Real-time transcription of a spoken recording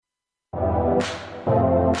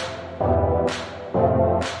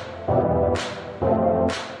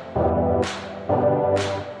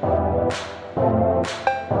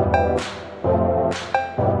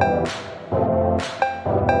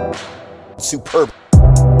superb.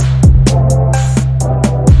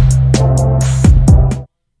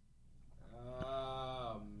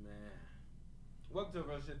 Oh man! Welcome to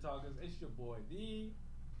Real Shit Talkers. It's your boy, the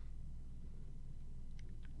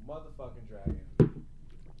motherfucking dragon.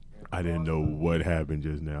 I didn't know what happened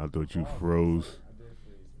just now. I thought you froze. I did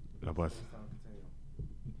freeze. I was-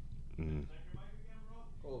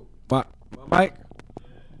 Cool. My mic.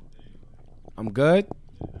 I'm good.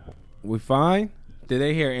 We fine. Did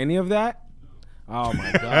they hear any of that? Oh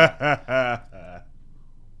my god.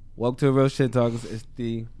 Welcome to Real Shit Talkers. It's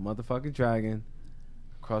the motherfucking dragon.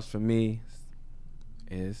 Across from me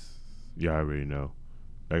is Y'all already know.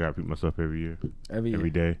 I gotta repeat myself every year, every every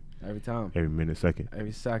day, every time, every minute, second.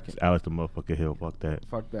 every second. It's Alex the motherfucker Hill. Fuck that.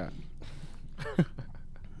 Fuck that.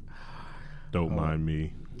 Don't mind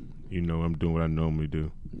me. You know I'm doing what I normally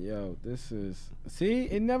do. Yo, this is see.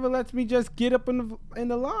 It never lets me just get up in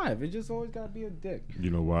the live. It just always gotta be a dick. You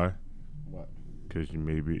know why? What? Because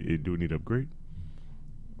maybe it do need upgrade.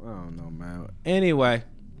 I don't know, man. Anyway,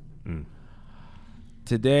 Mm.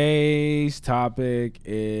 today's topic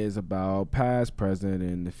is about past, present,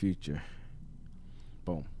 and the future.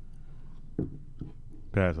 Boom.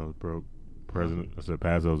 Past I was broke. Present I said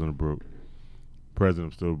past I was in a broke. Present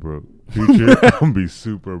I'm still broke. Future I'm gonna be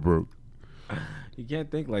super broke. You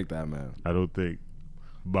can't think like that, man. I don't think.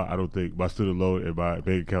 But my student loan and my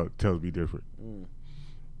bank account tells me different. Mm.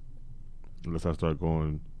 Unless I start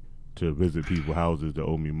going to visit people's houses that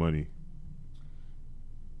owe me money.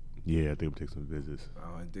 Yeah, I think we'll take some visits.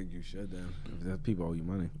 Oh, I think you should then. If the people owe you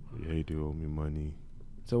money. Yeah, they do owe me money.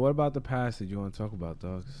 So what about the past that you want to talk about,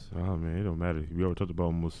 dogs? Oh man, it don't matter. We already talked about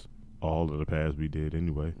almost all of the past we did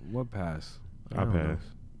anyway. What past? I Our don't know. past.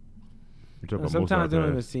 We talked about most Sometimes it of don't our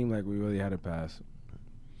even past. seem like we really had a past.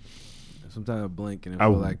 Sometimes I blink and it I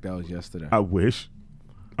feel w- like that was yesterday. I wish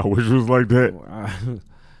it was like that.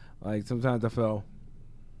 Like sometimes I felt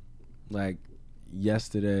like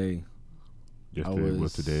yesterday Yesterday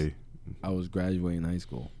was today. I was graduating high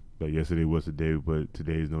school. Like yesterday was today, but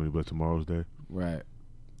today is only but tomorrow's day. Right.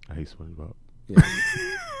 I hate SpongeBob. Yeah.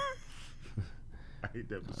 I hate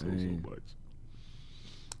that episode mean- so much.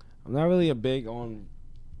 I'm not really a big on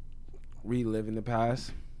reliving the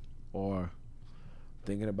past or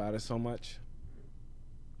thinking about it so much.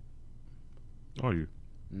 Are you?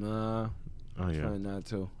 Nah, Oh yeah. trying not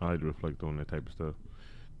to. I like to reflect on that type of stuff.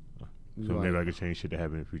 So Like, maybe I could change shit that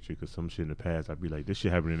happened in the future. Because some shit in the past, I'd be like, this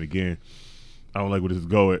shit happening again. I don't like where this is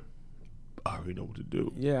going. I already know what to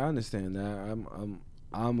do. yeah, I understand that.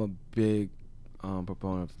 I'm a big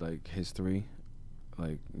proponent of like history.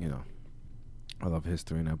 Like, you know, I love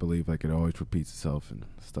history and I believe like it always repeats itself and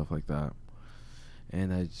stuff like that.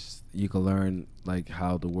 And I just you can learn like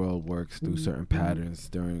how the world works through certain patterns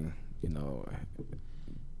during, you know,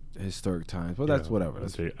 historic times. Well, that's Yeah, wzzwhatever. I'll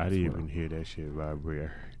That's, tell you, I that's didn't whatever. even hear that shit vibrate.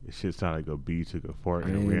 It shit sounded like a bee took a fart I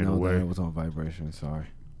and didn't ran know away. that it was on vibration. Sorry.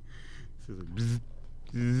 It's just like bzz,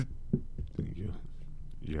 bzz.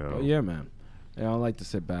 Yo. But yeah, man. Yeah, I don't like to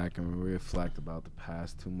sit back and reflect about the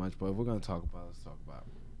past too much. But if we're gonna talk about it, let's talk about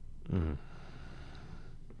it. Mm.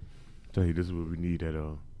 Tell you, this is what we need at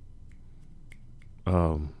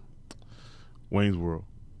Wayne's World.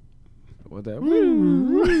 What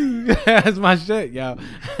that? That's my shit, yo.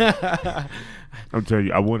 I'm telling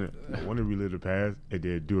you, I want to relive the past and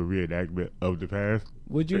then do a reenactment of the past.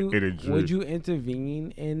 Would you in a dream. would you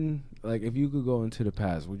intervene in like if you could go into the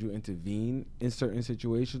past? Would you intervene in certain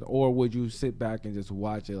situations, or would you sit back and just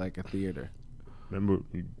watch it like a theater? Remember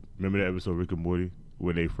that episode of Rick and Morty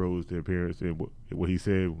where they froze their parents and what he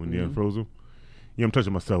said when they Mhm. unfroze them? Yeah, I'm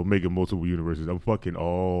touching myself, making multiple universes. I'm fucking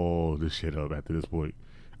all this shit up after this point.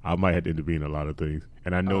 I might have to intervene in a lot of things.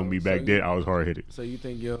 And I know Oh, me so back you- then, I was hard headed. So you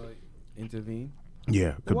think you'll like, intervene?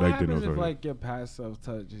 Yeah, because What back then I happens was if hard like your past self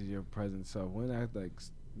touches your present self? When that like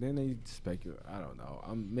then they speculate. I don't know.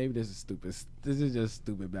 Maybe this is stupid. This is just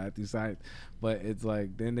stupid Matthew science. But it's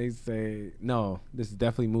like then they say no. This is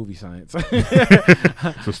definitely movie science.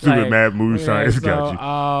 So stupid mad movie science got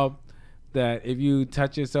you. That if you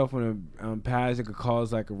touch yourself in a past, it could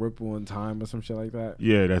cause like a ripple in time or some shit like that.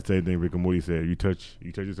 Yeah, that's the same thing Rick and Morty said. You touch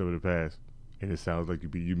yourself in the past, and it sounds like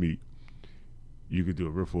you meet. You could do a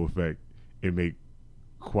ripple effect and make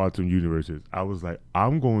quantum universes. I was like,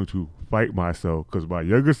 I'm going to fight myself because my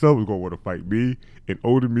younger self is going to want to fight me, and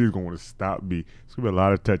older me is going to want to stop me. It's going to be a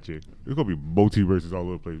lot of touching. There's going to be multiverses all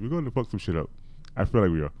over the place. We're going to fuck some shit up. I feel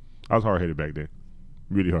like we are. I was hard headed back then,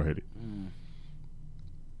 really hard headed.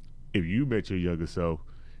 If you met your younger self,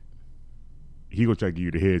 he gonna try to give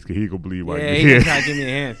you the heads because he gonna believe why Yeah, you he here. gonna try to give me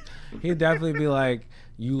hands. He'd definitely be like,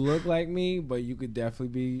 "You look like me, but you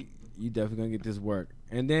definitely gonna get this work."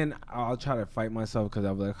 And then I'll try to fight myself because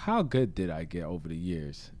I'm like, how good did I get over the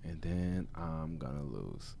years? And then I'm gonna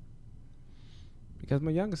lose because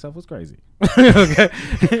my younger self was crazy. Okay.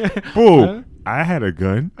 Fool, Huh? I had a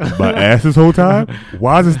gun, my ass this whole time.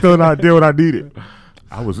 Why is it still not there when I need it?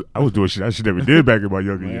 I was doing shit I should never did back in my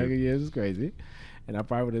younger My younger years. years was crazy, and I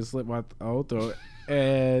probably would have slit my own throat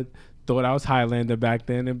and thought I was Highlander back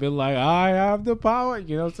then and been like, I have the power.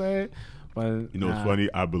 You know what I'm saying? But You know what's funny?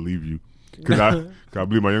 I believe you. Cause I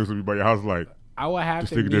believe my youngster be by your house like, I would have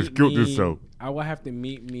this to nigga meet just killed me. himself. I would have to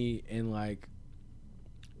meet me in like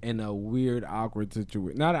in a weird, awkward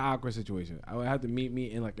situation. Not an awkward situation. I would have to meet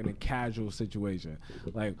me in like in a casual situation.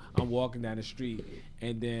 Like I'm walking down the street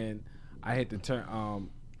and then I hit the turn.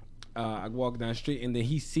 I walk down the street and then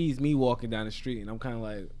he sees me walking down the street and I'm kind of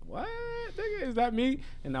like, what? Nigga, is that me?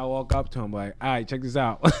 And I walk up to him like, all right, check this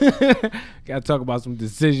out. Gotta talk about some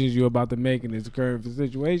decisions you're about to make in this current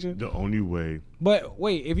situation. The only way, But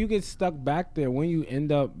wait, if you get stuck back there, when you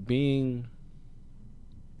end up being,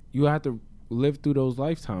 you have to live through those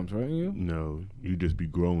lifetimes, right? You? no, you just be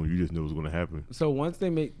growing. You just know what's gonna happen. So once they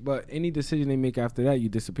make, but any decision they make after that, you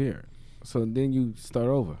disappear. So then you start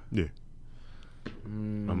over. Yeah.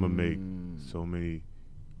 I'm gonna make so many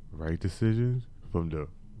right decisions from the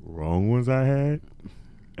wrong ones I had,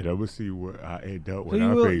 and I'm gonna see where I end up So when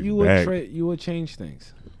I face back. you will change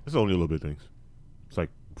things. It's only a little bit things. It's like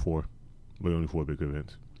 4, but only 4 big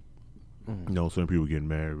events. You know, certain people getting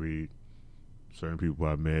married, certain people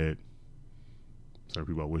I met, certain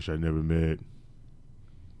people I wish I never met.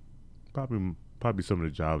 Probably some of the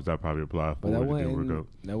jobs I probably applied for But that didn't work out.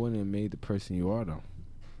 that wouldn't have made the person you are though.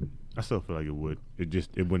 I still feel like it would.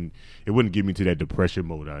 It wouldn't get me to that depression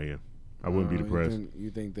mode I am. I wouldn't be depressed. You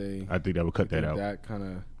think they? I think that would cut that out. That kind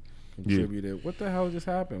of contributed. What the hell just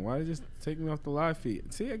happened? Why did it just take me off the live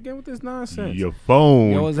feed? See again with this nonsense. Your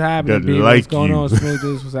phone. Yo, what's happening? doesn't B? like What's going you. on,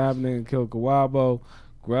 Smooches? What's happening? Kill Kawabo,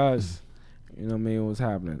 Gruss. You know what I mean? What's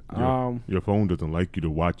happening? Your phone doesn't like you to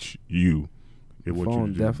watch you. It wants you Phone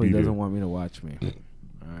to just definitely be there. doesn't want me to watch me.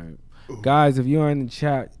 All right, guys, if you're in the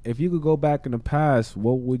chat, if you could go back in the past,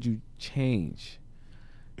 what would you change?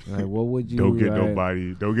 Like, what would you? Don't get like,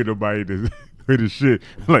 nobody. Don't get nobody to hear the shit.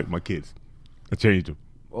 Like my kids, I changed them.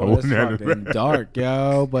 Oh, it's fucking dark,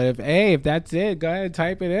 yo. But if that's it, go ahead and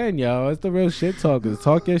type it in, yo. It's the real shit talkers.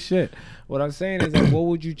 Talk your shit. What I'm saying is, like, what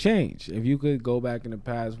would you change if you could go back in the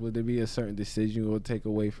past? Would there be a certain decision you would take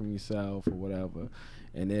away from yourself or whatever?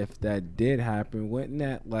 And if that did happen, wouldn't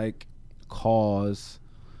that like cause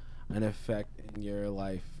an effect in your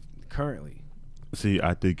life currently? See,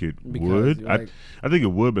 I think it Because would. you're I like- think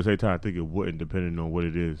it would, but at the same time, I think it wouldn't, depending on what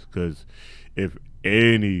it is. Because if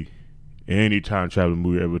any time travel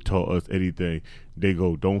movie ever taught us anything, they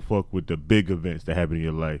go, don't fuck with the big events that happen in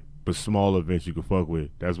your life, but small events you can fuck with.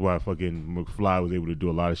 That's why fucking McFly was able to do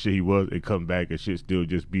a lot of shit he was and come back and shit still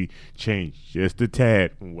just be changed just a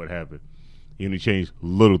tad from what happened. He only changed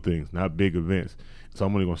little things, not big events. So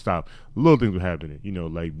I'm only gonna stop little things from happening. You know,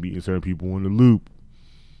 like meeting certain people on the loop.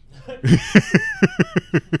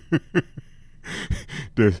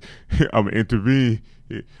 I'm gonna intervene.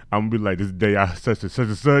 I'm gonna be like, this day I such and such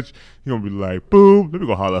and such. You're gonna be like, boom, let me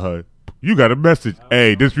go holler at her. You got a message.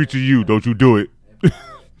 Hey, this future you, don't you do it. If I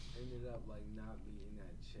ended up like not meeting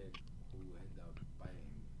that chick who ended up biting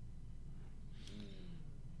me.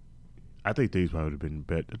 I think things probably would have been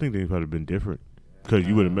better. I think things probably would have been different. Because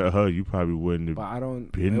you would have met her, you probably wouldn't But have. I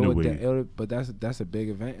don't. Been the way. But that's a big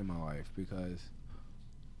event in my life because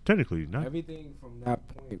Technically, not. everything from that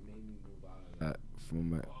point made me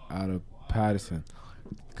move out of Patterson.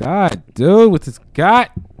 God, dude, with this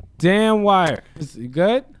goddamn wire. You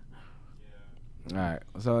good? All right.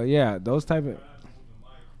 So yeah, those type of.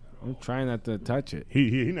 I'm trying not to touch it. He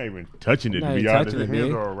not even touching it, Not to be even honest. touching His it, hands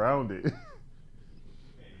man. are around it.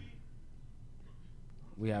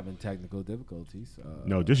 We having technical difficulties.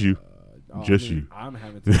 No, just you. Just you. I'm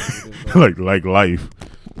having technical difficulties. like life.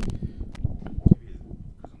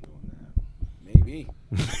 Maybe.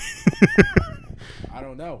 I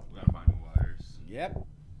don't know. Yep.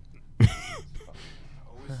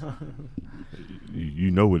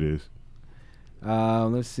 You know it is.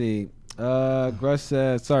 Let's see. Grush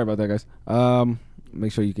said, sorry about that, guys.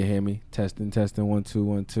 Make sure you can hear me. Testing, 1 2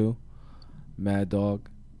 1 2. Mad Dog,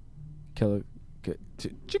 Killer,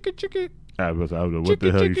 chicken. I don't know what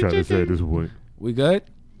the hell you trying to say at this point. We good?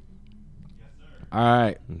 All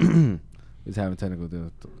right. He's having technical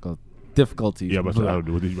difficulties. Yeah, I don't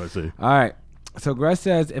know what did you about to say. All right. So Grush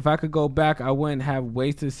says, if I could go back, I wouldn't have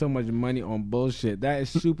wasted so much money on bullshit. That is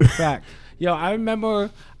super fact. Yo, I remember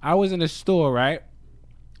I was in a store, right?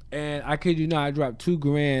 And I kid you not, I dropped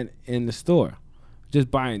 $2,000 in the store just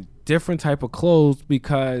buying different type of clothes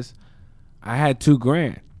because I had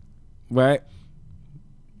 $2,000, right?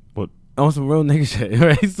 What? On some real nigga shit,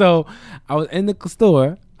 right? So I was in the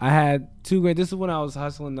store. I had $2,000. This is when I was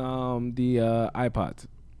hustling the iPods,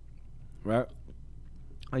 right?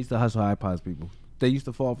 I used to hustle iPods, people. They used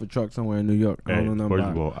to fall off a truck somewhere in New York. I don't know First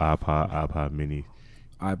about of all, iPod Mini,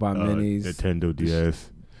 iPod Minis, Nintendo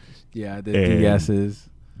DS, yeah, the DSs,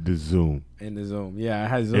 the Zoom. and the Zoom. Yeah, I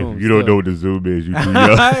had Zoom. If you don't know what the Zoom is, you too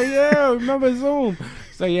young. Yeah, remember Zoom?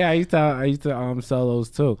 So yeah, I used to sell those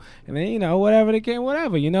too. And then whatever they came,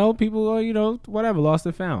 whatever people whatever lost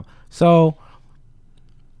and found. So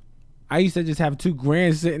I used to just have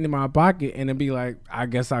 $2,000 sitting in my pocket and then be like, I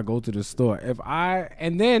guess I'll go to the store.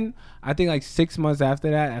 And then I think like 6 months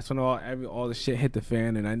after that, that's when all the shit hit the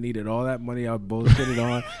fan and I needed all that money I bullshitted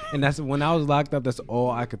on. And that's when I was locked up, that's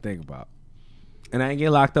all I could think about. And I ain't get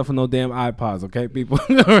locked up for no damn iPods, okay, people?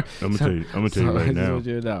 I'm gonna tell you right now.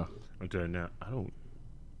 I'm telling you now,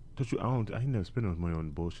 I ain't never spent money on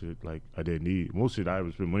bullshit like I didn't need. Most shit I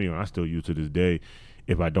ever spend money on, I still use to this day.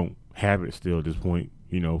 If I don't have it still at this point,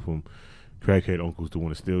 from crackhead uncles to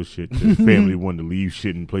want to steal shit, to family wanting to leave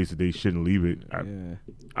shit in places they shouldn't leave it.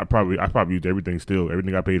 I probably used everything still.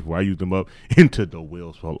 Everything I paid for, I used them up until the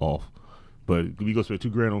wheels fell off. But we go spend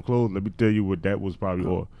 $2,000 on clothes. Let me tell you what that was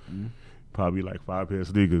probably probably like 5 pairs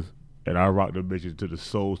of sneakers, and I rocked them bitches till the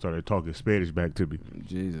soul started talking Spanish back to me.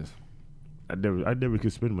 Jesus, I never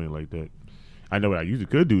could spend money like that. I know what I usually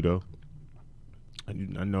could do though. I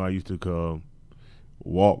know I used to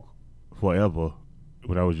walk forever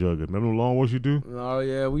when I was younger. Remember the long walks you do? Oh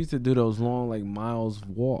yeah, we used to do those long miles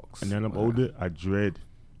walks. And then I'm older, I dread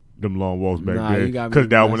them long walks back you then. got me Because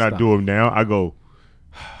now when I messed up. do them now, I go,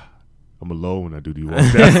 I'm alone when I do these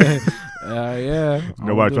walks. Yeah.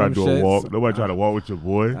 Nobody try to do a walk. Nobody try to walk with your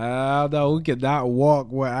boy. I don't know. We cannot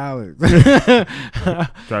walk with Alex.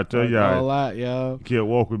 Try to tell y'all, that, yo. you can't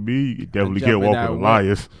walk with me. You definitely jump can't in walk that with whip.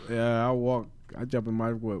 Elias. Yeah, I jump in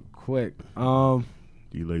my whip quick.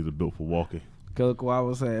 These legs are built for walking. Look what I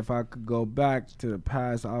would say. If I could go back to the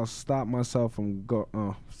past, I'll stop myself from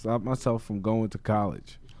going to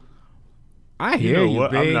college. I hear you,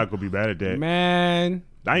 what? big. I'm not gonna be bad at that. Man.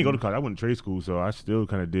 I ain't go to college. I went to trade school, so I still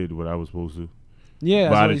kind of did what I was supposed to. Yeah,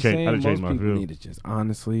 but that's what he's saying. I'd change Most my people field. need to just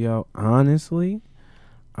honestly, yo. Honestly,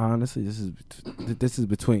 this is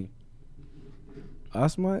between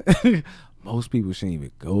us, man. Most people shouldn't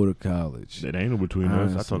even go to college. That ain't no between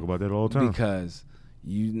us. I talk about that all the time. Because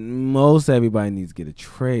most everybody needs to get a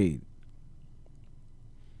trade.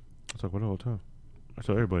 I talk about it all the time. I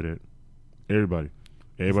tell everybody that. Everybody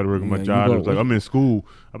working my you job. go- It's like, I'm in school.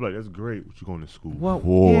 I'm like, that's great. What you going to school Well,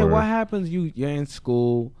 for? yeah, what happens? You're in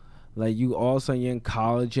school, like you all of a sudden you're in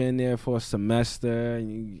college, you're in there for a semester,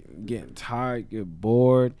 and you getting tired, you're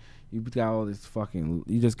bored. You got all this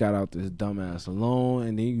you just got out this dumbass loan,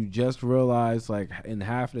 and then you just realize, like, in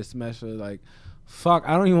half of the semester, like, fuck,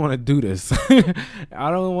 I don't even want to do this.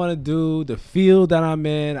 I don't want to do the field that I'm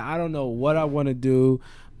in. I don't know what I want to do,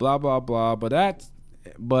 blah, blah, blah.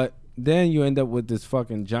 But then you end up with this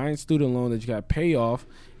fucking giant student loan that you got to pay off,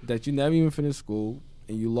 that you never even finished school,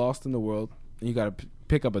 and you lost in the world, and you got to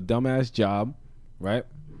pick up a dumbass job, right?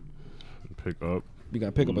 You got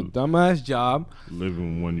to pick up a dumbass job.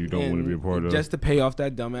 Living one you don't want to be a part of. Just to pay off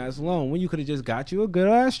that dumbass loan. When you could have just got you a good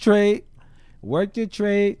ass trade, worked your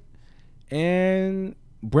trade, and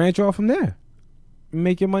branch off from there.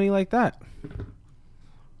 Make your money like that.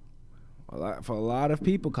 For a lot of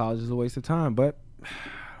people, college is a waste of time, but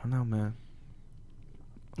I don't know, man.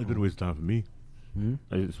 It's been a waste of time for me. Hmm?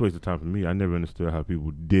 It's a waste of time for me. I never understood how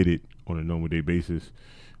people did it on a normal day basis.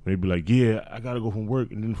 When they be like, yeah, I got to go from work,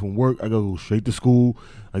 and then from work, I got to go straight to school.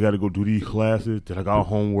 I got to go do these classes. Then I got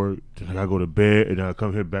homework. Then I got to go to bed, and then I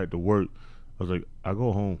come here back to work. I was like, I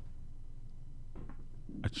go home.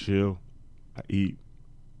 I chill. I eat.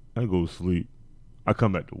 I go to sleep. I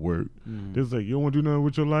come back to work. It's like, you don't want to do nothing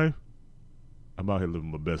with your life? I'm out here living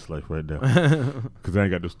my best life right now. Because I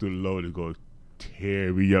ain't got no student loan that's going to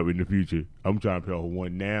tear me up in the future. I'm trying to pay off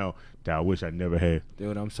one now that I wish I never had.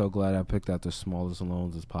 Dude, I'm so glad I picked out the smallest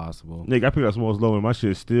loans as possible. Nigga, I picked out smallest loan and my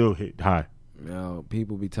shit still hit high.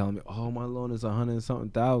 People be telling me, oh, my loan is 100 and something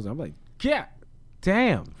thousand. I'm like, yeah,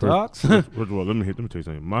 damn, dogs. First of all, let me tell you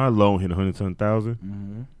something. My loan hit 100-something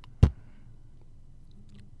thousand.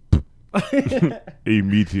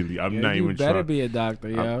 Immediately. I'm not even trying. You better be a doctor,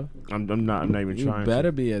 yo. I'm not even You trying. You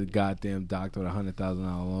better be a goddamn doctor with $100,000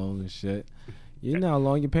 loan and shit. You know how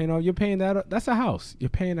long you're paying off. You're paying that. That's a house. You're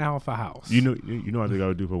paying that off a house. You know what I think I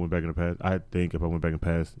would do if I went back in the past? I think if I went back in the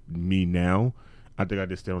past, me now, I think I'd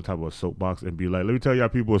just stand on top of a soapbox and be like, let me tell y'all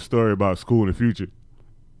people a story about school in the future.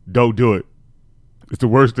 Don't do it. It's the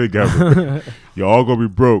worst thing ever. You're all gonna be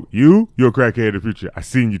broke. You're a crackhead in the future. I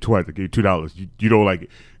seen you twice. I gave you $2. You don't like it.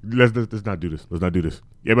 Let's not do this. Let's not do this.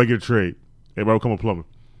 Everybody get a trade. Everybody become a plumber.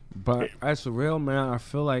 But that's real, man. I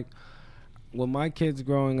feel like with my kids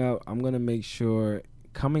growing up, I'm gonna make sure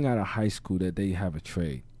coming out of high school that they have a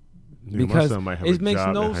trade. Because it makes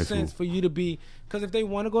no sense for you to be, because if they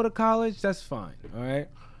want to go to college, that's fine, all right?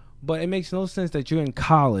 But it makes no sense that you're in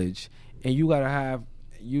college and you gotta have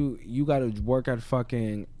you gotta work at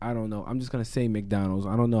fucking, I don't know, I'm just gonna say McDonald's.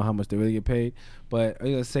 I don't know how much they really get paid, but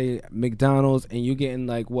I'm gonna say McDonald's, and you getting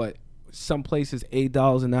like what, some places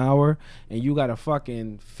 $8 an hour, and you got a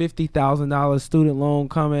fucking $50,000 student loan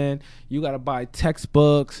coming. You got to buy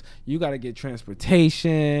textbooks. You got to get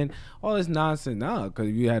transportation. All this nonsense. No, because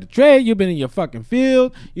if you had a trade, you've been in your fucking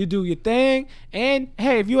field. You do your thing. And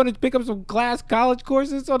hey, if you want to pick up some class college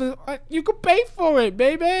courses, you can pay for it,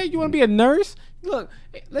 baby. You want to be a nurse? Look,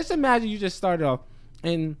 let's imagine you just started off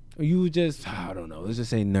and you just, I don't know, let's just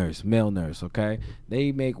say nurse, male nurse, okay?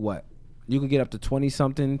 They make what? You can get up to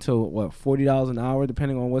 20-something to what, $40 an hour,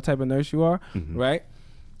 depending on what type of nurse you are, right?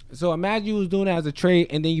 So imagine you was doing that as a trade,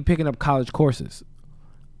 and then you picking up college courses.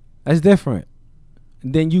 That's different.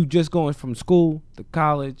 And then you just going from school to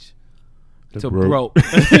college to broke.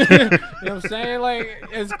 You know what I'm saying? Like,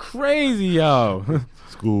 it's crazy, yo.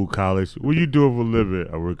 School, college. What you doing for a living?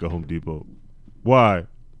 I work at Home Depot. Why?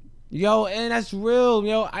 Yo, and that's real,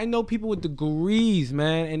 yo. I know people with degrees,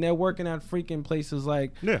 man, and they're working at freaking places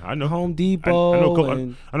like I know Home Depot. I know a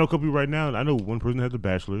couple people right now. I know one person has a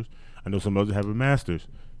bachelor's. I know some others have a master's.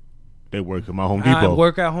 They work at my Home Depot. I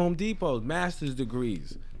work at Home Depot, master's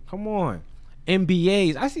degrees. Come on.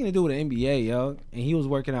 MBAs. I seen a dude with an MBA, yo, and he was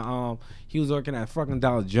working at fucking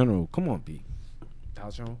Dollar General. Come on, B.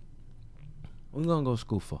 Dollar General. What you gonna go to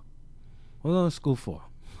school for? What you going to school for?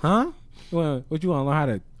 Huh? What you want to learn how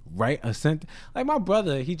to write a sentence? Like my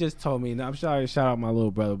brother, he just told me, and I'm sorry to shout out my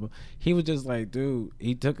little brother, but he was just like, dude,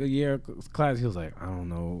 he took a year of class. He was like, I don't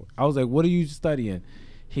know. I was like, what are you studying?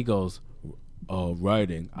 He goes,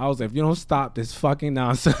 writing. I was like, if you don't stop this fucking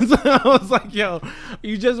nonsense. I was like, yo,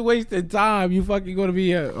 you just wasted time. You fucking going to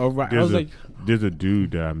be a writer. I was like, there's a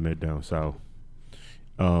dude that I met down south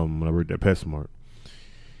when I worked at PetSmart.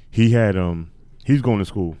 He had, he's going to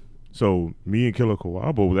school. So me and Killer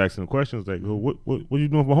Kawabo was asking him questions like, well, what you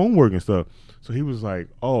doing for homework and stuff? So he was like,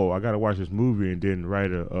 oh, I got to watch this movie and then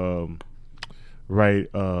write a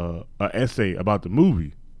essay about the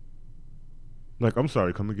movie. Like, I'm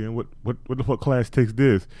sorry, come again. What the fuck class takes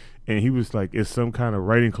this? And he was like, it's some kind of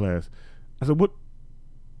writing class. I said, what?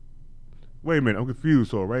 Wait a minute, I'm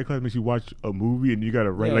confused. So a writing class makes you watch a movie and you got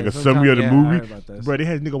to write like a summary of the movie? Bro, they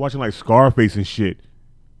had nigga watching like Scarface and shit.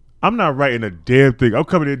 I'm not writing a damn thing. I'm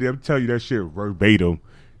coming in there, I'm telling you that shit verbatim.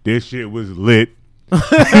 This shit was lit.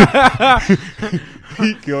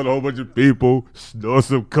 He killed a whole bunch of people, snort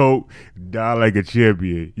some coke, died like a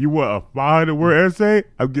champion. You want a 500-word essay?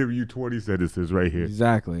 I'm giving you 20 sentences right here.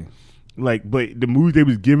 Exactly. Like, but the movies they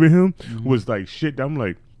was giving him was like shit. I'm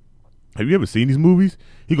like, have you ever seen these movies?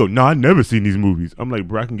 He go, no, I never seen these movies. I'm like,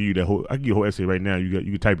 bro, I can give you a whole essay right now. You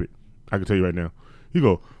can type it. I can tell you right now. He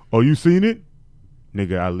go, oh, you seen it?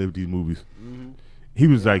 Nigga, I live these movies. He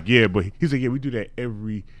was like, yeah, but he's like, yeah, we do that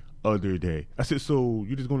every other day. I said, so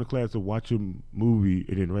you just going to class to watch a movie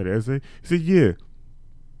and then write an essay? He said, yeah.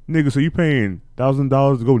 Nigga, so you paying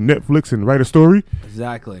 $1,000 to go Netflix and write a story?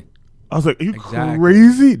 Exactly. I was like, are you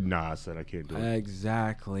crazy? Nah, I said, I can't do it.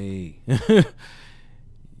 Exactly.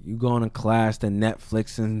 You going to class to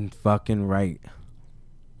Netflix and fucking write.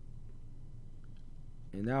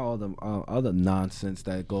 And now all the other nonsense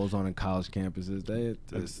that goes on in college campuses,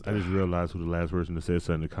 I just realized who the last person that said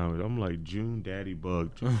something in the comments. I'm like, June Daddy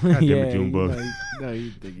Bug. God damn it, June Bug. No,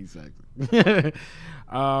 you think he's sexy.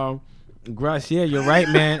 Grush, yeah, you're right,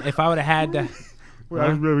 man. If I would have had that. Well, I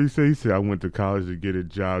remember he said, I went to college to get a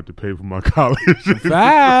job to pay for my college.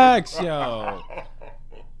 Facts, yo.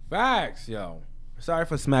 Facts, yo. Sorry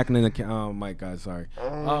for smacking in the mic, guys. Sorry.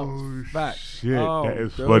 Facts. Shit, that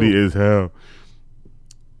is funny as hell.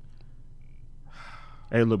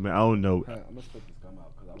 Hey, look, man, I don't know. I'm going to spit this gum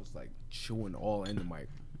out because I was like chewing all in the mic.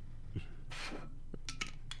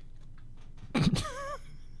 I'm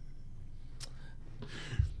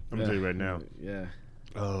going to tell you right now. Yeah.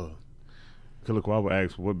 Killer Quavo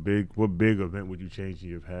asked, what big event would you change in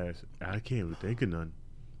your past? I can't even think of none.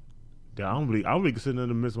 I don't really consider none of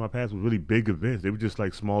the events in my past was really big events. They were just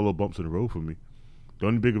like small little bumps in the road for me. The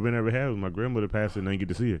only big event I ever had was my grandmother passed and I didn't get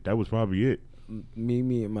to see it. That was probably it. Me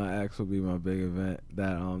and my ex would be my big event.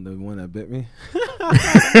 That the one that bit me.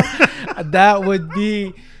 That would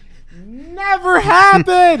be never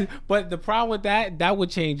happen. But the problem with that would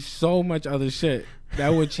change so much other shit.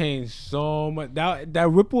 That would change so much. That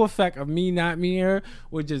ripple effect of me not meeting her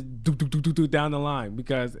would just do down the line,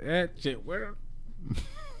 because that shit would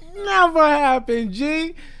never happen,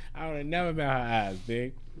 G. I would have never met her ass,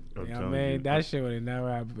 big. You know what I mean? That shit would have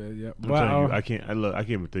never happened. Yeah. I'm telling you, I can't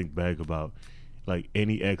even think back about like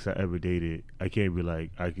any ex I ever dated. I can't be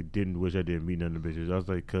like didn't wish I didn't meet none of the bitches. I was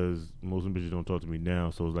like, cause most of the bitches don't talk to me now,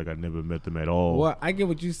 so it's like I never met them at all. Well, I get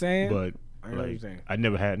what you're saying, but I know what you're saying. I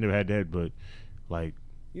never had that, but like.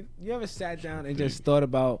 You ever sat down and just thought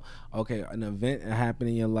about, okay, an event that happened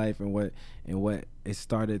in your life and what it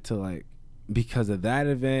started to, like, because of that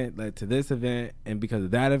event led to this event, and because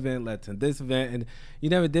of that event led to this event, and you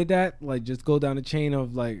never did that? Like, just go down the chain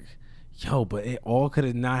of like, yo, but it all could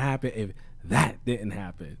have not happened if that didn't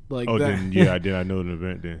happen. Like, oh, that. then yeah, I did. I know an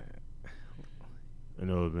event then. I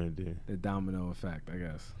know an event then. The domino effect, I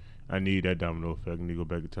guess. I need that domino effect. I need to go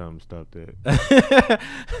back in time and stop that.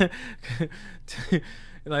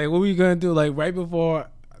 Like, what were you gonna do? Like, right before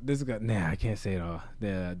this guy? Nah, I can't say it all.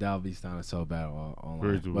 Yeah, that'll be sounding so bad online.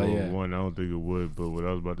 First of all, one, I don't think it would. But what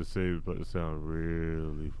I was about to say was about to sound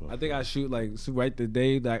really fucking. I think I shoot right the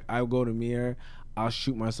day like I'll go to mirror, I'll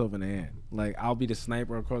shoot myself in the hand. Like, I'll be the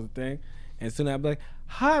sniper across the thing, and soon I'll be like,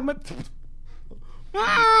 "Hi, my."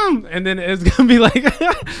 And then it's gonna be like,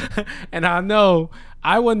 and I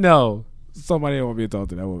would know somebody don't want me to talk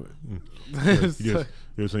to that woman.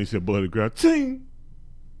 You said blood to the ground. Ting!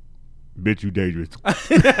 Bitch, you dangerous.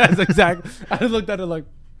 That's exactly. I looked at it like,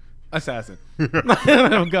 assassin.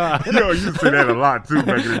 Oh God. Yo, you say that a lot too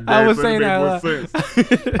back in the day. I was saying that a lot.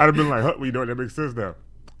 I'd have been like, well, you know, that makes sense now.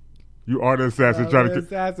 You are the assassin trying to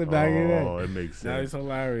assassin back in the day. Oh, it makes sense. That is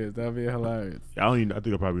hilarious. That'd be hilarious. I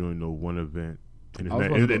think I probably only know one event. And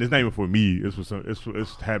it's not even for me. It's for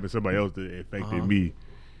it's having somebody else that affected me.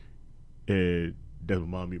 And that's when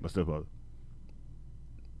mom meet my stepfather.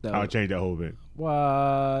 I'll change that whole event.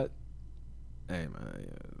 What? Hey man, yeah,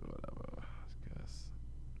 whatever. I guess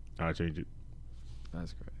I'll change it.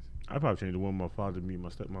 That's crazy. I probably change the one my father meet my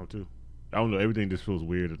stepmom too. I don't know. Everything just feels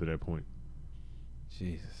weird after that point.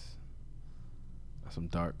 Jesus, that's some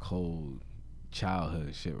dark, cold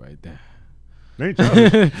childhood shit right there. Ain't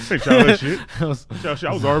childhood shit. I was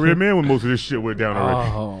already a man when most of this shit went down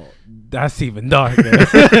already. Oh, that's even darker.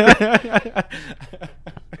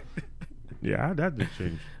 Yeah, that did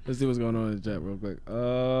change. Let's see what's going on in the chat real quick.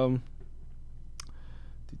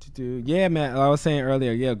 Yeah, man. I was saying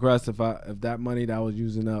earlier, yeah, Gruss, if that money that I was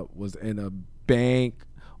using up was in a bank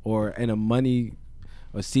or in a money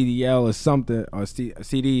or CDL or something, or a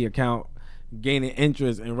CD account gaining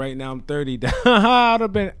interest, and right now I'm 30, I'd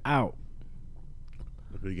have been out.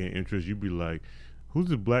 If they gain interest, you'd be like, who's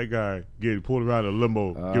the black guy getting pulled around a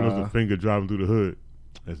limo, giving us a finger driving through the hood?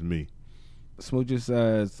 That's me. Smoocher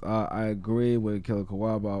says, I agree with Killer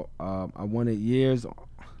Kawhi. I wanted years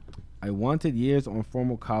on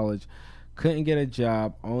formal college, couldn't get a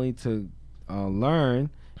job, only to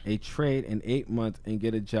learn a trade in 8 months and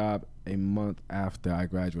get a job a month after I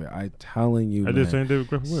graduated. I'm telling you, I did the same thing with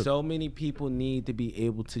Griffin Whip. So many people need to be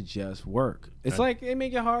able to just work. It's like it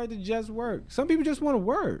make it hard to just work. Some people just want to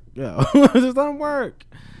work. Yeah, just want to work.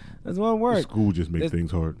 Just want to work. School just makes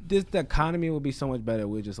things hard. The economy would be so much better.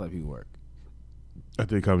 We'd just let people work. I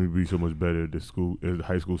think economy would be so much better if the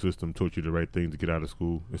high school system taught you the right things to get out of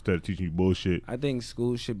school instead of teaching you bullshit. I think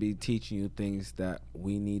school should be teaching you things that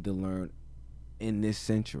we need to learn in this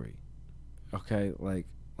century. Okay, like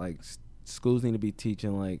schools need to be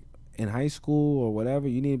teaching, like in high school or whatever,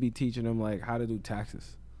 you need to be teaching them like how to do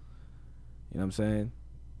taxes. You know what I'm saying?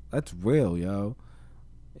 That's real, yo.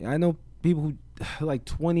 I know people who like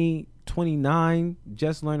 20, 29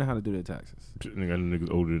 just learning how to do their taxes. I got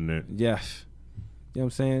niggas older than that. Yes. You know what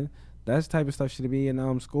I'm saying? That type of stuff should be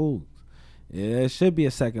in schools. It should be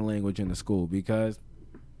a second language in the school, because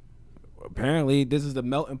apparently this is the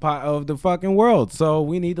melting pot of the fucking world. So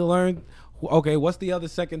we need to learn, okay, what's the other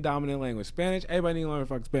second dominant language? Spanish? Everybody need to learn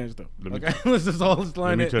fucking Spanish though. Let's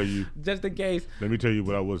learn it. Tell you, just in case. Let me tell you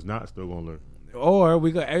what I was not still gonna learn. Or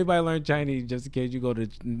everybody learn Chinese just in case you go to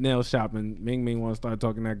nail shop and Ming Ming want to start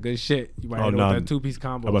talking that good shit. You might hit with that 2-piece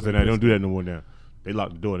combo. I'm about to say, don't do that no more now. They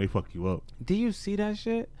lock the door and they fuck you up. Do you see that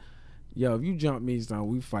shit? Yo, if you jump me, son,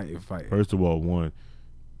 we fight. First of all, one,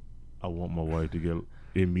 I want my wife to get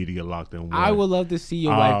locked in. I would love to see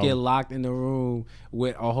your wife get locked in the room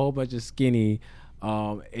with a whole bunch of skinny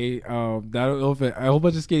That'll fit a whole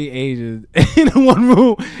bunch of skinny Asians in one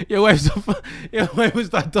room. Your wife would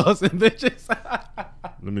start tossing bitches.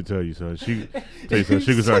 Let me tell you, son. She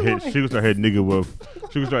could start hitting nigga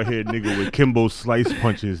with Kimbo slice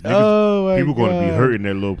punches. Niggas, people gonna be hurting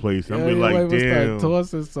that little place. I'm be like, damn. Start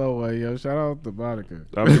tossing someone, yo. Shout out to Monica.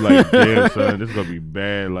 I'll be like, damn, son, this is gonna be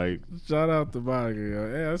bad. Like, shout out to Monica,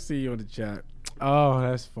 yo. Hey, I see you in the chat. Oh,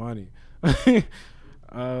 that's funny. Let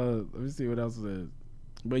me see what else it is.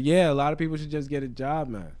 But yeah, a lot of people should just get a job,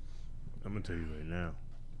 man. I'm gonna tell you right now.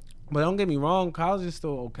 But don't get me wrong, college is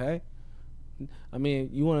still okay. I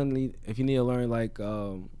mean, if you need to learn like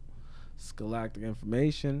scholastic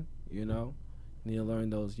information, you know, you need to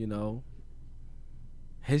learn those, you know,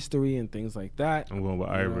 history and things like that. I'm going with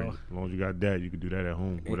Ivory. As long as you got that, you can do that at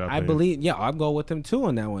home without. I believe, yeah, I'll go with him too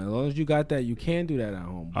on that one. As long as you got that, you can do that at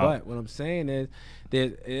home. But what I'm saying is,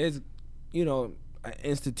 there is, you know, an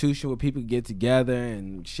institution where people get together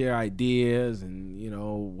and share ideas and, you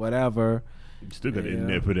know, whatever. You still got the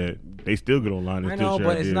internet for that. They still get online and I still know, share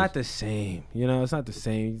but ideas. it's not the same. You know, it's not the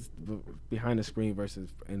same behind the screen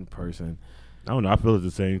versus in person. I don't know. I feel it's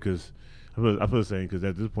the same because I feel the same because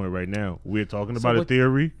at this point right now we're talking about a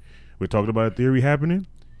theory. We're talking about a theory happening.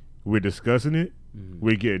 We're discussing it. Mm-hmm.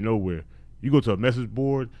 We're getting nowhere. You go to a message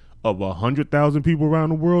board of 100,000 people around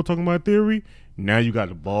the world talking about theory. Now you got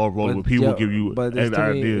the ball rolling with people give you ideas.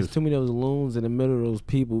 There's too many of those loons in the middle of those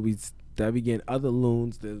people. That we get other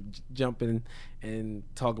loons to jump in and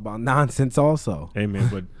talk about nonsense also. Hey man,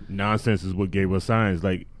 but nonsense is what gave us science.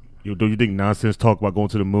 Like, don't you think nonsense talk about going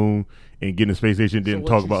to the moon and getting a space station didn't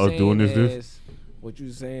talk about us doing this? What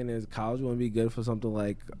you're saying is college wouldn't be good for something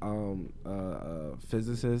like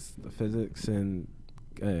physicists, physics and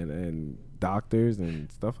doctors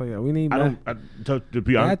and stuff like that. We need. To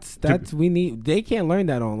be honest, we need. They can't learn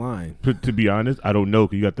that online. To be honest, I don't know.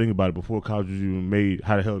 Cause you got to think about it. Before college was even made,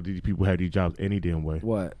 how the hell did these people have these jobs any damn way?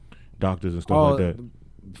 What? Doctors and stuff like that.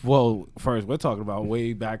 Well, first we're talking about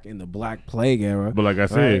way back in the Black Plague era. But like I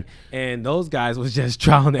said, right? And those guys was just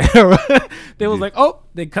trial and error. They was like, oh,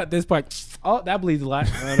 they cut this part. Oh, that bleeds a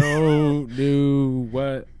lot. I don't do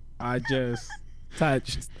what I just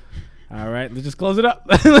touched. All right, let's just close it up.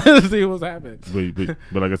 Let's see what's happening.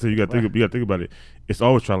 But like I said, you got to think about it. It's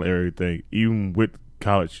always trial and error thing. Even with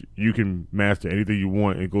college, you can master anything you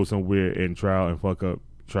want and go somewhere and trial and fuck up,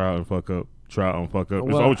 trial and fuck up, trial and fuck up.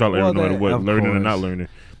 It's always trial and error, no matter what, learning or not learning.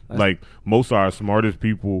 Like most of our smartest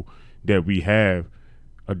people that we have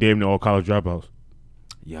are damn near all college dropouts.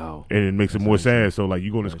 Yo, and it makes it more sad. So like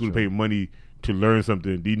you going to school to pay money to learn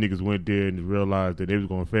something. These niggas went there and realized that they was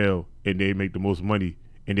going to fail, and they make the most money.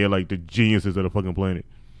 And they're like the geniuses of the fucking planet.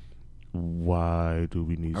 Why do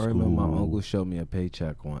we need school? I remember my uncle showed me a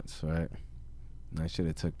paycheck once, right? And I should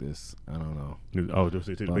have took this. I don't know. Oh, just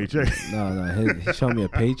say take the paycheck? No. He showed me a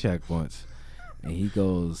paycheck once. And he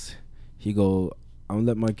goes, I'm going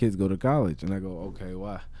to let my kids go to college. And I go, okay,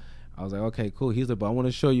 why? I was like, okay, cool. He's like, but I want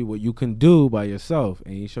to show you what you can do by yourself.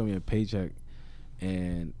 And he showed me a paycheck.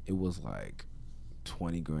 And it was like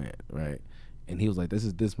 20 grand, right? And he was like, this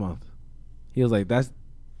is this month. He was like, that's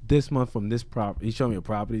this month from this property. He showed me a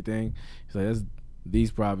property thing. He's like, that's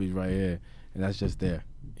these properties right here, and that's just there.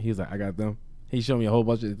 He's like, I got them. He showed me a whole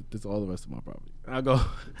bunch of this, all the rest of my property. And I go,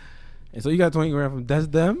 and so you got 20 grand from that's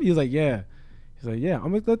them? He's like, yeah. He's like, yeah,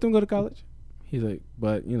 I'm gonna let them go to college. He's like,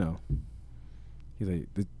 but you know, he's like,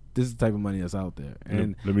 this is the type of money that's out there.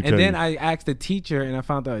 And then I asked the teacher, and I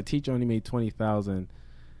found out a teacher only made $20,000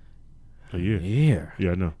 a year.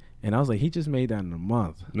 Yeah, I know. And I was like, he just made that in a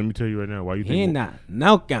month. Let me tell you right now why you think he not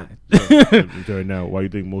no guy. Let me tell you right now why you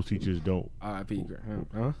think most teachers don't. R.I.P.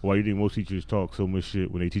 Huh? Why you think most teachers talk so much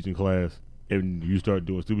shit when they teach in class, and you start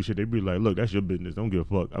doing stupid shit? They be like, look, that's your business. Don't give a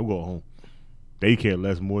fuck. I'm going home. They care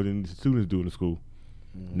less more than the students do in the school.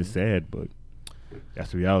 Mm-hmm. And it's sad, but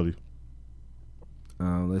that's the reality.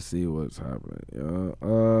 Let's see what's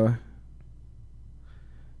happening.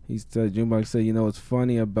 He said, Junebug said, you know what's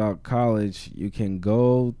funny about college? You can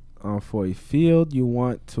go for a field you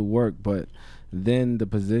want to work, but then the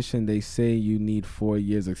position they say you need 4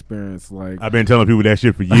 years experience. Like I've been telling people that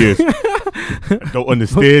shit for years. I don't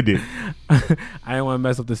understand it. I didn't want to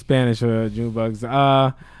mess up the Spanish for Junebugs.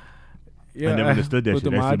 Yeah, I never understood that shit.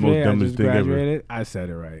 That's the most dumbest thing ever. I said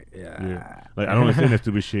it right. Yeah. Like I don't understand that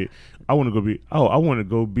stupid shit. I want to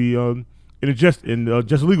go be in the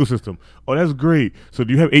just legal system. Oh, that's great. So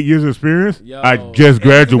do you have 8 years of experience? Yo, I just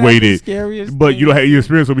graduated, but you don't have 8 years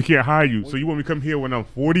experience, so we can't hire you. So you want me to come here when I'm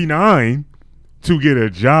 49 to get a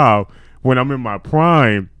job when I'm in my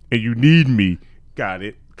prime and you need me? Got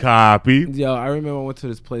it. Copy. Yo, I remember I went to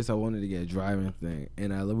this place. I wanted to get a driving thing,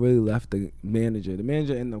 and I really left the manager. The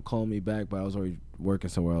manager ended up calling me back, but I was already working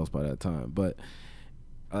somewhere else by that time. But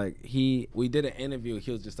like we did an interview.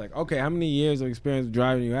 He was just like, "Okay, how many years of experience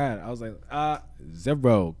driving you had?" I was like,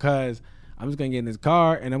 0, cause I'm just gonna get in this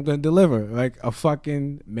car and I'm gonna deliver like a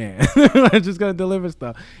fucking man. I'm just gonna deliver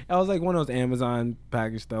stuff. I was like one of those Amazon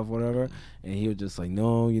package stuff, whatever. And he was just like,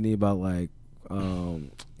 "No, you need about like."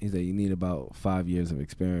 He said you need about 5 years of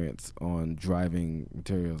experience on driving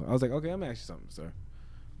materials. I was like, okay, I'm asking something, sir.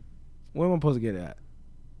 Where am I supposed to get it at?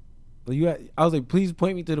 I was like, please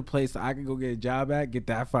point me to the place that I can go get a job at, get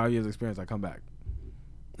that 5 years experience. I come back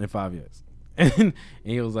in 5 years. And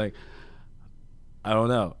he was like, I don't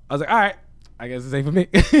know. I was like, all right, I guess it's safe for me.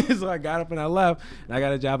 So I got up and I left, and I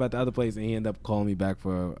got a job at the other place, and he ended up calling me back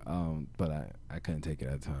for, but I couldn't take it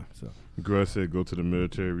at the time. So Girl said, go to the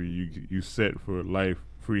military. You set for life,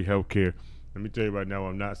 free health care. Let me tell you right now,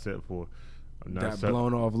 I'm not set for. I'm not that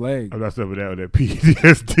blown off leg. I'm not set for that with that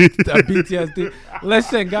PTSD. That PTSD.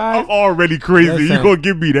 Listen, guys. I'm already crazy. Listen, You gonna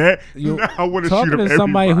give me that? I want to shoot up talking to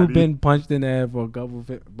somebody everybody. who's been punched in the head for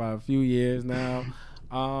about a few years now.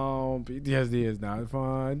 PTSD is not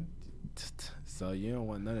fun. So you don't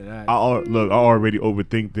want none of that. Look, I already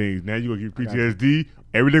overthink things. Now you gonna give PTSD.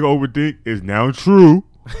 Everything I overthink is now true.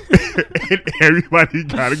 And everybody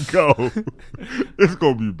gotta go. It's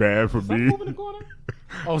gonna be bad for me. Move in the corner?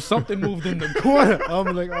 Oh, something moved in the corner.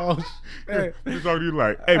 I'm like, oh shit. He's talking to you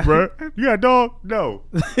like, hey, bro, you got a dog? No.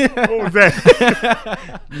 What was that?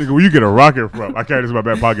 Nigga, where you get a rocket from? I carry this in my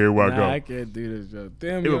back pocket everywhere I go. I can't do this, yo.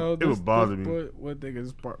 Damn, It would bother me. What thing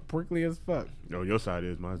is prickly as fuck? No, your side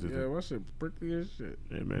is. Mine's just. Yeah, what shit prickly as shit.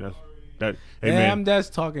 Yeah, man, that. Hey, Yeah, man. I'm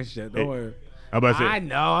just talking shit. Don't worry. I'm about to say, I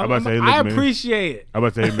know. I Appreciate it. I'm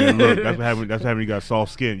about to say, hey, man, look, that's what having you got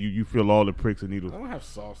soft skin. You feel all the pricks and needles. I don't have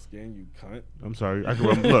soft skin, you cunt. I'm sorry. I can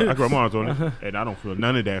rub my arms on it, and I don't feel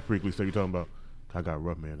none of that prickly stuff you're talking about. I got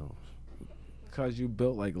rough man arms. Cause you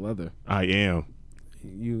built like leather. I am.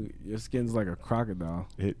 Your skin's like a crocodile.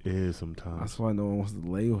 It is sometimes. That's why no one wants to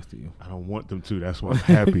lay with you. I don't want them to. That's why I'm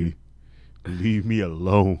happy. Leave me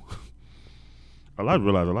alone. I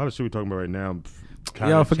realize a lot of shit we're talking about right now.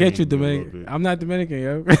 Yo, forget you, Dominican. I'm not Dominican,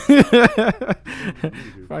 yo.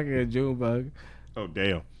 Fucking a June bug. Oh,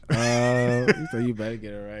 damn. So you better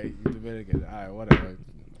get it right. You Dominican. All right, whatever.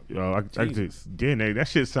 Yo, I just DNA. That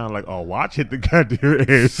shit sound like watch hit the goddamn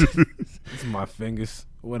ass. This is my fingers.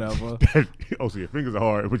 Whatever. So your fingers are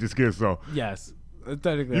hard, but your skin's soft. Yes.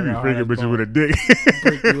 Technically, You be fingering bitches with a dick.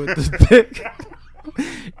 Break you with the dick.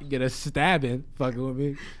 You get a stabbing. Fucking with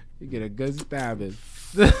me. You get a good stabbing.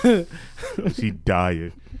 She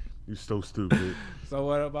dying. You so stupid. So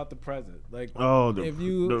what about the present? Like,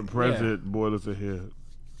 the present boilers are here.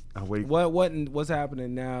 I wake. What's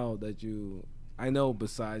happening now that you? I know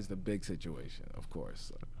besides the big situation, of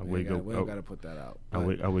course. We don't got to put that out.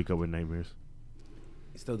 I wake up with nightmares.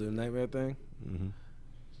 You still do the nightmare thing? Mm-hmm.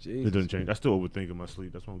 Jeez. It doesn't change. I still overthink in my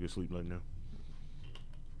sleep. That's why I don't get sleep right now.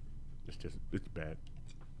 It's bad.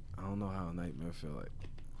 I don't know how a nightmare feel like.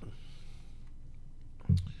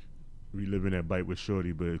 Reliving that bite with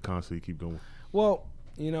Shorty, but it constantly keep going. Well,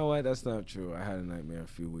 you know what? That's not true. I had a nightmare a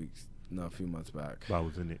few months back. I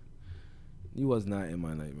was in it. You was not in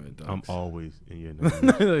my nightmare, dog. I'm always in your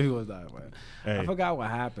nightmare. No, he was not. Hey, I forgot what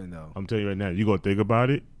happened though. I'm telling you right now, you gonna think about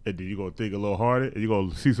it, and then you gonna think a little harder, and you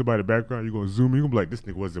gonna see somebody in the background. You gonna zoom in. You gonna be like, this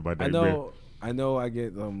nigga wasn't my nightmare. I know. I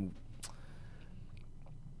get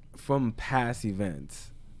from past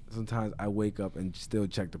events. Sometimes I wake up and still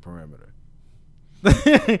check the perimeter.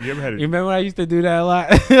 You remember I used to do that a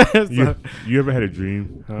lot? You ever had a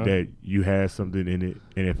dream that you had something in it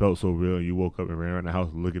and it felt so real and you woke up and ran around the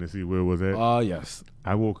house looking to see where it was at? Oh, yes.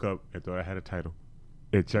 I woke up and thought I had a title.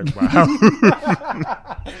 It checked my house.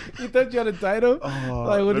 You thought you had a title?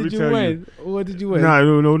 Like, what did you win? What did you win?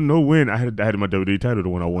 No win. I had my WWE title, the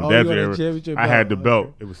one I won. That's era. I had the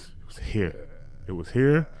belt. It was here. It was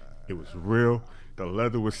here. It was real. The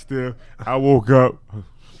leather was stiff. I woke up.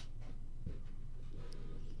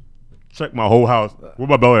 Check my whole house. Where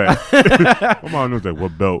my belt at? My mom was like,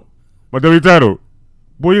 what belt? My WWE title.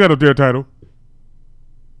 Boy, you got no damn title.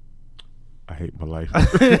 I hate my life.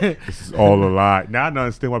 This is all a lie. Now I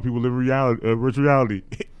understand why people live in virtual reality.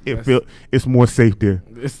 It's more safe there.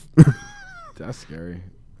 That's scary.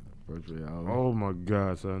 Virtual reality. Oh my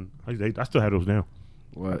God, son. I still have those now.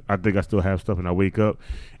 What? I think I still have stuff, and I wake up,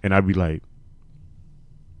 and I be like,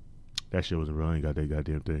 that shit wasn't real. I ain't got that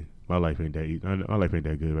goddamn thing. My life ain't that. My life ain't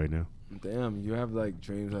that good right now. Damn, you have like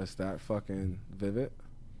dreams that's that fucking vivid.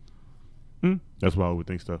 That's why I would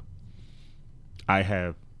think stuff. I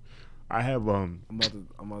I have I'm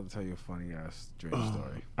about to tell you a funny ass dream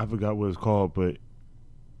story. I forgot what it's called, but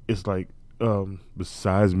it's like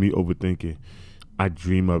besides me overthinking, I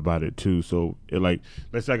dream about it too. So it like,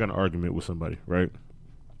 let's say I got an argument with somebody, right?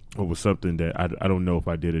 Over something that I don't know if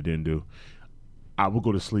I did or didn't do. I will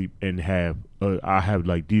go to sleep and I have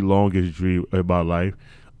like the longest dream about life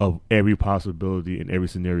of every possibility and every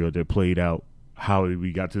scenario that played out, how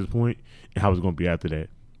we got to this point and how it's going to be after that.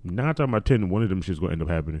 9 times out of 10, one of them shit's going to end up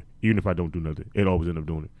happening. Even if I don't do nothing, it always end up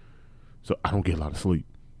doing it. So I don't get a lot of sleep.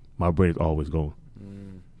 My brain is always going.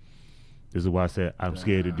 This is why I said I'm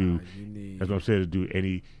scared to do. That's what I'm scared to do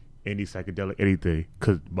any psychedelic anything,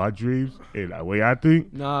 because my dreams and the way I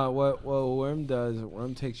think. Nah, what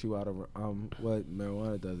REM takes you out of what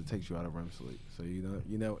marijuana does, it takes you out of REM sleep. So you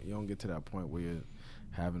don't get to that point where you're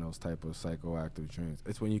having those type of psychoactive dreams.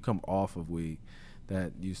 It's when you come off of weed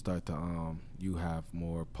that you start to you have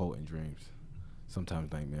more potent dreams, sometimes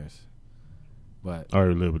nightmares. But I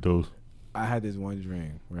already live with those. I had this one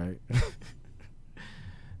dream, right?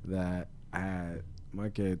 That I had my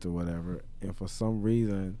kids or whatever, and for some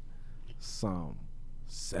reason, some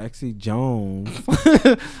sexy Jones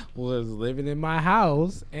was living in my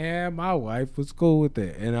house, and my wife was cool with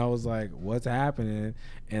it. And I was like, what's happening?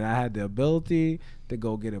 And I had the ability to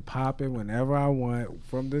go get it popping whenever I want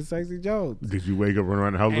from this sexy Jones. Did you wake up, run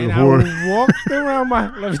around the house And looking I for it? walked around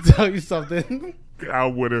my. Let me tell you something. I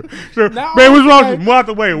would have. So, man, Not what's only wrong? was I- Move out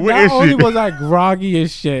the way. Where is Not only she? was I groggy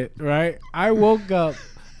as shit, right? I woke up.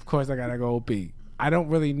 Of course, I gotta go pee. I don't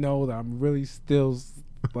really know that I'm really still,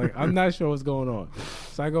 like, I'm not sure what's going on.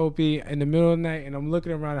 So I go pee in the middle of the night, and I'm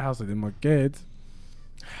looking around the house like, my kids.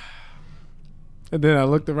 And then I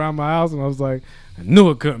looked around my house, and I was like, I knew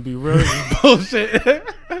it couldn't be real. This is bullshit.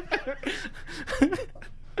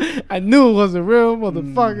 I knew it wasn't real,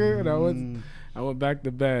 motherfucker. And I went back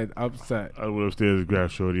to bed upset. I went upstairs and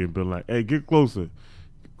grabbed Shorty and been like, hey, get closer.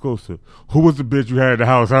 Get closer. Who was the bitch you had in the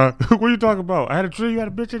house, huh? What are you talking about? I had a tree, you had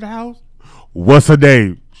a bitch in the house? What's her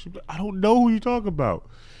name? I don't know who you talking about.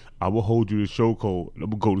 I will hold you to show code. I'm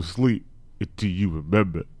going to go to sleep until you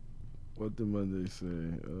remember. What did Monday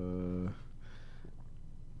say?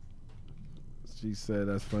 She said,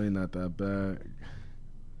 that's funny, not that bad.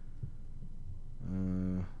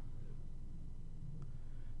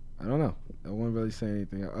 I don't know. I won't really say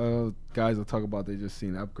anything. Guys will talk about they just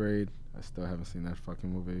seen Upgrade. I still haven't seen that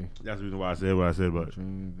fucking movie. That's the reason why I said what I said about it.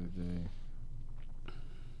 Dream of the day.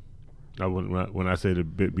 When I say the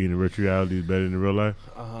bit being in virtual reality is better than real life,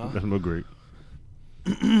 that's my great.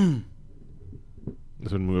 That's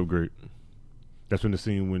when we upgrade. That's when the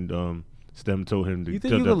scene when Stem told him to. You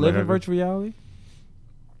think you could live in virtual reality?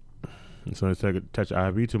 So I touch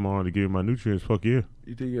IV tomorrow to give you my nutrients. Fuck yeah.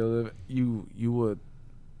 You think you'll live? You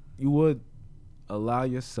would allow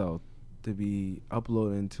yourself to be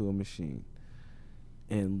uploaded into a machine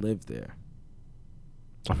and live there,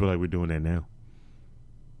 I feel like we're doing that now.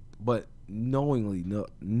 but knowingly, no,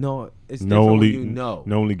 it's No different only when you know.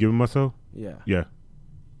 no only giving myself. Yeah, Yeah.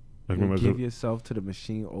 Like you myself. give yourself to the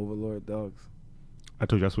machine overlord, dogs. I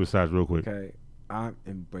told you I switch sides real quick. Okay, I'm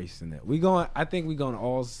embracing it. I think we going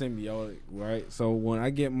all symbiotic, right? So when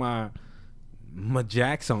I get my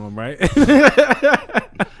jacks on, right?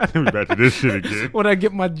 We back to this shit again. When I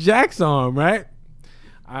get my jacks on, right?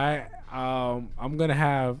 I'm gonna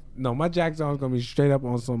have my jacks on is gonna be straight up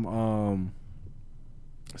on some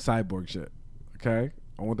cyborg shit. Okay,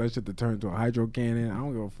 I want that shit to turn into a hydro cannon. I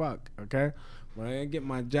don't give a fuck. Okay, when I get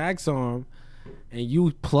my jacks on and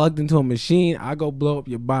you plugged into a machine, I go blow up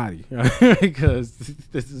your body because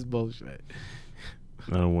this is bullshit.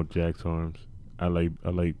 I don't want Jack's arms. I like.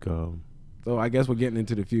 So I guess we're getting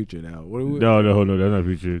into the future now. What are we? No, that's not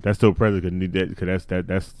future. That's still present. Cause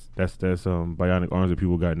that's bionic arms that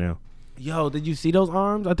people got now. Yo, did you see those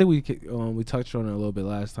arms? I think we touched on it a little bit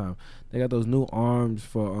last time. They got those new arms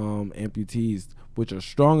for amputees, which are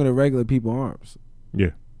stronger than regular people arms.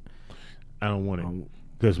 Yeah, I don't want it.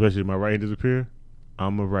 'Cause especially if my right hand disappear,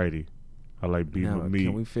 I'm a righty. I like being with me.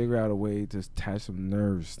 Can we figure out a way to attach some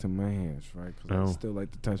nerves to my hands, right? Because I still like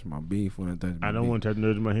to touch my beef when I touch my I don't beef. want to touch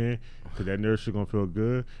nerves in my hand because that nerve shit gonna feel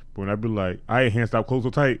good. But when I be like, all right, hand stop close so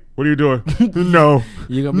tight. What are you doing? No.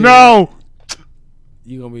 You gonna be No.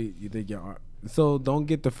 You think your arm. So don't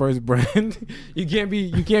get the first brand. You can't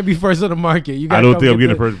be first on the market. You gotta I don't think I'm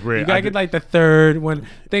getting the first brand. You gotta get like the third when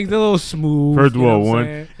things are a little smooth. First of you know all, what I'm one,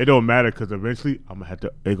 saying? it don't matter because eventually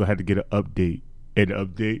they're gonna have to get an update, and the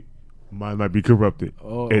update mine might be corrupted,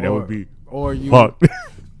 and that would be fucked.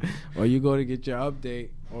 Or you go to get your update,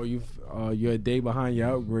 or you're a day behind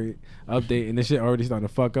your update, and this shit already starting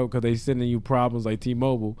to fuck up because they sending you problems like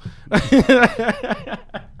T-Mobile.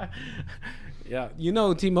 Yeah, you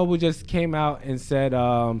know, T-Mobile just came out and said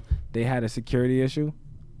they had a security issue,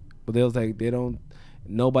 but they was like they don't.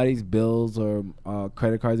 Nobody's bills or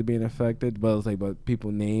credit cards are being affected, but it's like, but people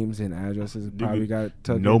names and addresses probably got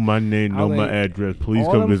taken. Know my name, know my address. Please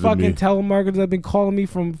come visit me. All them fucking telemarketers have been calling me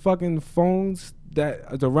from fucking phones that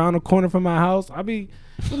is around the corner from my house. I be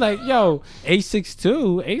like, yo,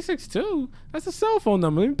 862, that's a cell phone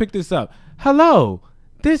number. Let me pick this up. Hello,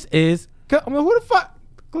 this is. I'm like, who the fuck?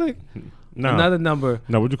 Click. No. Another number.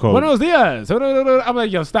 No, what you call Buenos dias. I'm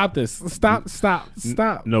like, yo, stop this. Stop.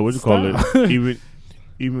 No, what you call it?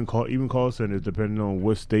 Even call centers, depending on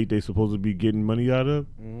what state they supposed to be getting money out of,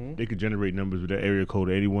 they could generate numbers with that area code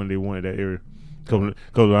or anyone they want in that area. Because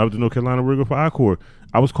I was in North Carolina working for I-Corps.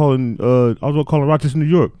 I was calling Rochester, New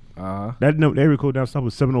York. That area code down south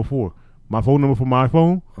was 704. My phone number for my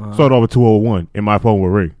phone started off at 201, and my phone would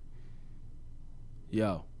ring.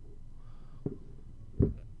 Yo.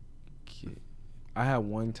 I had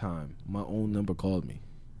one time my own number called me.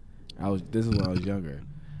 This is when I was younger.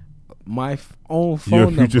 My own phone Your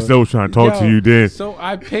number. future self trying to talk to you then. So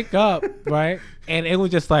I pick up, right? And it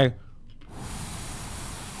was just like,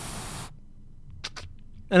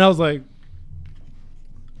 and I was like,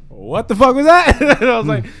 what the fuck was that? And I was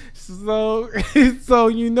like, so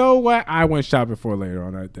you know what? I went shopping for later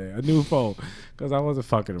on that day. A new phone. Because I wasn't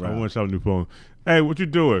fucking around. I went shopping a new phone. Hey, what you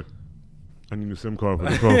doing? I need a SIM card for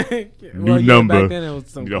the phone. New number. Back then it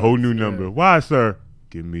was need a whole new number. Why, sir?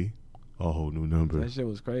 Give me a whole new number. That shit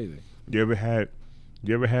was crazy. You ever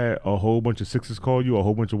had a whole bunch of sixes call you or a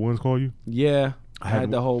whole bunch of ones call you? Yeah. I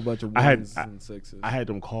had the whole bunch of ones and sixes. I had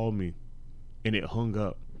them call me and it hung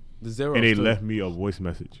up. The zeros. And they left me a voice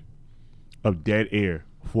message of dead air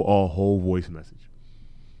for a whole voice message.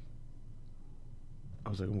 I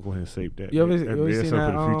was like, I'm going to go ahead and save that. You ever seen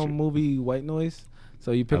that movie White Noise?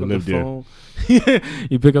 So you pick up the phone.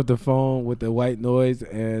 You pick up the phone with the white noise,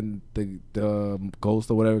 and the ghost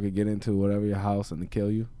or whatever could get into whatever your house and to kill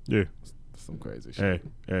you. Yeah, some crazy shit.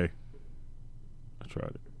 Hey, I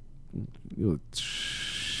tried it.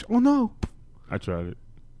 Oh no! I tried it,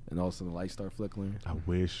 and all of a sudden the lights start flickering. I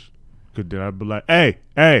wish. Could then I'd be like,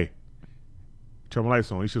 hey. Turn my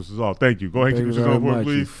lights on. These shits is off. Thank you. Go ahead and keep this on for me,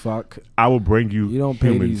 please. Fuck. I will bring you. You don't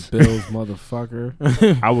humans. pay these bills,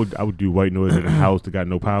 motherfucker. I would do white noise in a house that got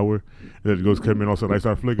no power. And then the ghost come in, also lights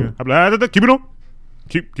start flickering. I'm like, keep it on.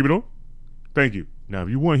 Keep it on. Thank you. Now, if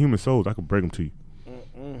you want human souls, I can bring them to you.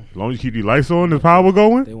 As long as you keep the lights on, the power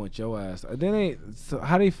going. They want your ass. So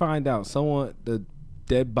how do they find out? The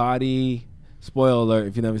dead body. Spoiler alert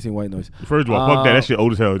if you never seen White Noise. First of all, fuck that. That shit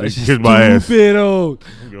old as hell. Just kiss my ass. Stupid old.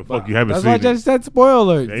 Fuck you, haven't that's seen why it. I just said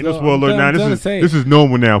spoiler alert. Ain't no spoiler alert now. This is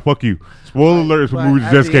normal now. Fuck you. Spoiler alert is for movies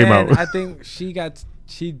that just came out. I think she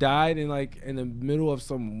died in the middle of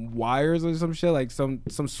some wires or some shit, like some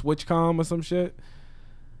switchcom or some shit.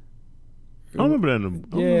 I don't remember that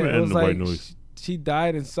in the White Noise. She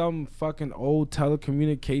died in some fucking old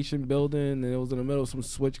telecommunication building, and it was in the middle of some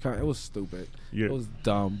switchcom. It was stupid. Yeah. It was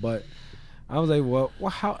dumb, but I was like, well,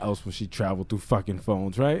 how else would she travel through fucking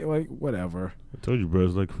phones, right? Like, whatever. I told you, bro.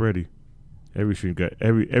 It's like Freddy. Every city got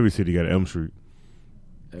an Elm Street.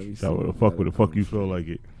 That would fuck with the fuck you feel like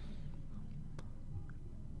it.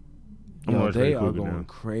 Yo, they are going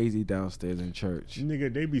crazy downstairs in church.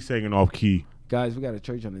 Nigga, they be singing off key. Guys, we got a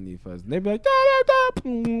church underneath us. And they be like, da, da,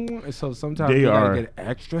 da. And so sometimes we gotta get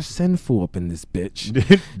extra sinful up in this bitch.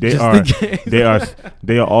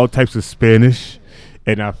 They are all types of Spanish.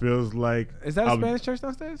 And I feels like... Is that a Spanish church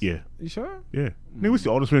downstairs? Yeah. You sure? Yeah. Nigga, we see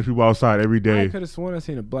all the Spanish people outside every day. I could have sworn I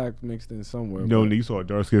seen a black mixed in somewhere. No, you saw a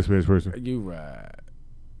dark-skinned Spanish person. You right.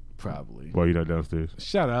 Probably. Why you not downstairs?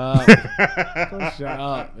 Shut up. Don't shut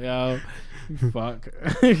up, yo. Fuck.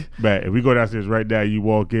 Man, if we go downstairs right now, you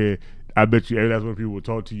walk in, I bet you every last one of people will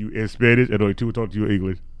talk to you in Spanish and only two will talk to you in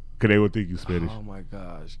English. Because they will think you Spanish. Oh, my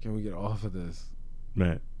gosh. Can we get off of this?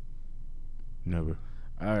 Man. Never.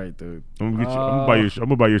 All right, dude. I'm gonna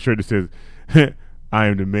buy your shirt that says "I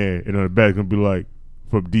am the man," and on the back it's gonna be like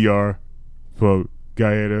from DR, from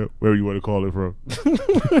Guyana, wherever you want to call it from.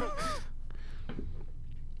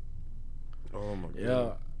 Oh my god.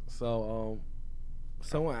 Yeah. So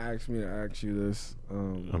someone asked me to ask you this.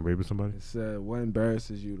 I'm raping somebody. It said, "What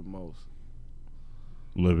embarrasses you the most?"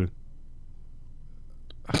 Living.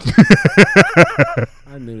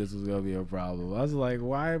 I knew this was gonna be a problem. I was like,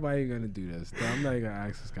 "Why am I gonna do this?" I'm not gonna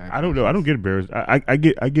ask this guy. I don't know. I don't get embarrassed. I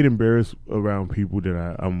get embarrassed around people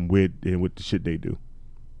that I'm with and with the shit they do.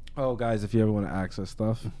 Oh, guys, if you ever want to access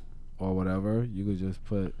stuff or whatever, you could just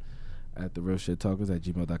put at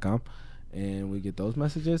therealshittalkers@gmail.com, and we get those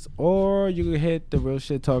messages. Or you could hit the Real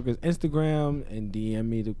Shit Talkers Instagram and DM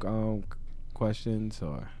me the questions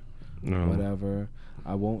or No. whatever.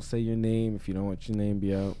 I won't say your name if you don't want your name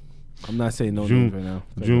be out. I'm not saying no June- names right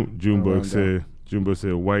now. Junebug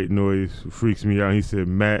said white noise freaks me out. He said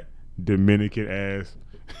Matt Dominican ass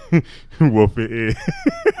wolf it in.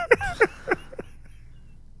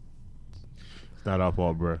 It's not our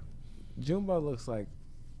fault, bro. Junebug looks like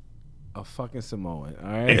a fucking Samoan. All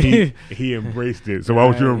And right. he embraced it. So why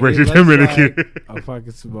would you embrace He your looks Dominican? like a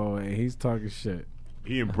fucking Samoan, and he's talking shit.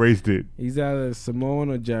 He embraced it. He's either Samoan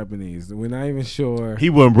or Japanese. We're not even sure. He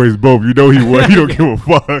will embrace both. You know he would. He don't give a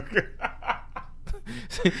fuck.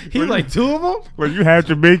 He like two of them. When you have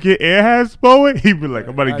Jamaican and have Samoan, he be like,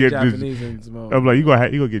 I'm about to get this. Japanese and Samoan. I'm like, you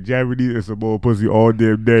gonna get Japanese and Samoan pussy all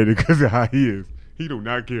damn day because of how he is. He do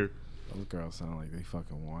not care. Those girls sound like they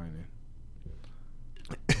fucking whining.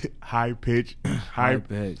 High pitch, high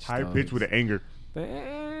pitch with an anger.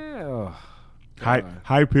 Oh,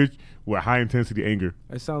 High pitch with high intensity anger.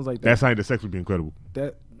 it sounds like That's how the sex would be incredible.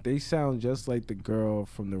 that. They sound just like the girl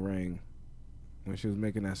from The Ring when she was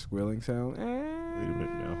making that squealing sound. Wait a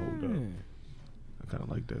minute now, hold up. I kind of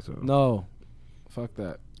like that. So No, fuck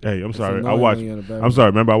that. hey, I'm It's sorry. I annoying watched. when you're in a bed I'm with- sorry.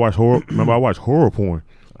 Remember, I watched horror. Remember, I watched horror porn.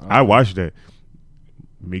 I watched that.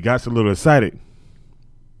 Me got a little excited.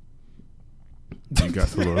 Me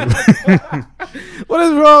got a little. What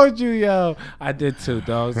is wrong with you, yo? I did too,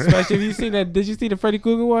 dog. Especially if you seen that. Did you see the Freddy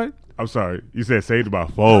Krueger one? I'm sorry. You said saved my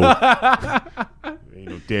phone. Ain't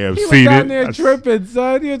no damn He was seen down it. there tripping,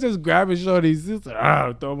 son. He was just grabbing shorties. He's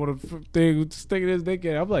like, throw him on the thing, sticking his dick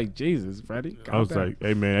in. I'm like, Jesus, Freddy. I was like,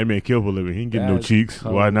 hey man, that man kill for a living. He ain't getting no That's cheeks.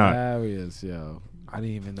 Why not? hilarious, yo. I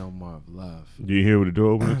didn't even know Marv Love. Did you hear when the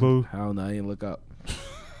door opened and closed? Hell no, I didn't look up.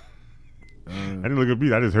 I didn't look at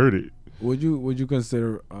me. I just heard it. Would you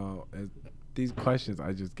consider as these questions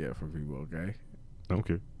I just get from people? Okay,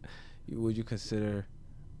 Okay. would you consider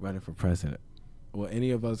running for president? Will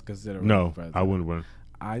any of us consider running No, for president? I wouldn't run.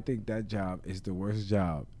 I think that job is the worst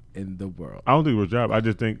job in the world. I don't think it was a job. I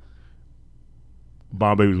just think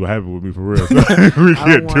Bomb Babies will happen with me for real. So we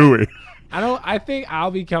can't do it. I think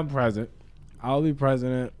I'll become president. I'll be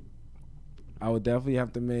president. I would definitely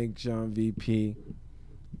have to make Sean VP.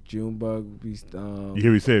 Junebug be You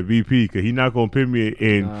hear me say VP because he not gonna put me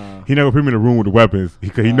in. Nah. He not gonna put me in the room with the weapons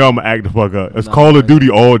because he Nah. know I'm gonna act the fuck up. It's Nah, Call of man. Duty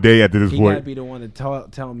all day after this he gotta point. be the one to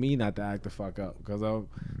tell me not to act the fuck up because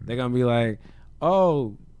they're gonna be like,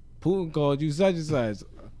 oh, Putin called you such and such.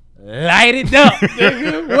 Light it up,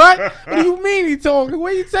 nigga. What? What do you mean he talking?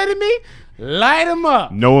 What you say to me? Light him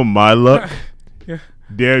up. Knowing my luck, Yeah.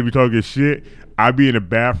 Dad be talking shit. I be in the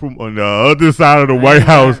bathroom on the other side of the White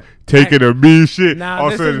House taking a mean shit. Now All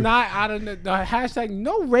of a this sudden- is not out of the hashtag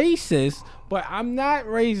no racist, but I'm not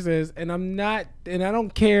racist and I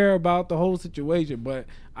don't care about the whole situation, but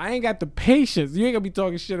I ain't got the patience. You ain't gonna be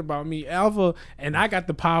talking shit about me, Alpha, and I got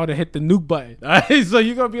the power to hit the nuke button. All right? So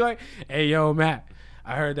you're gonna be like, hey yo, Matt,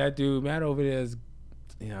 I heard that dude Matt over there is,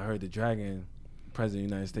 I heard the dragon, President of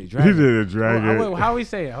the United States He Dragon. did a dragon. Oh, wait, how we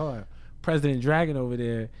say it? Hold on. President Dragon over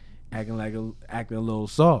there acting a little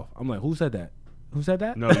soft. I'm like, who said that? Who said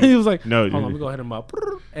that? No, He was like, no, hold on, you- let me go hit him up.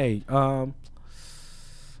 Hey,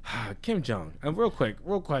 Kim Jong. Real quick,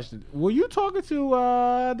 real question. Were you talking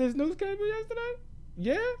to this newspaper yesterday?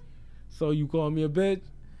 Yeah. So you call me a bitch?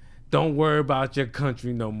 Don't worry about your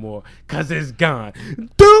country no more, cause it's gone.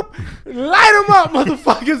 Doop, light them up,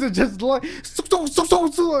 motherfuckers, and just like, so.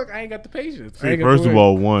 I ain't got the patience. I See, ain't got first the of way.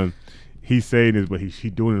 all, one, he's saying this, but he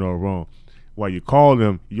doing it all wrong. While you call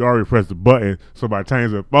him, you already press the button. So by the time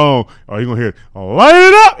he's on the phone, he gonna hear light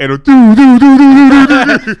it up, and it'll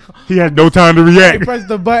do. He had no time to I react. pressed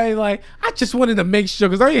the button like I just wanted to make sure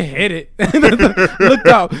because I didn't hit it. Look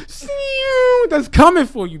out, that's coming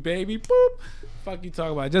for you, baby. Boop. Fuck you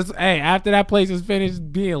talking about? Just hey, after that place is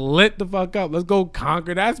finished being lit the fuck up, let's go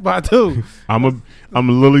conquer that spot too. I'm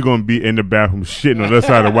literally gonna be in the bathroom shitting on the other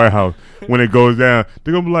side of the White House when it goes down.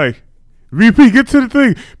 They're gonna be like, VP, get to the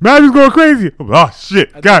thing. Matthew's going crazy. I'm like, oh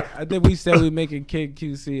shit, God. I think we said we making Kid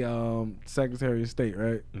QC Secretary of State,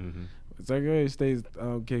 right? Mm-hmm. Secretary of State's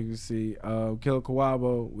Kid QC. Killer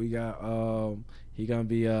Kawabo, we got he gonna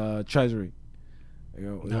be Treasury.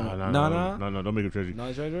 No, don't make him treasure.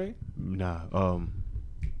 Not Treasury. Nah,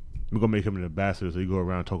 we're gonna make him an ambassador so he go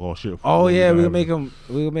around and talk all shit. Oh yeah, we'll make him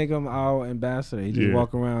our ambassador. He just Yeah.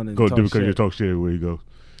 walk around and Go talk different country shit. talk shit everywhere he goes.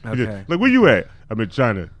 He Okay. just, like, where you at? I'm in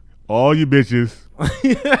China. All you bitches,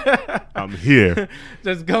 I'm here.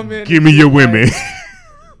 Just come in. Give me your women.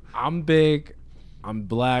 I'm big, I'm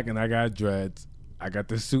black, and I got dreads. I got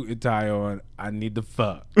the suit and tie on. I need the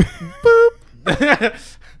fuck. Boop.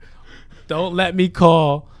 Don't let me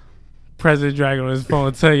call President Dragon on his phone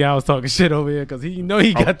and tell you I was talking shit over here because he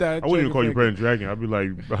got that. I wouldn't even call you President Dragon. I'd be like,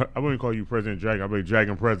 I wouldn't call you President Dragon. I'd be like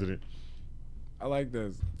Dragon President. I like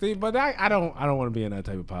this. See, but I don't want to be in that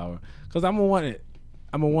type of power because I'm gonna want it.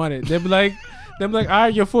 They'll be like, all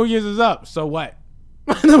right, your 4 years is up. So what?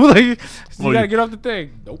 I'm like, so you gotta get off the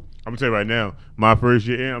thing. Nope. I'm gonna tell you right now, my first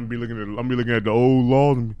year in, I'm be looking at the old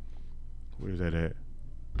laws. Where's that at?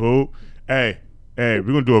 Boo. Hey, we're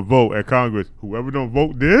gonna do a vote at Congress. Whoever don't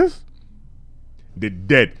vote this, they're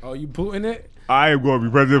dead. Oh, you Putin it? I am going to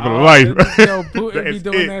be president for life. Yo, Putin be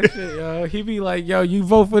doing that shit, yo. He be like, yo, you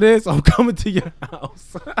vote for this, I'm coming to your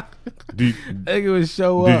house. Nigga would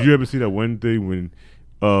show up. Did you ever see that one thing when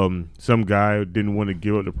some guy didn't want to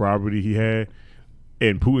give up the property he had,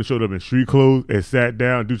 and Putin showed up in street clothes and sat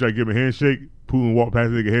down? Dude tried to give him a handshake. Putin walked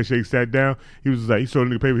past the nigga, handshake, sat down. He was like, he showed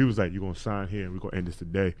the nigga paper. He was like, you going to sign here and we're going to end this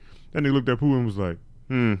today. That nigga looked at Putin and was like,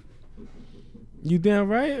 You damn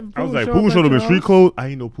right. I was like, Putin showed up in street clothes. I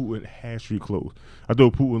didn't know Putin had street clothes. I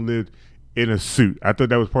thought Putin lived in a suit. I thought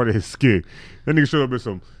that was part of his skin. That nigga showed up in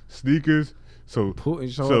some sneakers, some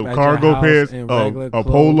cargo pants, a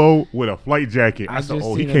polo with a flight jacket. I said,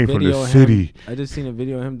 oh, he came from the city. I just seen a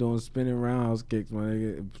video of him doing spinning roundhouse kicks. My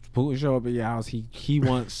nigga, Putin show up at your house. He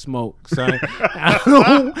wants smoke, son.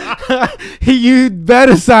 You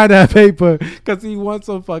better sign that paper because he wants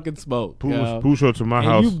some fucking smoke. Putin showed up to my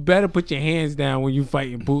house. You better put your hands down when you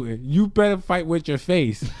fighting Putin. You better fight with your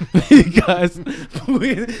face because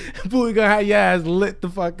Putin gonna have your ass lit the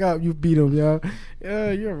fuck up. You beat him, yo.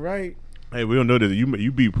 Yeah, you're right. Hey, we don't know that you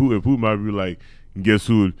beat Putin. Putin might be like, guess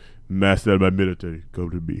who would master out of my military? Come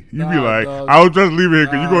to me. You be like, dog, I was just leaving here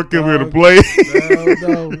because you gonna kill me in the play.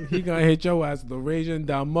 No, he gonna hit your ass with a Raging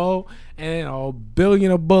Damo and a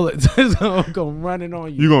billion of bullets. So I'm gonna run it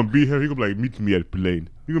on you. You gonna beat him? He gonna be like, meet me at the plane.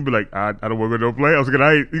 You gonna be like, I don't want to go to no plane. I was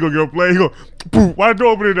gonna, he gonna get a plane. He gonna, poof, why the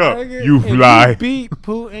door open it up? You fly. You beat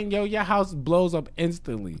Putin, yo, your house blows up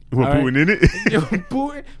instantly. Put Putin in it? Yo,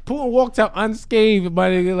 Putin walked out unscathed,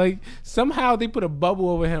 but like somehow they put a bubble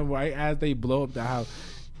over him right as they blow up the house.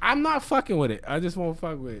 I'm not fucking with it. I just won't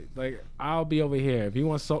fuck with it. Like, I'll be over here. If he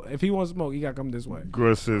wants smoke, he gotta come this way.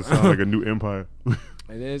 Gross says sounds like a new empire.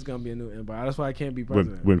 It is gonna be a new empire. That's why I can't be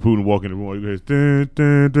president. When Putin walk in the room, you hear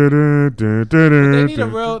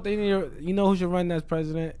they need a, you know who should run as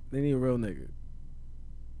president? They need a real nigga.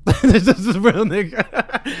 This is a real nigga.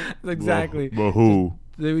 That's exactly. But who?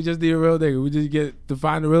 We just need a real nigga. We just get to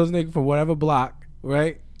find the real nigga from whatever block,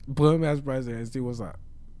 right? Put him as president and see what's up.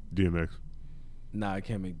 DMX. Nah, I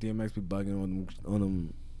can't make DMX be bugging on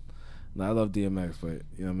them. Nah, I love DMX, but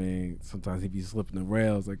you know what I mean. Sometimes he be slipping the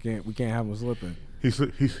rails. We can't have him slipping. He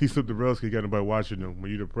slipped the rails because he got nobody watching him.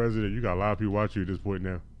 When you're the president, you got a lot of people watching you at this point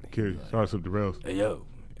now. Kid, sorry, slip the rails. Hey yo,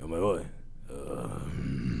 my boy.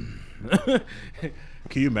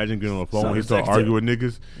 Can you imagine getting on the phone when he start arguing with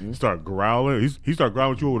niggas? Mm-hmm. Start growling. He start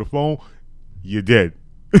growling with you over the phone. You're dead.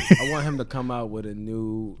 I want him to come out with a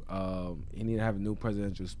new. He need to have a new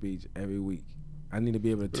presidential speech every week. I need to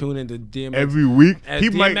be able to tune into DMX every week.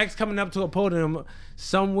 DMX coming up to a podium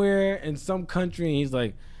somewhere in some country, and he's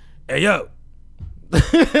like, "Hey yo." I'm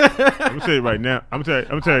gonna tell you right now. I'm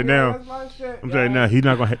gonna tell you now. He's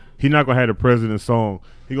not gonna have the president's song.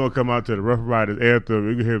 He gonna come out to the Rough Riders anthem.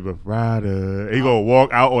 You can hear the rider. He gonna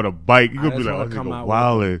walk out on a bike. You gonna be like, "Oh, he's gonna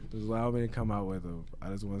wildin'." Just allow me to come out with him. I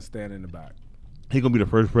just want to stand in the back. He gonna be the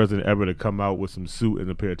first president ever to come out with some suit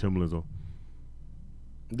and a pair of Timberlands on.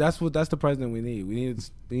 That's the president we need. We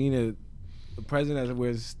need a president that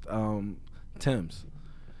wears Timbs.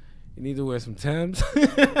 He needs to wear some Timbs.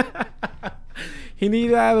 He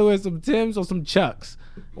needs to either wear some Timbs or some Chucks.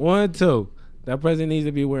 1 or 2. That president needs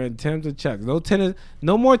to be wearing Timbs or Chucks.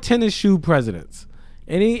 No more tennis shoe presidents.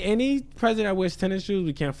 Any president that wears tennis shoes,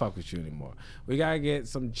 we can't fuck with you anymore. We gotta get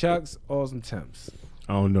some Chucks or some Timbs.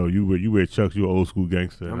 I don't know. You wear Chucks, you an old school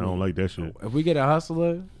gangster, and I don't like that shit. If we get a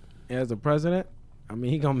hustler as a president, I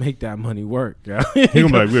mean, he gonna make that money work. Yeah. He gonna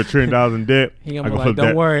be like, we're $1 trillion in debt. He gonna be like,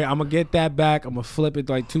 don't worry, I'm gonna get that back. I'm gonna flip it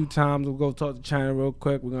like 2 times. We'll go talk to China real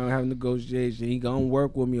quick. We're gonna have a negotiation. He gonna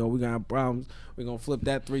work with me, or we gonna have problems. We're gonna flip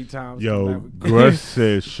that 3 times. Yo, Grush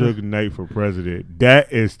said Suge Knight for president. That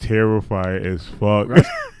is terrifying as fuck.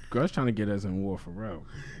 Grush trying to get us in war for real.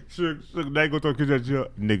 Suge Knight gonna talk to that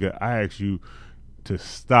nigga. I asked you to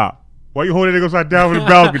stop. Why you holding that nigga upside down from the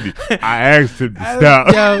balcony? I asked him to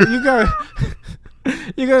stop. Yo,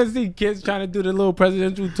 you're gonna see kids trying to do the little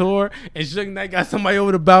presidential tour, and Suge Knight got somebody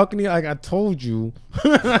over the balcony. Like, I told you.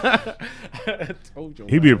 I told you.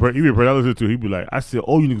 He be a president too. He be like, I said,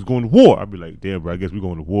 oh, you niggas going to war. I be like, damn, bro, I guess we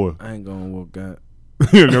going to war. I ain't going to war, God.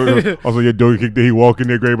 Also, your dog kicked there. He walk in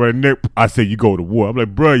there, grab by the neck. I said, you go to war. I'm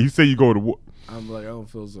like, bro, you say you go to war. I'm like, I don't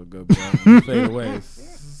feel so good, bro. I'm gonna fade away.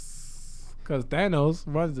 Cause Thanos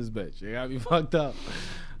runs this bitch. You got me fucked up.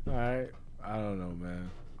 All right. I don't know, man.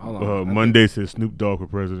 Hold on. Monday says Snoop Dogg for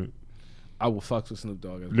president. I will fuck with Snoop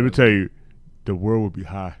Dogg. Let me tell you, the world would be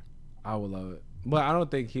high. I would love it, but I don't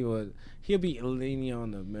think he would. He'll be lenient on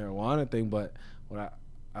the marijuana thing, but what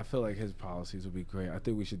I feel like his policies would be great. I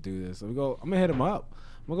think we should do this. So I'm gonna hit him up.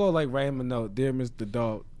 I'm gonna go like write him a note, dear Mr.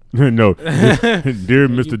 Dog. No, dear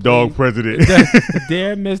Mr. Dog President.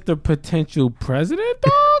 Dear Mr. Potential President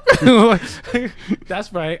Dog.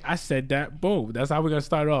 That's right. I said that. Boom. That's how we're gonna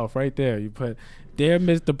start off right there. You put, dear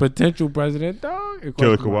Mr. Potential President Dog.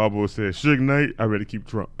 Killer Kawabo said, Suge Knight, I'd rather keep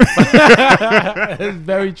Trump. That's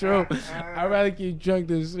very true. I'd rather keep drunk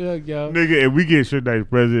than Suge, yo. Nigga, if we get Suge Knight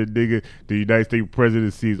president, nigga, the United States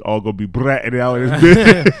presidency is all gonna be bratting out in this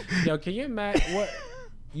bitch. Yo, can you imagine what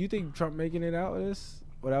you think Trump making it out of this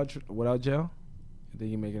without jail? You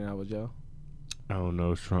think he making it out with jail? I don't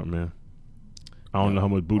know. It's Trump, man. I don't know how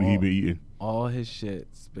much booty he been eating. All his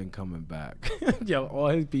shit's been coming back. Yo, all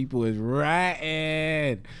his people is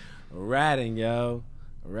ratting, yo.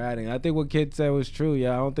 Ratting. I think what Kid said was true,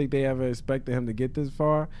 yo. I don't think they ever expected him to get this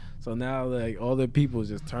far. So now, like, all their people is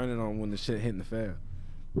just turning on when the shit hitting the fan.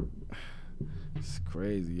 It's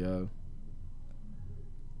crazy, yo.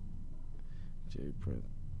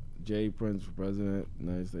 Jay Prince for president,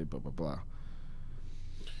 United States, blah blah blah.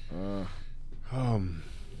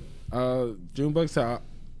 Junebug said,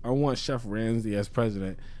 I want Chef Ramsay as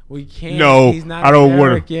president. We can't. No, he's not I don't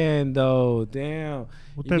American, though. Damn.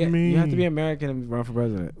 What that mean? You have to be American to run for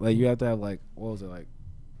president. Like, you have to have, like, what was it, like?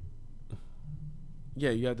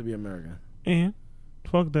 Yeah, you have to be American. And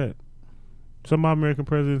fuck that. Some of our American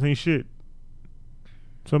presidents ain't shit.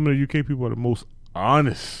 Some of the UK people are the most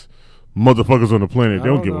honest motherfuckers on the planet. They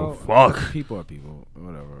don't give a fuck. People are people,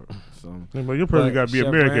 whatever. So, yeah, but your president got to be Chef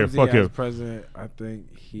American. Ramsay Fuck as him. president, I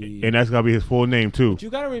think he. And that's got to be his full name, too. But you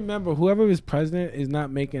got to remember, whoever is president is not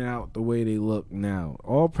making out the way they look now.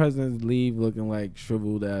 All presidents leave looking like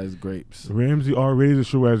shriveled as grapes. Ramsey already is a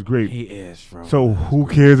shriveled ass grape. He is shriveled. So who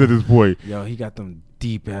cares at this point? Yo, he got them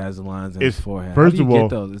deep ass lines in his forehead. First How do you of all,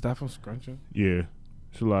 get those? Is that from scrunching? Yeah,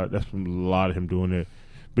 it's a lot. That's from a lot of him doing that.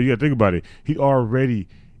 But you got to think about it. He already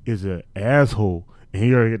is an asshole. And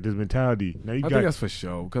he already got this mentality. Now I think that's for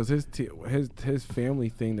show because his family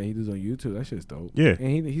thing that he does on YouTube, that shit's dope. Yeah,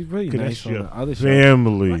 and he's really nice on the other shows.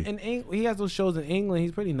 Family. And he has those shows in England.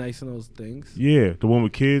 He's pretty nice in those things. Yeah, the one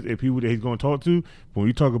with kids and people that he's going to talk to. When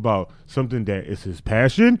you talk about something that is his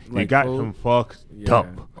passion, like it got him fucked up.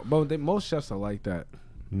 But most chefs are like that.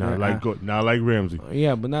 Not like Ramsey.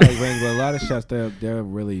 Yeah, but not like Ramsey. But a lot of chefs, they're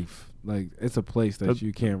really like, it's a place that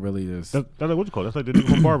you can't really just. That's like what you call it. That's like they're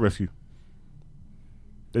doing Bar Rescue.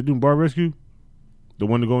 They doing Bar Rescue. The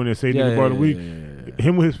one to go in there and say nigga bar of the week. Yeah.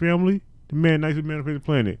 Him with his family, the man, nicest man on the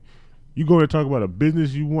planet. You go there and talk about a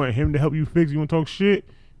business you want him to help you fix. You want to talk shit?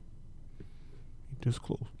 Just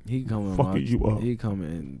close. He come fucking you up. He come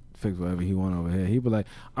and fix whatever he want over here. He be like,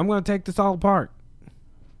 I'm gonna take this all apart.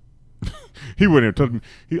 He went there and told me.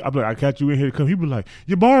 I'm like, I catch you in here to come. He be like,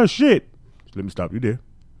 your bar is shit. Let me stop you there.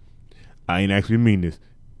 I ain't actually mean this.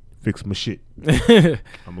 Fix my shit. I'm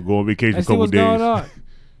gonna go on vacation a couple days. Going on.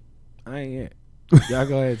 I ain't yet. Y'all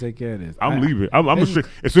go ahead and take care of this. I'm leaving. I'm as soon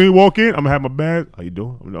as you walk in, I'm gonna have my bag. How you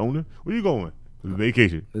doing? I'm the owner. Where you going?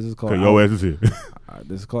 Vacation. This is called your ass is here.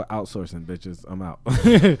 This is called outsourcing, bitches. I'm out.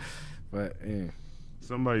 But yeah.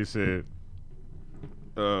 Somebody said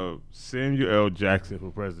Samuel L. Jackson for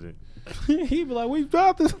president. He be like, we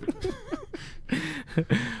dropped this.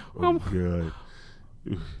 Oh God.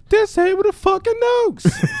 Disable the fucking nukes.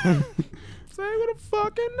 Disable the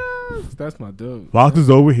fucking nukes. That's my dude. Fox is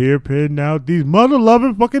over here pitting out these mother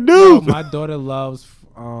loving fucking dudes. My daughter loves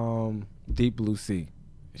Deep Blue Sea.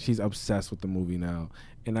 She's obsessed with the movie now,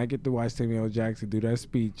 and I get to watch Samuel L. Jackson do that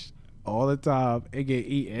speech all the time and get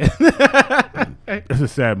eaten. That's a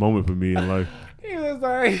sad moment for me in life. He was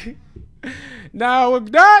like, now we're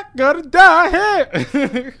not gonna die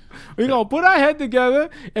here. We're gonna put our head together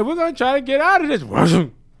and we're gonna try to get out of this.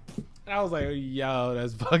 I was like, yo,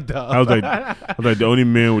 that's fucked up. I was like, the only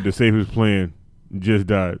man with the safest plan just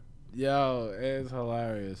died. Yo, it's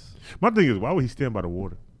hilarious. My thing is, why would he stand by the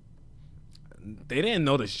water? They didn't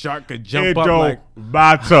know the shark could jump up like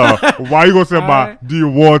matter. Why you gonna stand by the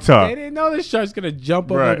water? They didn't know the shark's gonna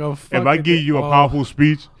jump up like a fucking. If I give you a powerful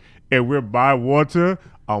speech and we're by water,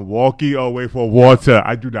 I'm walking away for water.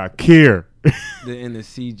 I do not care. In the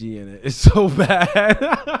CG in it, it's so bad.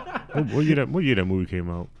 What year that movie came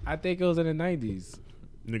out? I think it was in the 90s.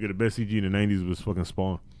 Nigga, the best CG in the 90s was fucking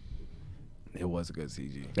Spawn. It was a good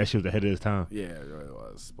CG. That shit was ahead of his time. Yeah, it really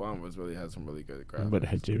was. Spawn really had some really good graphics. But it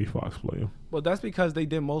had Jamie Foxx play him. Well, that's because they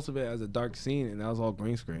did most of it as a dark scene, and that was all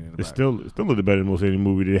green screen. In the It's back. still looked better than most any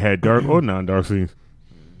movie that had dark or non-dark scenes.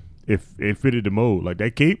 If it fitted the mold, like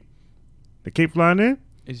that cape flying in.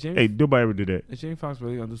 Is Jamie, Hey, nobody ever did that. is Jamie Foxx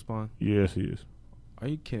really gonna do Spawn? Yes, he is. Are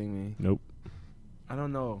you kidding me? Nope. I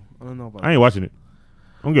don't know. About I ain't watching it.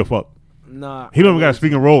 I don't give a fuck. Nah. He don't even got a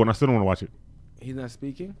speaking role, and I still don't want to watch it. He's not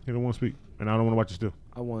speaking? He don't want to speak, and I don't want to watch it still.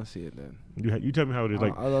 I want to see it then. You tell me how it is.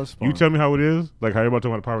 Like I love Spawn. you tell me how it is. Like how everybody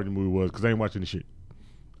talking about the Power Ranger movie was, because I ain't watching the shit.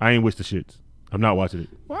 I ain't wish the shits. I'm not watching it.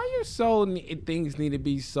 Why are you so things need to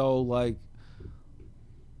be so like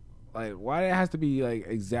why it has to be like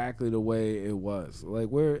exactly the way it was? Like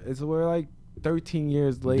we're like 13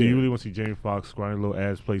 years later. Do you really want to see Jamie Foxx scrawny little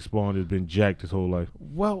ass play Spawn that's been jacked his whole life?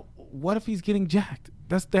 Well, what if he's getting jacked?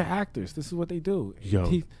 That's their actors. This is what they do.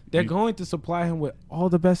 Yo, They're going to supply him with all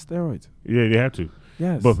the best steroids. Yeah, they have to.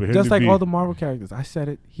 Yes, But for him just to like be- all the Marvel characters. I said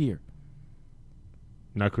it here.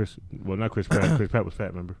 Not Chris Pratt. Chris Pratt was fat,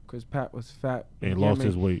 remember? Chris Pratt was fat And He lost can't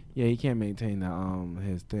his weight. Yeah, he can't maintain that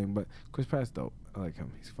his thing. But Chris Pratt's dope. I like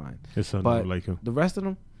him. He's fine. His son But don't like him. the rest of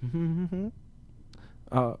them,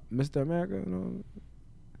 Mr. America, you know,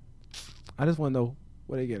 I just want to know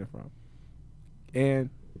where they get it from. And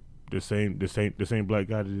The same black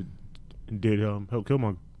guy that did help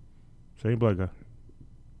Killmonger. Same black guy.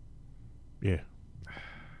 Yeah.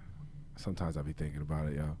 sometimes I be thinking about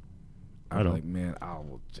it, y'all. I I'm don't. like, man, I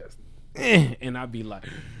will just, and I'd be like,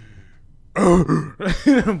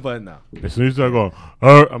 but no. As soon as I go,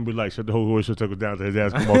 I'm be like, shut the whole horse shut down to his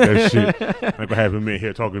ass come off that shit. I'm gonna have him in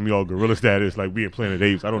here talking to me all gorilla status like we in Planet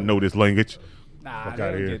Apes. I don't know this language. Nah, Fuck they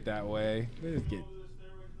outta don't here. get that way. They just get,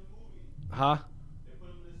 huh?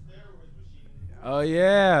 Oh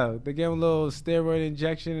yeah, they gave him a little steroid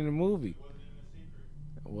injection in the movie.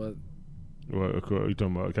 What? What you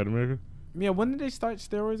talking about, Captain America? Yeah, when did they start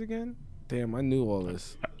steroids again? Damn, I knew all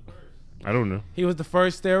this. I don't know. He was the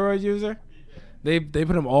first steroid user. They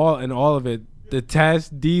put him all in all of it. The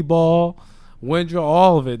test, D-ball, Windra,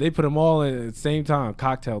 all of it. They put them all in at the same time.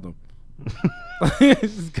 Cocktailed them.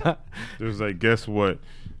 It was like, guess what?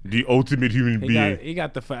 The ultimate human being. He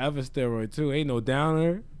got the forever steroid too. Ain't no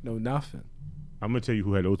downer, no nothing. I'm gonna tell you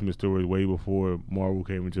who had the ultimate steroid way before Marvel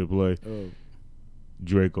came into play. Oh.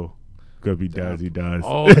 Draco. Cause he dies, he dies.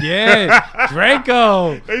 Oh yeah,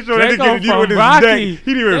 Draco. They showed that Draco nigga from with his Rocky. neck.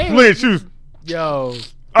 He didn't even flinch. He was, Yo,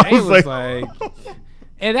 I they was was like, like,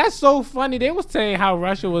 and that's so funny. They was saying how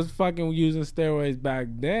Russia was fucking using steroids back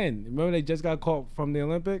then. Remember they just got caught from the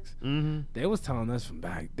Olympics? mm-hmm. They was telling us from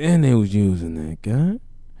back then they was using that, guy.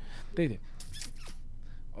 They did.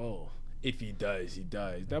 Oh, if he does, he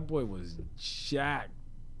does. That boy was jacked.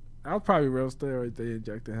 That was probably real steroids they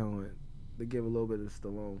injected him with. They gave a little bit of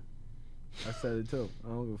Stallone. I said it too. I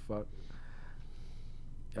don't give a fuck.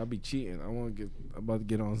 Y'all be cheating. I'm about to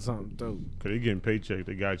get on something too. Cause they getting paycheck,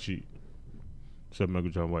 they got cheat. Except Michael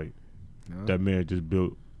John White. No? That man just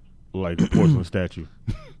built like a porcelain statue.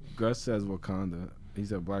 Gus says Wakanda. He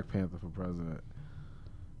said Black Panther for president.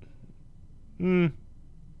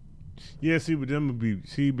 Yeah, but then I'm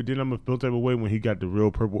gonna feel type of way when he got the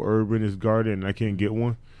real purple herb in his garden and I can't get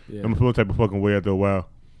one. Yeah. I'm gonna feel type of fucking way after a while.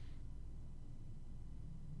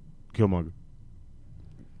 Killmonger.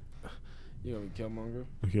 You gonna be Killmonger?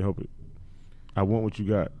 I can't help it. I want what you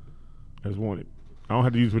got. I just want it. I don't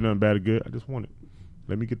have to use it for nothing bad or good. I just want it.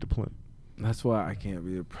 Let me get the plant. That's why I can't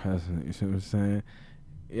be the president. You see what I'm saying?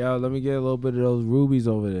 Yo, let me get a little bit of those rubies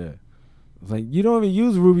over there. It's like, you don't even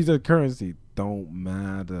use rubies as currency. Don't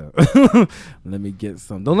matter. Let me get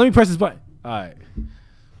some. Don't let me press this button. All right.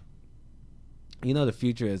 You know the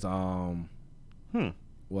future is what?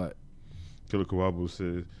 Killer Kawabu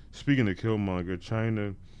says, speaking of Killmonger,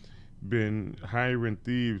 China been hiring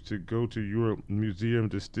thieves to go to Europe museum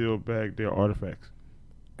to steal back their artifacts.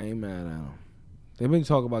 I ain't mad at them. They've been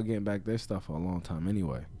talking about getting back their stuff for a long time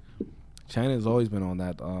anyway. China's always been on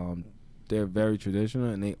that. They're very traditional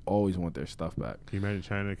and they always want their stuff back. Can you imagine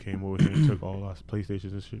China came over here and took all our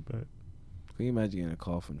PlayStations and shit back? Can you imagine getting a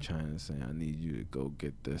call from China saying, I need you to go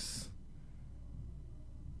get this?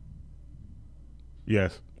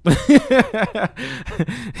 Yes. There's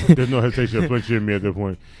no hesitation or flinching in me at that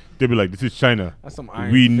point. They'd be like, this is China. That's some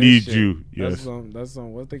Iron We Fist need shit. you. Yes. That's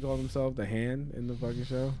some what they call themselves, the hand in the fucking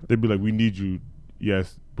show. They'd be like, we need you.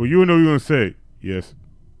 Yes. But you don't know what you're going to say. Yes.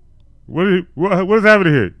 What is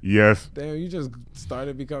happening here? Yes. Damn, you just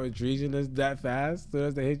started becoming treasonous that fast as soon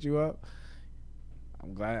as they hit you up.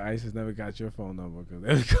 I'm glad ISIS never got your phone number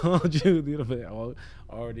because they called you a little bit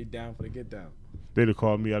already down for the get down. They'd have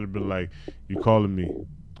called me. I'd have been like, you calling me.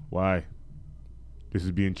 Why? This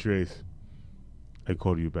is being traced. I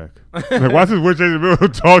called you back. Like, watch this witch in the middle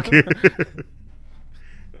of talking.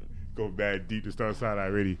 Go bad deep to start side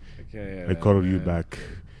already. Okay, I called you back.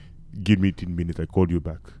 Give me 10 minutes. I called you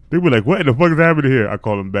back. They were like, what in the fuck is happening here? I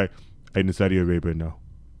call him back. I'm in Saudi Arabia now.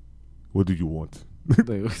 What do you want?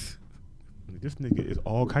 This nigga is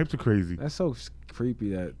all types of crazy. That's so creepy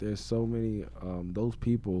that there's so many. Those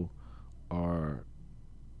people are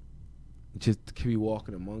just can be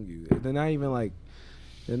walking among you. They're not even like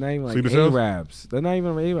Sleeper cells? Arabs. They're not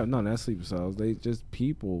even Arabs. No, not sleeper cells. They just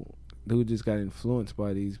people who just got influenced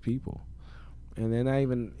by these people, and they're not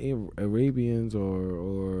even Arabians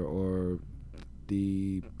or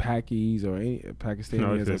the Pakis or any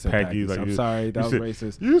Pakistanians. No, I said Pakis, like I'm sorry, that was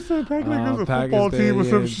racist. You said Pakis like it was a football team or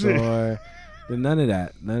some shit. Or, none of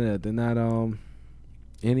that. They're not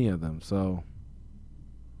any of them. So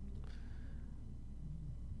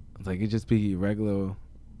it's like it just be regular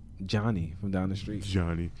Johnny from down the street.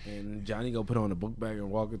 Johnny. And Johnny go put on a book bag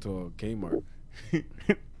and walk into a Kmart.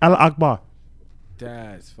 Allah Akbar.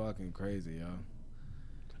 That's fucking crazy, yo.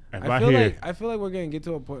 If I feel like we're gonna get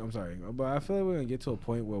to a point. I'm sorry, but I feel like we're gonna get to a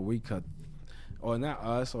point where we could, or not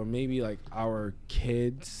us, or maybe like our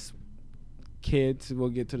kids will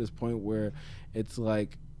get to this point where it's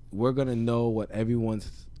like we're gonna know what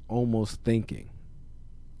everyone's almost thinking.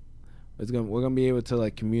 We're gonna be able to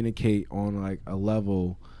like communicate on like a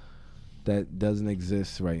level that doesn't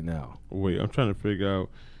exist right now. Wait, I'm trying to figure out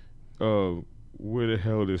where the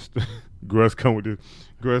hell this Gruss come with this.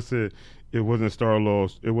 Gruss said it wasn't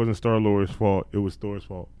Star-Lord's fault. It was Thor's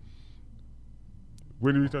fault.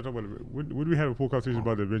 When did we start talking about it? When did we have a full conversation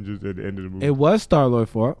about the Avengers at the end of the movie? It was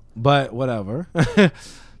Star-Lord's fault, but whatever.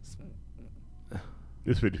 It's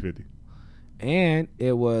 50-50. And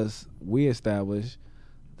it was, we established,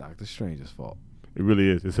 Doctor Strange's fault. It really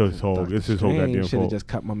is. It's his whole goddamn should have fault. just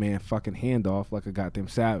cut my man fucking hand off like a goddamn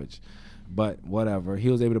savage. But whatever. He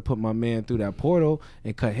was able to put my man through that portal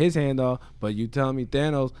and cut his hand off. But you telling me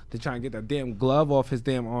Thanos to try and get that damn glove off his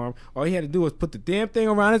damn arm. All he had to do was put the damn thing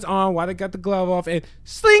around his arm while they got the glove off and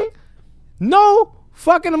sling. No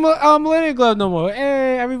fucking Millennium Glove no more.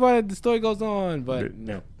 Hey, everybody, the story goes on. But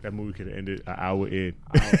no. That movie could have ended an hour in.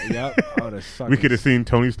 Yep. We could have seen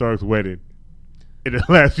Tony Stark's wedding in the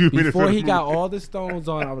last few minutes. Before he got all the stones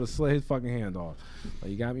on, I would have slit his fucking hand off.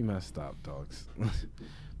 But you got me messed up, dogs.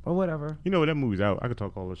 But whatever. You know, that movie's out. I could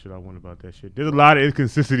talk all the shit I want about that shit. There's a lot of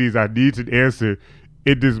inconsistencies I need to answer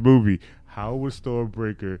in this movie. How was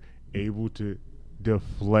Stormbreaker able to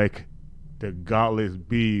deflect the Gauntlet's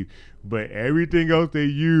beam, but everything else they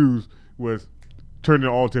used was turning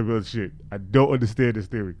all type of shit? I don't understand this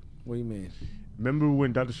theory. What do you mean? Remember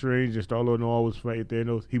when Doctor Strange and Star-Lord and all was fighting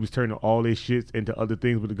Thanos? He was turning all their shits into other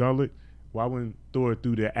things with the Gauntlet. Why when Thor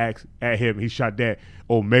threw the axe at him, he shot that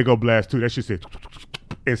Omega Blast too? That shit said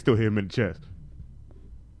and still hit him in the chest.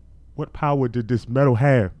 What power did this metal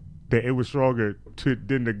have that it was stronger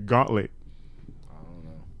than the Gauntlet? I don't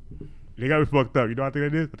know. They got me fucked up. You know what I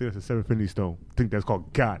think that is? I think that's a 7 Infinity Stone. I think that's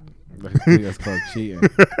called God. I think that's called cheating.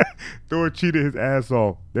 Thor cheated his ass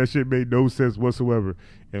off. That shit made no sense whatsoever.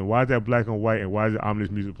 And why is that black and white? And why is the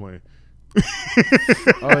ominous music playing?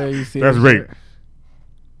 Oh yeah, you see that's that rape. shit?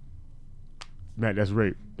 Matt, that's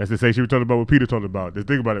rape. That's the same shit we talked about what Peter talked about. Just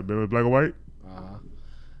think about it, man. Black and white.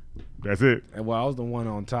 That's it. And well, I was the one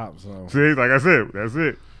on top, so. See, like I said, that's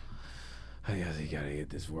it. I guess you gotta get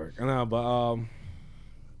this work. No, but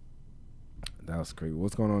that was crazy.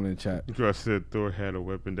 What's going on in the chat? I said Thor had a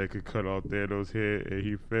weapon that could cut off Thanos' head, and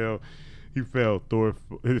he fell. He fell.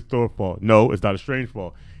 It's Thor's fault. No, it's not a Strange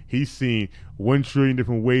fault. He's seen 1 trillion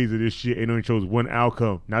different ways of this shit, and only chose one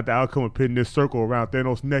outcome. Not the outcome of putting this circle around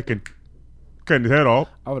Thanos' neck and cutting his head off.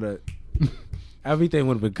 I would have. Everything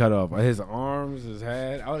would have been cut off. His arms, his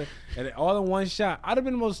head. And all in one shot. I'd have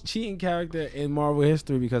been the most cheating character in Marvel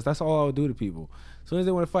history because that's all I would do to people. As soon as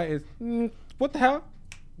they want to fight, it's what the hell?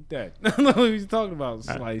 Dead. I don't know what he's talking about.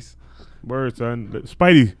 Slice. Word, son.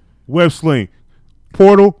 Spidey, web sling,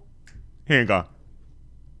 portal, handgun.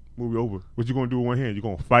 Movie over. What you gonna do with one hand? You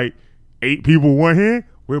gonna fight 8 people with one hand?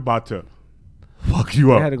 We're about to fuck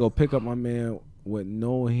you up. I had to go pick up my man with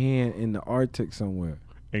no hand in the Arctic somewhere.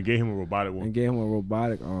 And gave him a robotic one. And gave him a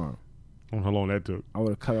robotic arm. I don't know how long that took. I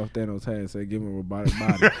would have cut off Thanos' head and said, give him a robotic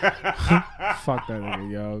body. Fuck that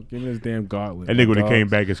nigga, yo. Give me this damn gauntlet. That nigga would have came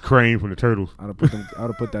back as Crane from the Turtles. I would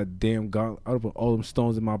have put that damn gauntlet. I would have put all them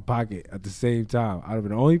stones in my pocket at the same time. I'd have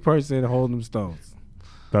been the only person holding them stones.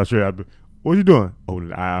 That's right. What you doing? Holding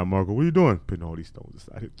the eye, Marco. What you doing? Putting all these stones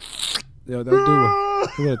aside it. Yo, that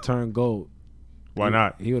dude, he would have turned gold. Why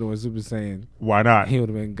not? He would have been Super Saiyan. Why not? He would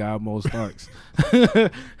have been God Mode Starks. I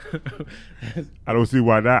don't see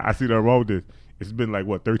why not. I see nothing wrong with this. It's been like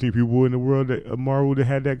what 13 people in the world that Marvel that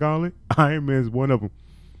had that gauntlet. Iron Man's one of them.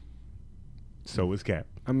 So it's Cap.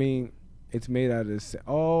 I mean, it's made out of the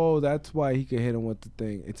oh, that's why he could hit him with the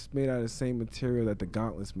thing. It's made out of the same material that the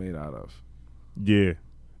gauntlet's made out of. Yeah,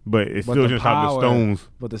 but it's But still the just have the power- stones.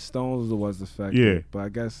 But the stones was affected. Yeah. But I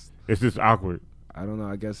guess It's just awkward. I don't know.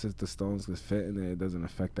 I guess if the stones could fit in there, it doesn't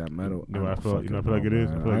affect that metal. You know what I don't feel- you know fucking what I feel like it is?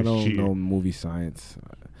 I man. feel like I it's don't cheating. know movie science.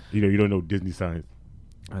 You don't know Disney science.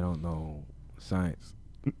 I don't know science.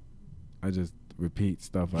 I just repeat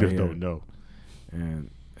stuff I Just hear, don't know.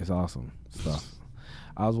 and it's awesome stuff.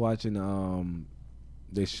 I was watching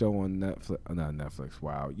this show on Netflix, not Netflix.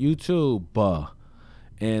 Wow, YouTube,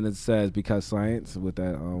 and it says because science with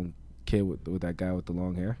that kid with that guy with the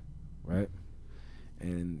long hair, right?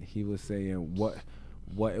 And he was saying what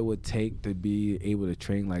it would take to be able to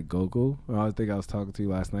train like Goku. I think I was talking to you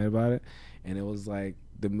last night about it, and it was like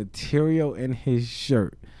the material in his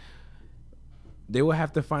shirt. They will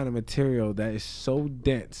have to find a material that is so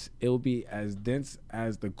dense, it will be as dense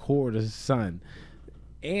as the core of the sun,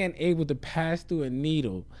 and able to pass through a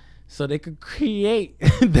needle, so they could create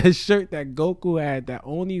the shirt that Goku had that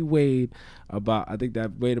only weighed about, I think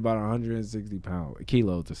that weighed about 160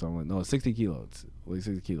 kilos or something. No, 60 kilos, like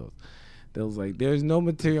 60 kilos. There was like, there's no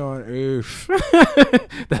material on earth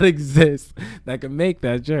that exists that can make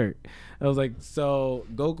that shirt. I was like, so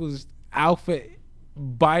Goku's outfit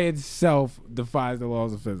by itself defies the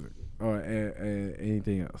laws of physics or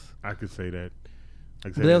anything else. I could say that.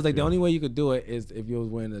 But it was like the only way you could do it is if you was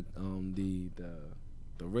wearing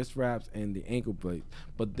the wrist wraps and the ankle plates.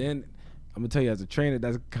 But then I'm gonna tell you, as a trainer,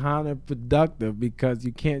 that's counterproductive because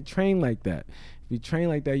you can't train like that. If you train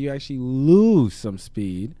like that, you actually lose some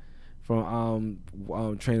speed from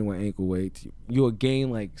training with ankle weights. You will gain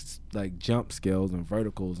like jump skills and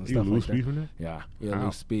verticals and You stuff lose like speed that. from that? Yeah, you How?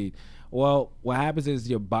 lose speed. Well, what happens is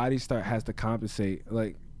your body has to compensate.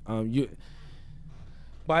 Like you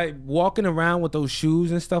by walking around with those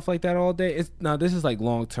shoes and stuff like that all day. Now this is like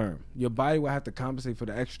long term. Your body will have to compensate for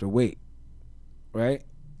the extra weight, right?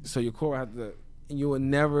 So your core will have to. You will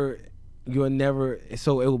never.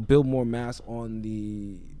 So it will build more mass on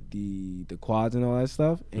the quads and all that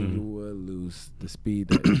stuff, and you will lose the speed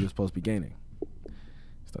that you're supposed to be gaining.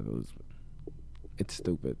 It's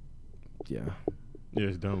stupid. Yeah. Yeah,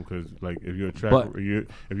 it's dumb because like if you're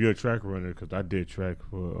a track runner, because I did track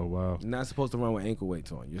for a while. You're not supposed to run with ankle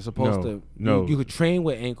weights on. You're supposed to. No. You could train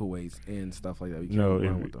with ankle weights and stuff like that. You can't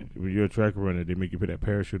run with them. If you're a track runner, they make you put that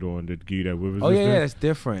parachute on to give you that whip Oh resistance. yeah, that's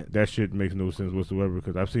different. That shit makes no sense whatsoever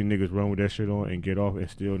because I've seen niggas run with that shit on and get off and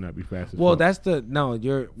still not be fast as Well, fuck. that's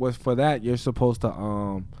for that you're supposed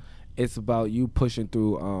to it's about you pushing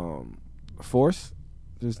through force,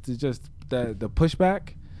 just the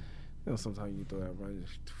pushback. You know, sometimes you throw that run.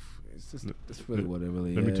 That's really what it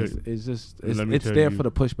really let me tell is. you- It's just let me it's tell there you- for the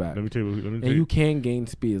pushback. Let me tell you. And you can gain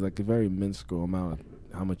speed. It's like a very minuscule amount of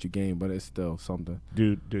how much you gain, but it's still something.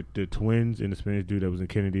 Dude, the twins and the Spanish dude that was in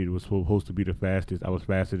Kennedy was supposed to be the fastest. I was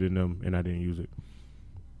faster than them, and I didn't use it.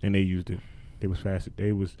 And they used it. They was faster.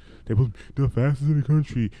 They was the fastest in the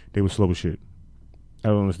country. They was slow as shit. I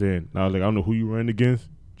don't understand. I was like, I don't know who you running against.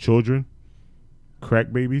 Children,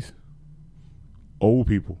 crack babies, old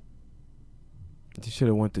people. You should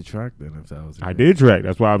have went to track then if that was. I did track.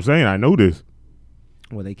 That's why I'm saying I know this.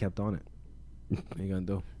 Well, they kept on it. What you gonna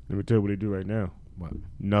do? Let me tell you what they do right now. What?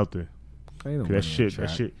 Nothing. Ain't no 'Cause money on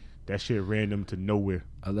track. that shit ran them to nowhere.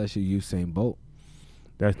 Unless you use Usain Bolt.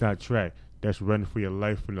 That's not track. That's running for your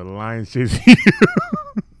life from the lion chasing you.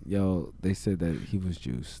 Yo, they said that he was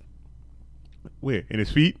juiced. Where? In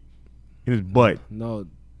his feet? In his butt? No,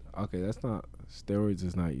 okay, that's not. Steroids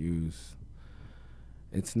is not used.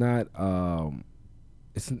 It's not.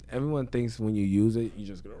 It's everyone thinks when you use it, you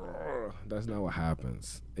just go. That's not what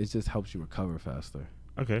happens. It just helps you recover faster.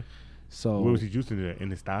 Okay. So Where was he juicing it? In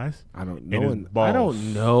his thighs? I don't In know. his balls. I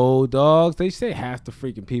don't know, dogs. They say half the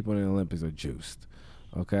freaking people in the Olympics are juiced.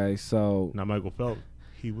 Okay, so Now Michael Phelps,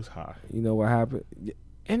 he was high. you know what happened,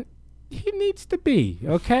 and he needs to be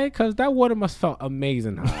okay because that water must felt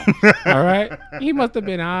amazing high. All right, he must have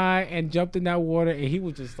been high and jumped in that water, and he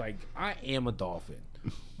was just like, "I am a dolphin."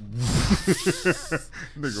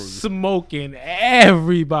 Smoking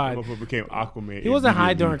everybody. Motherfucker became Aquaman. He wasn't high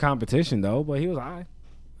immediately. during competition though, but he was high.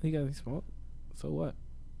 He smoked. So what?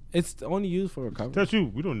 It's only used for recovery. Tell you,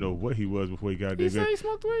 we don't know what he was before he got He there. said he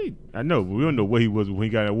smoked weed. I know, but we don't know what he was when he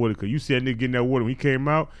got in that water. Cause you see that nigga getting that water when he came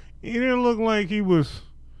out, he didn't look like he was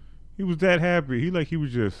that happy. He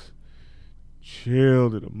was just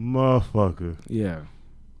chilled at a motherfucker. Yeah.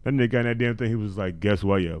 That nigga got in that damn thing. He was like, "Guess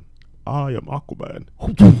what, yo? I am Aquaman."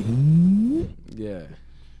 Yeah.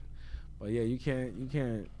 But yeah, you can't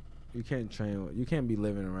You can't train. You can't be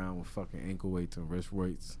living around with fucking ankle weights and wrist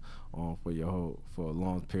weights on for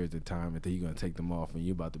long periods of time, and then you're gonna take them off, and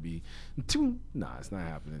you're about to be. Nah, it's not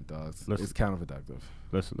happening, dog. It's counterproductive.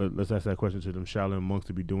 Let's ask that question to them Shaolin monks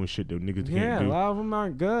to be doing shit that niggas can't do. Yeah, a lot of them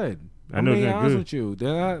aren't good. I know I'm being they're honest good. with you.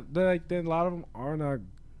 They're not. A lot of them are not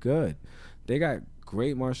good. They got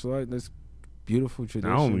great martial arts. This beautiful tradition.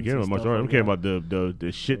 I don't even care about martial arts. I'm caring about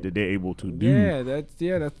the shit that they're able to do. Yeah,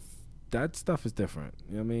 that stuff is different.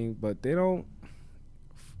 You know what I mean? But they don't.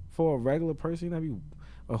 For a regular person,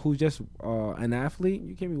 who's just an athlete,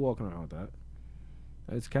 you can't be walking around with that.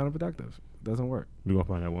 It's counterproductive. It doesn't work. We're gonna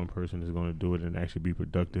find that one person that's gonna do it and actually be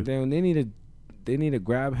productive. Then they need to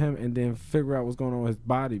grab him and then figure out what's going on with his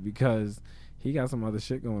body, because he got some other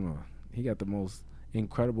shit going on. He got the most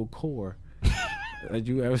incredible core that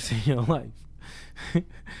you ever seen in your life.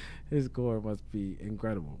 His core must be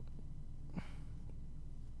incredible.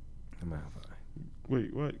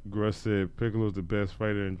 Wait, what? Gruss said Piccolo's the best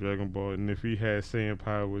fighter in Dragon Ball, and if he had Saiyan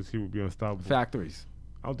powers, he would be unstoppable. Factories.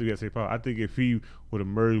 I don't think he had Saiyan power. I think if he would have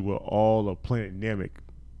merged with all of Planet Namek,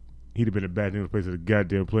 he'd have been a bad name place of the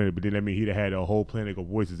goddamn planet. But then that mean he'd have had a whole planet of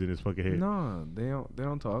voices in his fucking head. No, they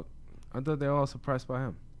don't talk. I thought they were all suppressed by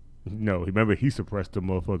him. No, remember he suppressed the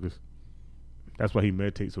motherfuckers. That's why he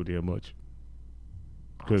meditates so damn much.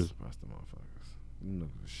 Because Suppressed the motherfuckers. You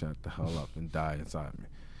niggas shut the hell up and die inside me.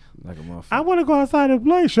 Like a motherfucker. I want to go outside and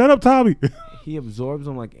play. Shut up, Tommy. He absorbs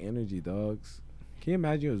them like energy, dogs. Can you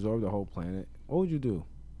imagine you absorb the whole planet? What would you do?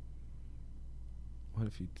 What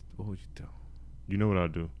would you do? You know what I'll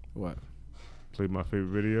do? What? Play my favorite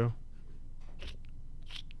video.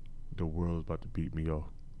 The world's about to beat me off.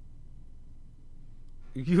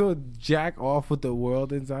 You'll jack off with the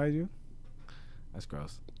world inside you? That's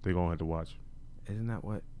gross. They gonna have to watch. Isn't that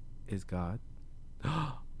what is God?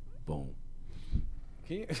 Boom.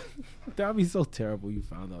 Can you, that'd be so terrible. You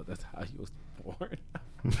found out that's how you was born.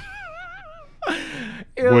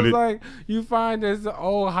 Like you find this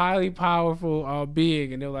old highly powerful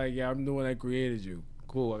being, and they're like, "Yeah, I'm the one that created you."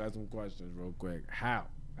 Cool. I got some questions real quick. How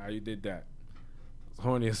you did that? It's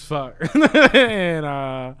horny as fuck. And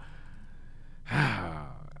I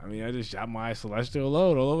mean, I just shot my celestial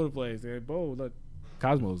load all over the place. And boom, look.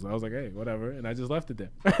 Cosmos. I was like, hey, whatever, and I just left it there.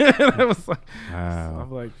 I was like, wow.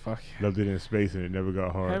 I'm like, fuck. Left it in space and it never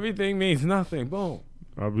got hard. Everything means nothing. Boom.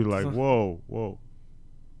 I'll be like, whoa.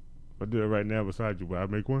 If I do it right now beside you, will I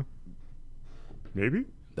make one? Maybe.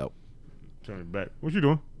 Nope. Turn it back. What you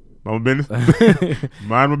doing? Mind my business.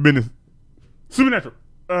 Mind my business. Supernatural.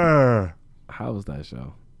 How was that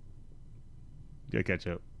show? Yeah, catch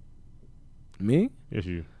up. Me? Yes,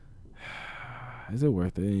 you. Is it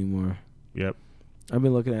worth it anymore? Yep. I've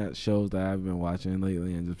been looking at shows that I've been watching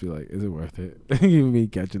lately and just be like, is it worth it? Even me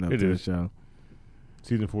catching up to the show.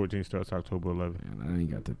 Season 14 starts October 11th. And I ain't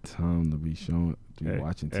got the time to be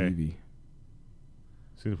watching TV.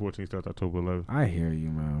 Season 14 starts October 11th. I hear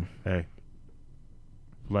you, man. Hey.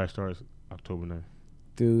 Flash starts October 9th.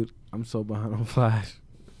 Dude, I'm so behind on Flash.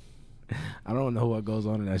 I don't know what goes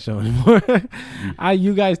on in that show anymore.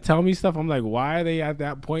 You guys tell me stuff. I'm like, why are they at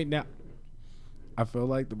that point now? I feel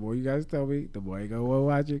like the more you guys tell me, the more I go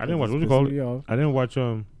watch it. I didn't watch. What you call it? I didn't watch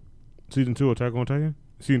season 2 of Attack on Titan.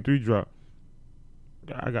 Season 3 dropped.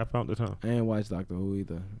 I got found the time. I didn't watch Doctor Who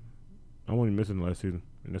either. I'm only missing the last season,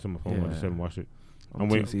 and that's on my phone. Yeah. I just haven't watched it. I'm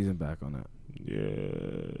waiting season back on that.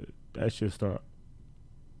 Yeah, that should start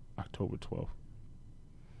October 12th.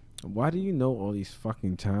 Why do you know all these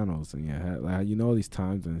fucking channels in your head? Like, you know all these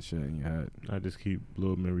times and shit in your head. I just keep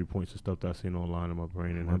little memory points of stuff that I've seen online in my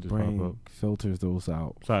brain, and My I just brain pop up. filters those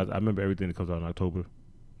out. Besides, I remember everything that comes out in October.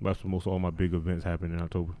 That's when most of all my big events happen in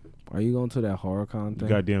October. Are you going to that HorrorCon thing?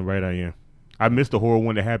 Goddamn right I am. I missed the horror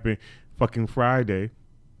one that happened fucking Friday.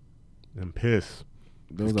 I'm pissed.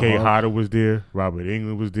 Kay Hodder was there. Robert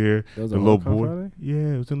Englund was there. The little boy. Friday?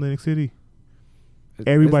 Yeah, it was in Atlantic City.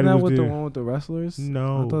 Everybody Isn't that was with there. the one with the wrestlers?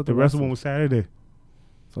 No, I thought the wrestling one was Saturday.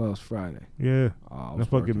 So that was Friday. Yeah. I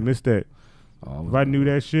fucking missed that. If I knew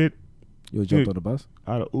that shit, you would jump on the bus?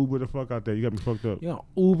 I'd have Uber the fuck out there. You got me fucked up. You know,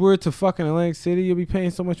 Uber to fucking Atlantic City, you'll be paying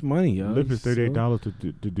so much money, yo. Lyft is $38 to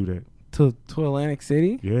do that. To Atlantic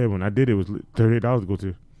City? Yeah, when I did it was $38 to go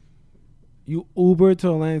to. You Uber to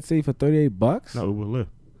Atlantic City for $38? No, Uber Lyft.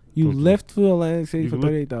 You Lyft to Atlantic City for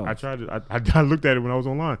 $38? I tried to. I looked at it when I was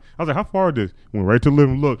online. I was like, how far is this? Went right to Lyft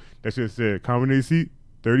and looked. That shit said accommodated seat,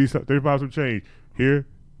 35 some change. Here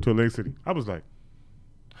to Atlantic City. I was like,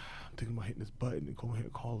 I'm thinking about hitting this button and going ahead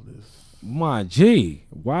and call this. My G,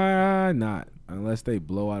 why not? Unless they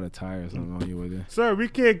blow out a tire or something on you with it. Sir, we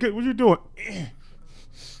can't get. What you doing?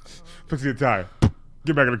 Fix your tire.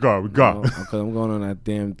 Get back in the car. We go. Because I'm going on that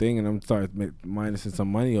damn thing and I'm starting minusing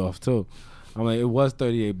some money off too. I'm like, it was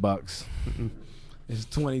 $38. It's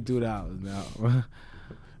 $22 now.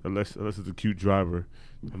 unless it's a cute driver,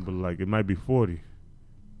 but like it might be 40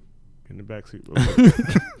 in the backseat.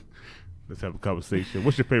 Let's have a conversation.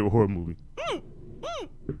 What's your favorite horror movie?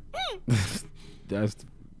 That's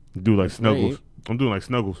Do like Snuggles. me. I'm doing like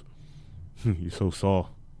Snuggles. You're so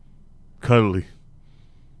soft, cuddly.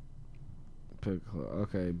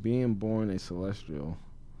 okay. Being born a celestial,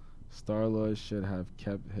 Star-Lord should have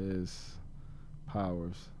kept his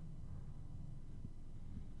powers.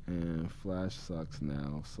 And Flash sucks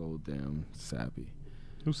now. So damn sappy.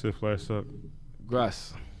 Who said Flash suck?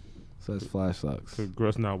 Gruss says Flash sucks. Cause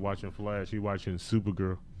Gruss not watching Flash. He watching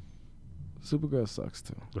Supergirl. Supergirl sucks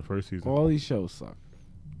too. The first season. All these shows suck.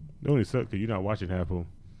 They only suck because you're not watching half of them.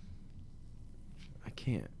 I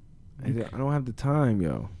can't. I don't have the time,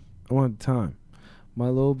 yo. I don't have the time. My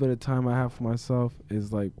little bit of time I have for myself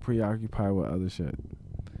is like preoccupied with other shit.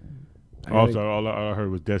 Also, all I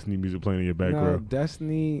heard was Destiny music playing in your No, background.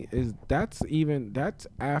 Destiny that's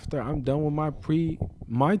after I'm done with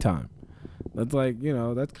my time. That's like,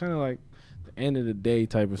 that's kind of like the end of the day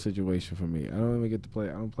type of situation for me. I don't even get to play.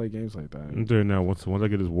 I don't play games like that. I'm there now. Once I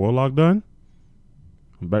get this Warlock done,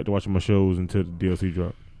 I'm back to watching my shows until the DLC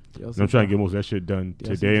drop. And I'm trying to get most of that shit done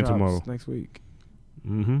today and tomorrow. Next week.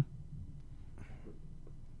 Mm-hmm.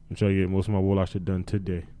 I'm trying to get most of my Warlock shit done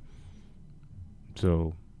today.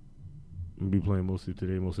 So I'm gonna be playing mostly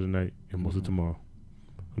today, most of the night, and most of tomorrow.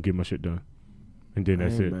 I'll get my shit done. And then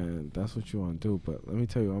that's it. Man, that's what you want to do. But let me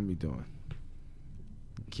tell you what I'm gonna be doing.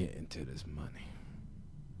 Get into this money.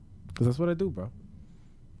 Because that's what I do, bro.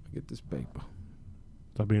 I get this paper.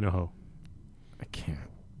 Stop being a hoe. I can't.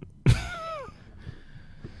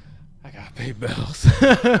 I gotta pay bills.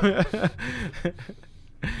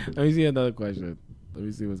 Let me see another question. Let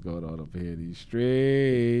me see what's going on up here in these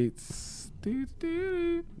streets.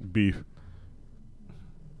 Beef.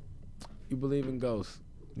 You believe in ghosts?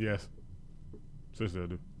 Yes. Sister, I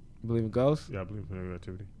do. You believe in ghosts? Yeah, I believe in every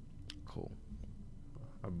activity. Cool.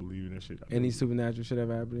 I believe in that shit. Any supernatural shit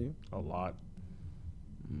ever happened to you? A lot.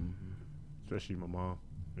 Mm-hmm. Especially my mom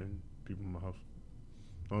and people in my house.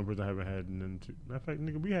 The only person I haven't had none to. Matter of fact,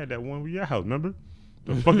 nigga, we had that one with your house, remember?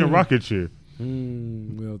 The fucking rocket chair. We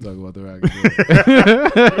don't talk about the rocket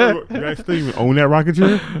chair. You guys still even own that rocket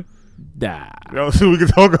chair? Nah. Yo, so we can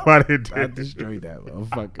talk about it. I destroyed that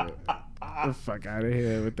motherfucker. Get the fuck out of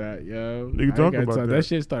here with that, yo. Nigga, talk about that. That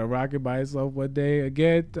shit started rocking by itself one day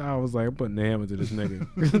again. I was like, I'm putting the hammer to this nigga.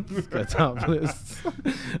 This guy topless.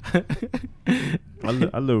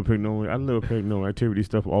 I live with paranormal activity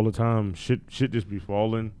stuff all the time. Shit just be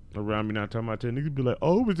falling around me. Not talking about that. Niggas be like,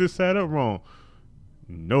 oh, it was just sat up wrong.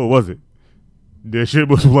 No, it wasn't. That shit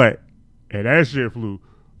was flat. And that shit flew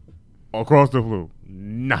across the floor.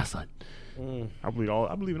 Nah, son. I believe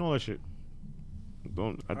in all that shit.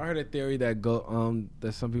 I heard a theory that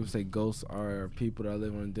that some people say ghosts are people that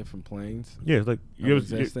live on different planes. Yeah, it's like of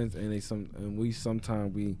existence, and we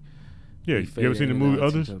sometimes you ever seen the movie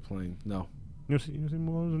Others? The plane. No. You ever seen the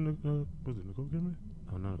movie Others? Was it Nicole Kidman?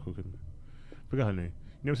 Oh, not Nicole Kidman. Forgot her name.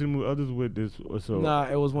 You never seen the movie Others with this? Nah,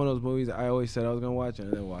 it was one of those movies I always said I was gonna watch it,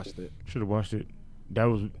 and then watched it. Should have watched it. That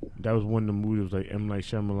was one of the movies that was like M. Night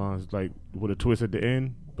Shyamalan's, like with a twist at the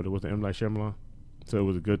end, but it wasn't M. Night Shyamalan, so it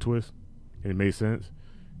was a good twist, and it made sense.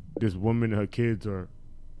 This woman and her kids are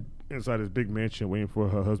inside this big mansion waiting for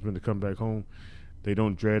her husband to come back home. They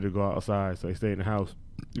don't dare to go outside, so they stay in the house.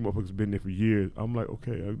 These motherfuckers been there for years. I'm like,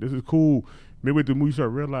 okay, this is cool. Midway through the movie, you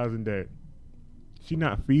start realizing that she's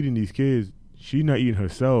not feeding these kids. She's not eating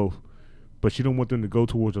herself, but she don't want them to go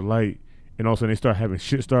towards the light. And all of a sudden they start having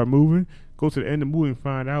shit start moving. Go to the end of the movie and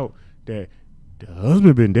find out that the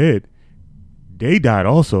husband been dead. They died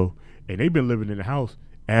also, and they've been living in the house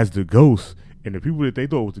as the ghosts. And the people that they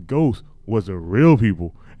thought was the ghosts was the real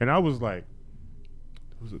people. And I was like,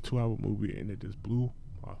 it was a 2-hour movie, and it just blew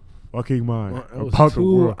my fucking mind. It was about the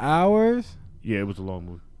 2 world. hours? Yeah, it was a long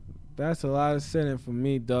movie. That's a lot of sitting for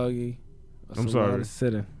me, doggy. That's I'm a sorry. lot of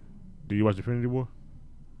sitting. Did you watch Infinity War?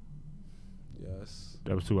 Yes.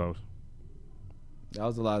 That was 2 hours. That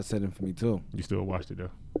was a lot of sitting for me, too. You still watched it,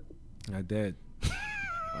 though. I did.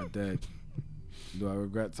 I did. Do I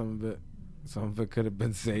regret some of it? Some of it could have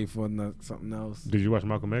been saved for something else. Did you watch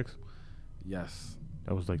Malcolm X? Yes.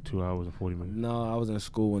 That was like 2 hours and 40 minutes. No, I was in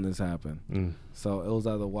school when this happened. Mm. So it was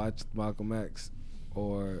either watch Malcolm X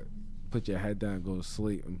or put your head down and go to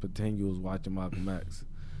sleep and pretend you was watching Malcolm X.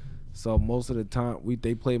 So most of the time,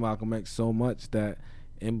 they play Malcolm X so much that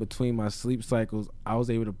in between my sleep cycles, I was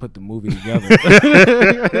able to put the movie together.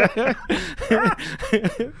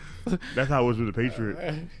 That's how it was with the Patriot.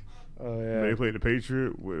 Oh When yeah. they played the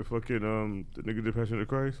Patriot with fucking the nigga did Passion of the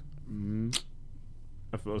Christ. Mm-hmm.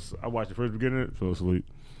 I watched the first beginning, fell asleep.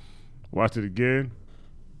 Watched it again,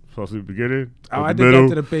 fell asleep at the beginning. Oh, at I the did middle,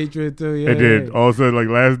 that to the Patriot too. Yeah. and then all of a sudden, like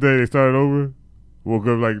last day, they started over. Woke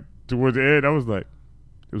up like towards the end. I was like,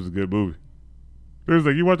 it was a good movie. It was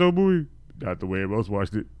like, you watch the whole movie? Not the way most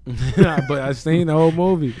watched it. But I seen the whole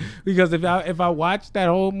movie because if I watch that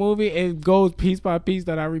whole movie, it goes piece by piece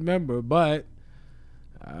that I remember. But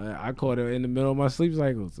I caught it in the middle of my sleep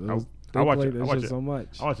cycles. I watch it. That I watch shit it so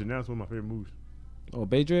much. I watched it now. It's one of my favorite movies. Oh,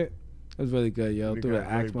 Patriot, it was really good, yo. Nigga Threw the got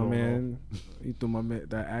axe, my leg blown man. He threw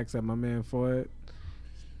that axe at my man for it.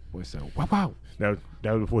 Boy said, "Wow, wow." That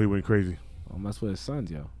was before he went crazy. Oh, mess with his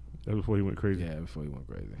sons, yo. That was before he went crazy. Yeah, before he went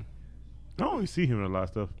crazy. I don't even see him in a lot of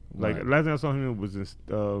stuff. Like Right. last time I saw him was in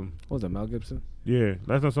What was that, Mel Gibson? yeah.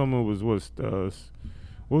 Last time I saw him was what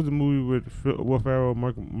was the movie with Will Ferrell,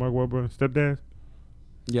 Mark Wahlberg, Stepdad?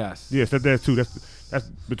 Yes. Yeah, Stepdad 2. That's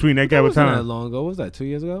between that That gap of wasn't that time. long ago. What was that 2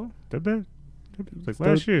 years ago? Stepdad? It was like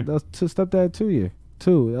last year. That was Stepdad 2 year.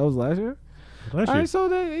 Two. That was last year. Last All year. right,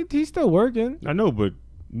 so he's still working. I know, but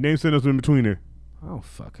name sentence in between there. I don't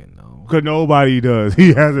fucking know. Because nobody does.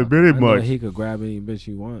 He hasn't been I in know much. he could grab any bitch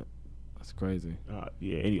you want. That's crazy.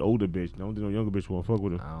 Yeah, any older bitch. Don't think no younger bitch won't fuck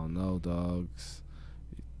with him. I don't know, dogs.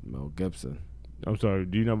 Mel Gibson. I'm sorry.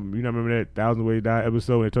 Do you not remember that 1,000 Ways to Die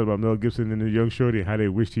episode when they talked about Mel Gibson and the young shorty and how they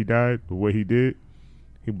wished he died, but what he did?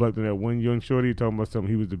 He bucked on that one young shorty talking about something.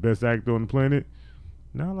 He was the best actor on the planet.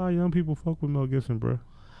 Not a lot of young people fuck with Mel Gibson, bro.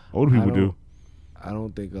 Older people do. I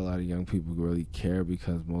don't think a lot of young people really care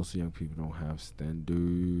because most young people don't have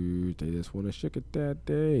standards. They just want to sugar it that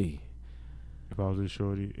day. If I was a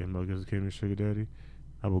shorty and Mel Gibson came to Sugar Daddy,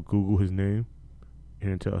 I would Google his name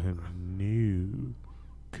and tell him, no,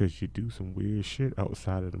 because you do some weird shit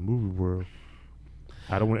outside of the movie world.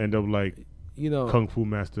 I don't want to end up like Kung Fu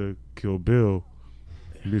Master Kill Bill.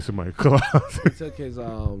 You need somebody close. He took his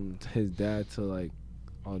dad to like,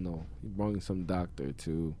 oh no, he brought some doctor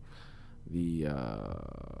to the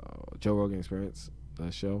Joe Rogan Experience,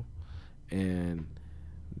 the show, and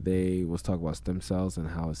they was talking about stem cells and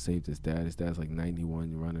how it saved his dad. His dad's like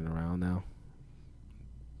 91, running around now.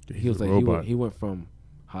 He was like he went from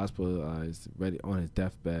hospitalized, ready on his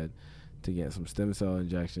deathbed, to get some stem cell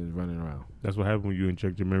injections, running around. That's what happens when you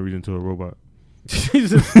inject your memories into a robot.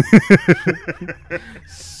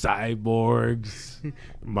 Cyborgs.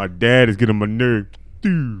 My dad is getting my nerve.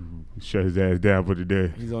 Shut his ass down for the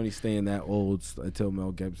day. He's only staying that old until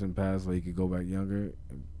Mel Gibson passed, so he could go back younger.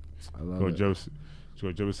 I love it. Jump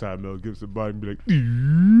inside Mel Gibson's body and be like,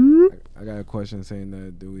 I got a question saying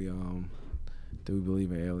that do we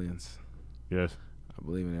believe in aliens? yes. I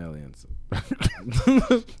believe in aliens. I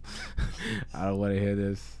don't want to hear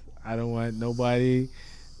this. I don't want nobody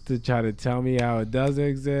to try to tell me how it doesn't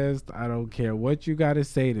exist. I don't care what you got to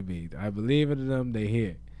say to me. I believe in them. They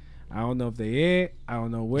here. I don't know if they here. I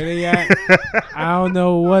don't know where they at. I don't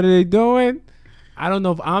know what are they doing. I don't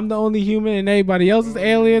know if I'm the only human and everybody else is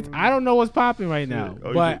aliens. I don't know what's popping right now.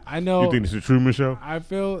 But I know. You think it's the Truman Show? I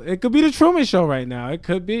feel it could be the Truman Show right now. It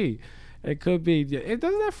could be. It could be. Doesn't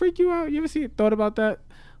that freak you out? You ever thought about that?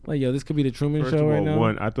 Like, yo, this could be the Truman First Show of all, right now.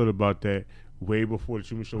 one, I thought about that way before the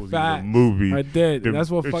Truman Show was even Facts. a movie. I did.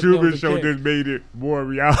 That's what the fucked me up Truman as a Show kid. just made it more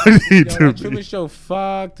reality Yo, to the me. Truman Show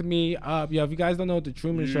fucked me up. Yo, if you guys don't know what the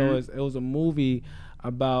Truman Show is, it was a movie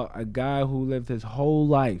about a guy who lived his whole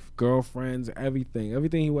life, girlfriends, everything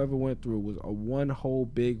he ever went through was a one whole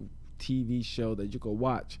big TV show that you could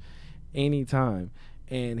watch anytime.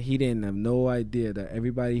 And he didn't have no idea that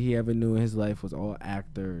everybody he ever knew in his life was all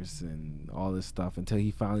actors and all this stuff until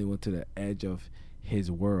he finally went to the edge of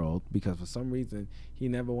his world, because for some reason he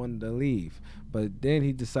never wanted to leave. But then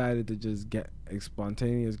he decided to just get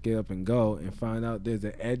up and go and find out there's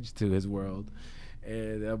an edge to his world.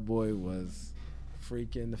 And that boy was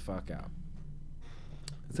freaking the fuck out.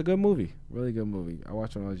 It's a good movie. Really good movie. I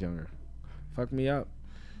watched it when I was younger. Fucked me up.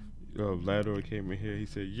 Lador came in here. He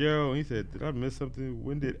said, did I miss something?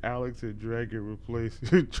 When did Alex and Dragon replace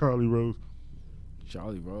Charlie Rose?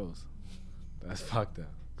 Charlie Rose. That's fucked up.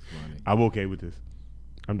 It's funny. I'm okay with this.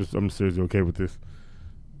 I'm seriously okay with this.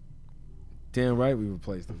 Damn right we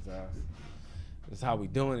replaced his ass. That's how we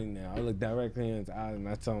doing it now. I look directly in his eyes and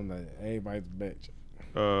I tell him that everybody's a bitch.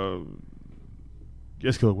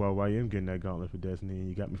 Just because YM getting that gauntlet for Destiny and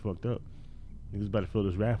you got me fucked up. Niggas about to feel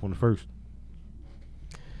this wrath on the first.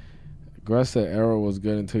 Gruss said Arrow was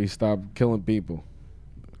good until he stopped killing people.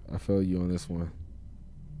 I feel you on this one.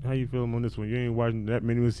 how you feeling on this one? You ain't watching that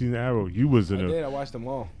many season of Arrow. You was I in did. I watched them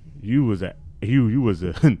all. you was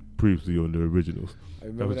previously on the originals. I That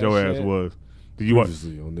remember was your ass shit. was. Did you watch?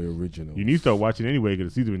 Previously on the original. You need to start watching anyway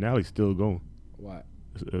because the season finale's still going. What?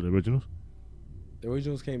 The originals. The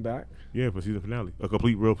originals came back. Yeah, for season finale. A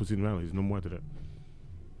complete real for season finale. There's no more after that.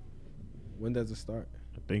 When does it start?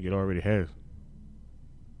 I think it already has.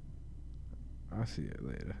 I'll see it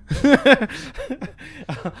later.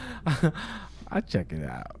 I'll check it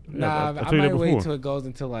out. Yeah, Nah, I I told you that might wait before. till it goes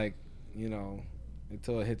until like,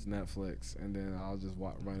 until it hits Netflix, and then I'll just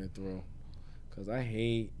run it through. Cause I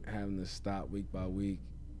hate having to stop week by week,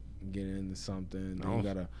 and get into something. Then you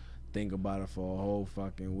gotta think about it for a whole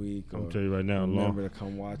fucking week. I'm or gonna tell you right now. remember to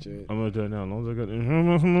come watch it. I'm gonna tell you now. As long as I got,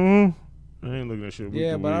 I ain't looking at shit.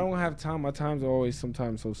 Yeah, but I don't have time. My times are always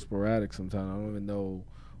sometimes so sporadic. Sometimes I don't even know.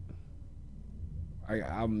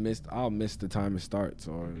 I'll miss the time it starts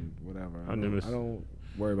or whatever. I don't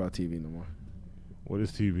worry about TV no more. What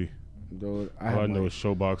is TV? Dude, All I know is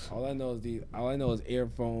Showbox. All I know is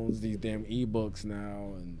earphones, these damn ebooks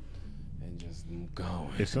now, and just going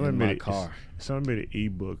If in my car. If somebody made an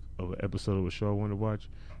ebook of an episode of a show I want to watch,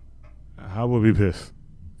 I would be pissed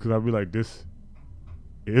because I'd be like, "This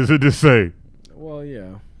is it to say." Well,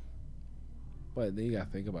 yeah, but then you gotta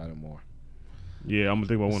think about it more. Yeah, I'm gonna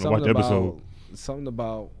think about want to watch the episode. Something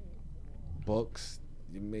about books,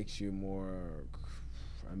 it makes you more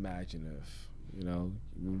imaginative.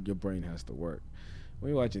 Your brain has to work.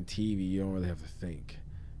 When you're watching TV, you don't really have to think.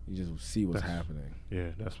 You just see what's happening.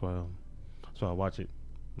 Yeah, that's why I watch it.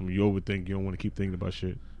 I mean, you overthink. You don't want to keep thinking about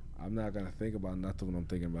shit. I'm not gonna think about nothing when I'm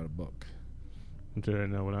thinking about a book. I'm telling you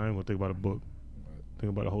right now, when I ain't gonna think about a book, think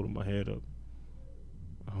about it holding my head up.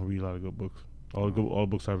 I don't read a lot of good books. All the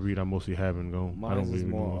books I read, I mostly haven't gone. I don't Mine is really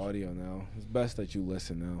more read audio now. It's best that you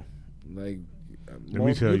listen now. Like,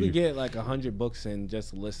 me tell you you. can get like 100 books in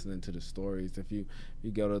just listening to the stories. If you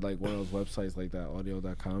go to like one of those websites like that,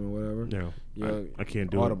 audio.com or whatever. Yeah, I can't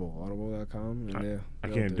do audible.com. I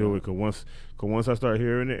can't do it because once I start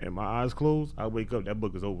hearing it and my eyes close, I wake up. That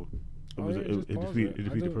book is over. It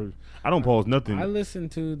defeats the purpose. I don't pause nothing. I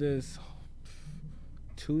listened to this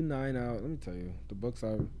 2 9 hours. Let me tell you the books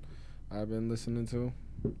I've been listening to.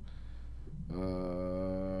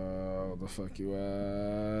 Where the fuck you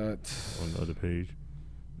at? On the other page.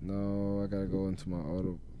 No, I gotta go into my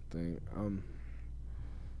auto thing.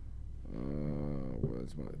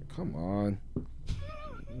 Where's my? Come on.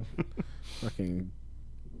 Fucking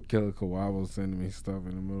Killer Kawabo sending me stuff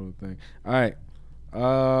in the middle of the thing. All right.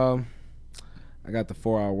 I got the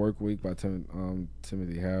 4-Hour Work Week by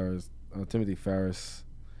Timothy Ferris.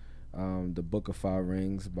 The Book of Five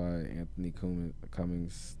Rings by Anthony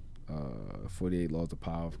Cummings. 48 Laws of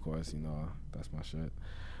Power, of course. That's my shit.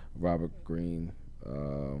 Robert Greene.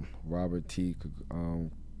 Robert T.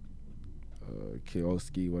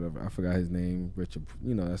 Kiyosaki, whatever. I forgot his name. Richard.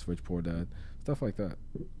 That's Rich Poor Dad. Stuff like that.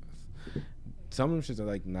 Some of them shits are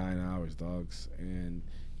like 9 hours, dogs. And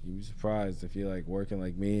you'd be surprised if you're like working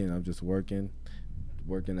like me and I'm just working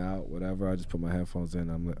out, whatever. I just put my headphones in.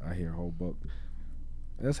 I hear a whole book.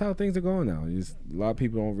 That's how things are going now. A lot of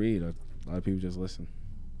people don't read. A lot of people just listen.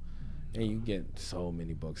 And you get so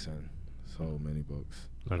many books in. So many books.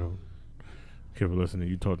 I don't care for listening.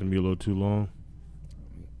 You talk to me a little too long.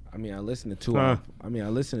 I mean, I listen to 2 hour. I mean, I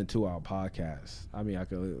listen to 2-hour podcasts. I mean, I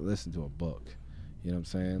could listen to a book. You know what I'm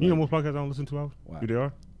saying? You know most podcasts I don't listen to 2 hours? Wow. You they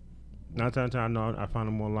are? 9 times out of 10, I know I find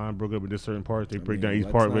them online, broke up into certain parts. They break down each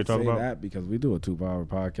part we talk about. That because we do a 2-hour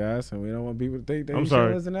podcast and we don't want people to think they I'm should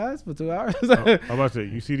sorry. listen to us for 2 hours. I'm about to say,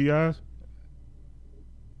 you see the eyes?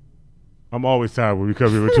 I'm always tired when we come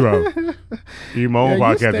here for 2 hours. Even my own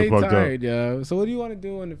podcast is fucked up. Yeah. So what do you want to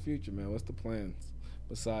do in the future, man? What's the plans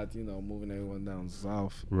besides moving everyone down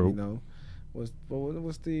south? Rope. What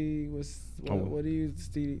do you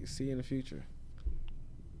see in the future?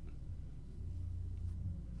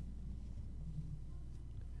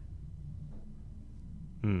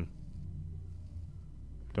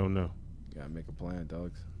 Don't know. You gotta make a plan,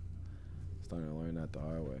 dogs. Starting to learn that the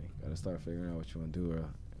hard way. Gotta start figuring out what you want to do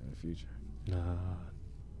in the future. Nah.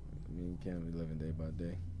 I mean, you can't be living day by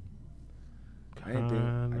day. I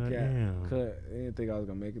didn't think I was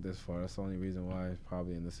gonna make it this far. That's the only reason why I'm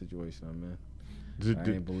probably in the situation I'm in. I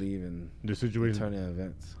didn't believe in the situation, turning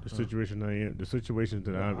events. The situation I am, the situations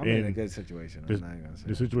that I'm in a good situation. I'm not gonna say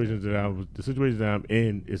the situations that I'm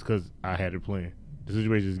in is because I had a plan. The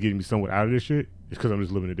situation is getting me somewhat out of this shit. It's because I'm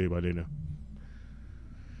just living it day by day now.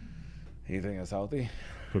 You think it's healthy?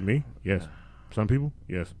 For me, yes. Some people,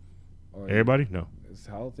 yes. Or everybody, no. It's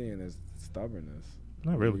healthy and it's stubbornness.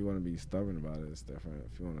 Not really. If you want to be stubborn about it, it's different.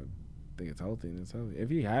 If you want to think it's healthy, and it's healthy.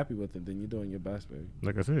 If you're happy with it, then you're doing your best, baby.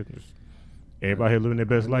 Like I said, everybody here living their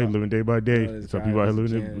best life, living day by day. Some people out here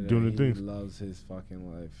living Canada, doing the he things. loves his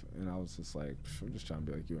fucking life, and I was just like, I'm just trying to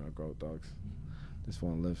be like you and I grow dogs. Just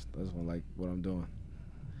want to live. I just want to like what I'm doing.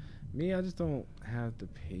 Me, I just don't have the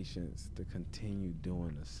patience to continue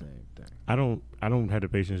doing the same thing. I don't have the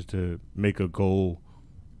patience to make a goal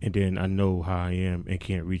and then I know how I am and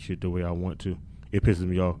can't reach it the way I want to. It pisses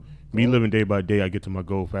me off. Me living day by day, I get to my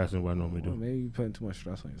goal faster than what I normally do. Maybe you're putting too much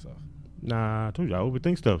stress on yourself. Nah, I told you I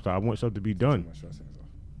overthink stuff. So I want stuff to be done. Too much stress on yourself.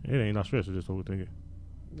 It ain't not stress. It's just overthinking.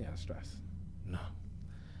 Yeah, stress. No.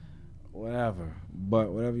 Whatever.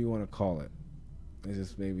 But whatever you want to call it. It's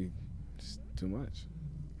just maybe just too much.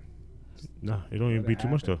 Nah, it don't even be too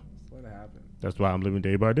much though. Just let it happen. That's why I'm living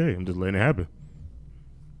day by day. I'm just letting it happen.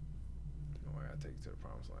 Don't worry, I'll take you to the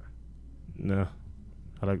promised land. Nah.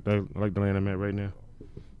 I like that. I like the land I'm at right now.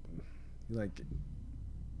 You like it.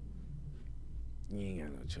 You ain't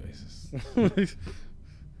got no choices.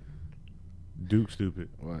 Duke stupid.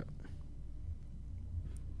 What?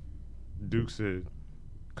 Duke said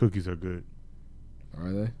cookies are good.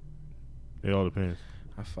 Are they? It all depends.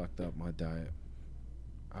 I fucked up my diet.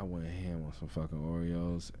 I went ham on some fucking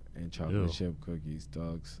Oreos and chocolate Ew. chip cookies,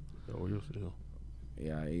 dogs. The Oreos still.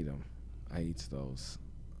 Yeah, I eat them. I eats those.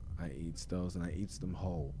 And I eats them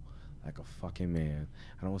whole, like a fucking man.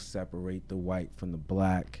 I don't separate the white from the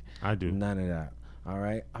black. I do. None of that. All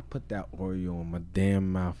right, I put that Oreo in my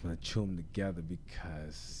damn mouth and I chew them together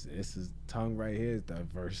because this is tongue right here is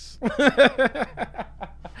diverse. I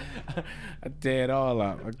tear it all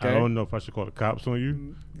out. Okay. I don't know if I should call the cops on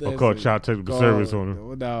you or Listen, call child technical service on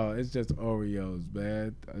them. No, it's just Oreos,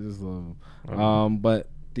 man. I just love them. Uh-huh. But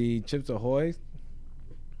the Chips Ahoy,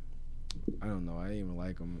 I don't know. I didn't even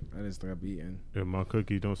like them. I just stopped eating. If my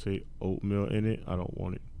cookie don't say oatmeal in it, I don't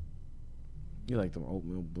want it. You like them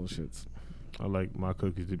oatmeal bullshits. I like my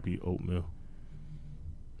cookies to be oatmeal.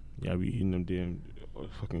 Yeah, I be eating them damn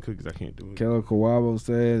fucking cookies. I can't do it. Killer Kawabo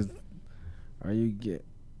says, "Are you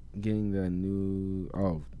getting the new?"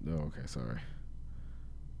 Oh, no. Okay, sorry.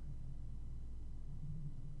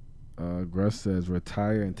 Gruss says,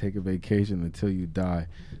 "Retire and take a vacation until you die."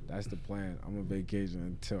 That's the plan. I'm a vacation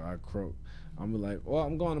until I croak. I'm like, well,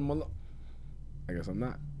 I'm going to Malo. I guess I'm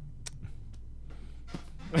not.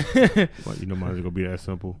 Well, you know, mine's gonna be that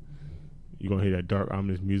simple. You gonna hear that dark,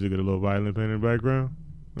 ominous music of the little violin playing in the background?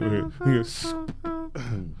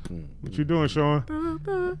 What you doing, Sean?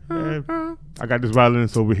 Hey, I got this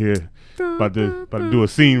violinist over here, about to do a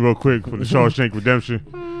scene real quick for the Shawshank Redemption.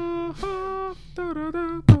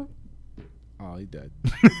 Oh, he dead.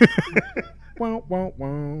 Wow, wow,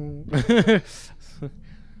 wow.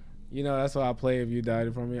 You know, that's what I play if you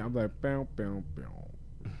died from me. I'm like, bow, bow, bow.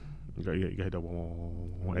 You got hit that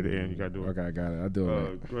one at the end. You got to do it. Okay, I got it. I'll do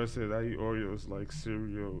it. Greg said, I eat Oreos like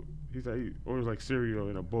cereal. He said, I eat Oreos like cereal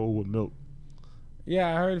in a bowl with milk. Yeah,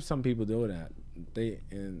 I heard some people do that.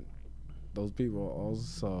 And those people are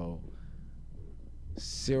also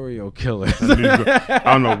serial killers. I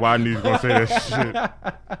don't know why Nee's going to say that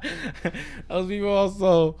shit. Those people are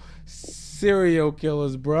also serial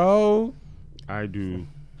killers, bro. I do.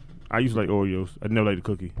 I used to like Oreos. I never liked the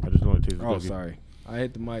cookie. I just don't like the taste of the cookie. Oh, sorry. I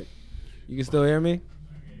hit the mic. You can still hear me?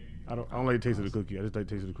 I don't like the taste of the cookie. I just like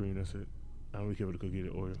the taste of the cream. That's it. I don't really care for the cookie or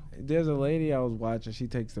the Oreo. There's a lady I was watching. She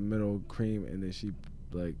takes the middle cream and then she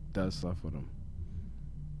like does stuff with them.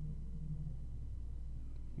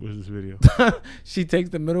 What's this video? She takes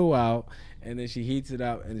the middle out and then she heats it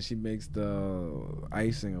up and then she makes the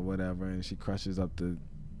icing or whatever and she crushes up the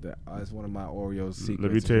it's one of my Oreo secrets.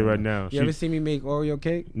 Let me tell you right now. You ever see me make Oreo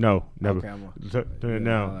cake? No, never. Okay, turn it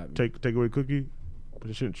now. Take away cookie. Put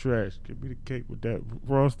the shit in trash. Give me the cake with that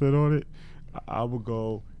frosting on it. I will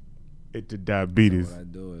go into diabetes. So what I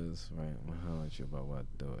do is, right, I'm going to holler at you about what I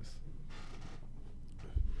do is.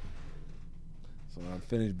 So when I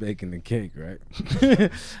finish baking the cake, right?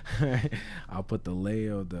 I'll put the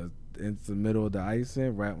layer of in the middle of the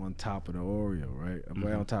icing right on top of the Oreo, right?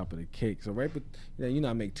 Right on top of the cake. So right, you know,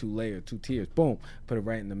 I make 2 layers, 2 tiers. Boom, put it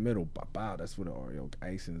right in the middle. Bow, that's where the Oreo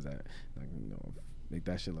icing's at. Like, you know, make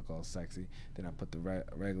that shit look all sexy. Then I put the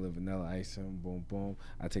regular vanilla icing. Boom, boom.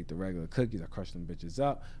 I take the regular cookies. I crush them bitches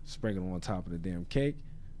up. Sprinkle them on top of the damn cake.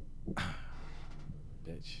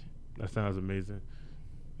 Bitch. That sounds amazing.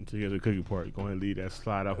 Until you get the cookie part, go ahead and leave that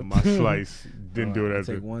slide off of my slice. Then do it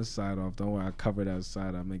after. Take one side off. Don't worry, I cover that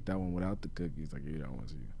side. I make that one without the cookies. I give you that one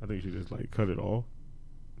to you. I think you should just like cut it off,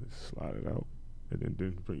 just slide it out, and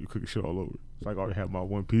then bring your cookie shit all over. So I already have my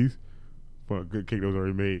one piece for a good cake that was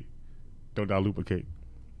already made. Don't dilute a cake.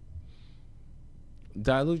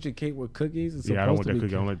 Dilute your cake with cookies? Yeah, I don't want that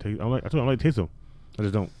cookie. I don't like taste. I told you I don't like taste them. I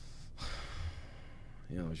just don't.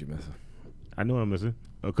 You know what you're missing. I know what I'm missing.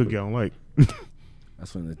 A cookie I don't like.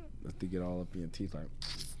 That's when they get all up in your teeth like.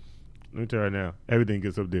 Let me tell you right now, everything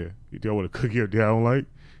gets up there. You tell what a cookie up there I don't like,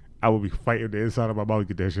 I will be fighting the inside of my mouth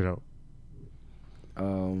to get that shit out.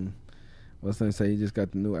 What's that say? You just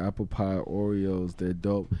got the new apple pie Oreos. They're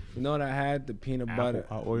dope. You know what I had? The peanut butter.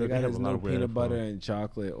 Apple pie Oreo, they got have his a lot new of weird peanut ass butter flavors. and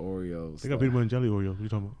chocolate Oreos. They got peanut butter and jelly Oreo. What you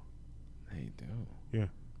talking about? They do. Yeah.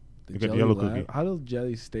 The They got the jelly yellow lab- cookie. How does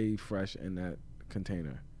jelly stay fresh in that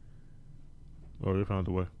container? Oh, they found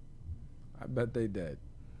the way. I bet they did.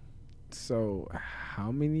 So,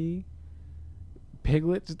 how many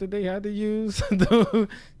piglets did they have to use to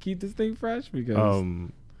keep this thing fresh? Because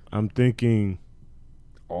I'm thinking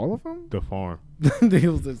all of them? the farm. They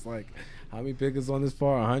was just like, how many piglets on this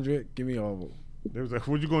farm? 100? Give me all of them. They was like,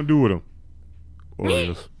 what you gonna do with them?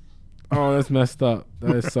 Oreos. Oh, that's messed up.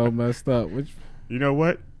 That is so messed up. Which You know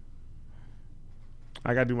what?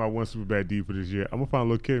 I gotta do my one super bad deed for this year. I'm gonna find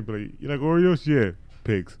a little kid and be like, you like Oreos? Yeah.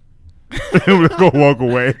 Pigs. Let's go walk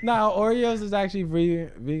away. Nah, Oreos is actually vegan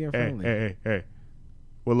Hey, friendly. hey.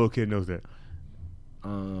 What little kid knows that? I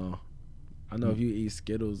know if you eat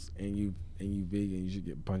Skittles and you vegan, you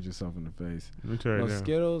should punch yourself in the face. Let me tell you No, now.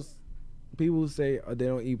 Skittles, people say they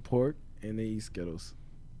don't eat pork and they eat Skittles.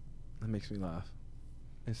 That makes me laugh.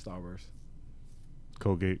 And Starburst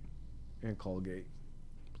Colgate. and Colgate.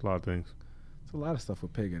 A lot of things. It's a lot of stuff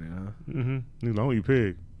with pig in it, huh? Mm-hmm. Nigga, I don't eat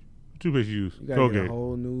pig. What toothpaste you use? You gotta get Colgate. a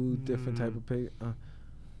whole new different type of pig.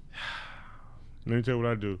 Let me tell you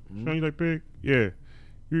what I do. Mhm. Sean, you like pig? Yeah.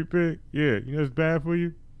 You eat pig? Yeah. You know it's bad for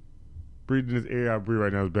you? Breathing this air I breathe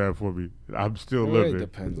right now is bad for me. I'm still It living. really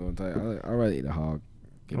depends on the type. I'd rather eat a hog.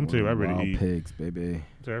 Get I'm one telling you, of I them really wild eat. pigs, baby.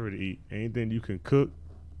 So I ready to eat anything you can cook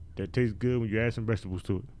that tastes good when you add some vegetables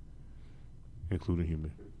to it, including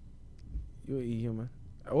human. You would eat human.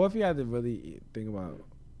 What if you had to really think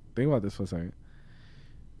about this for a second?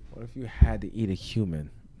 What if you had to eat a human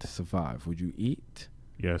to survive? Would you eat?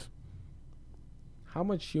 Yes. How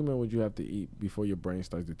much human would you have to eat before your brain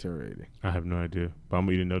starts deteriorating? I have no idea, but I'm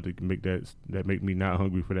gonna eat enough to make that make me not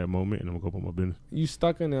hungry for that moment, and I'm gonna go about my business. You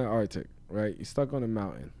stuck in the Arctic, right? You stuck on a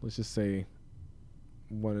mountain. Let's just say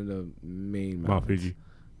one of the main mountains. Mount Fiji.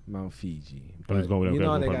 Mount Fiji. I'm just But going with you that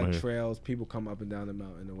know guy they going by my got head. trails. People come up and down the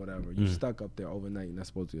mountain or whatever. You stuck up there overnight. You're not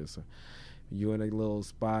supposed to. So you in a little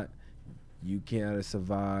spot. You can't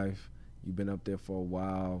survive. You've been up there for a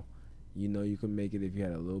while. You know you can make it if you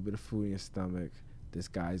had a little bit of food in your stomach. This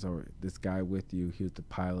guy with you. He was the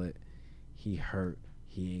pilot. He hurt.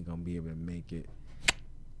 He ain't gonna be able to make it.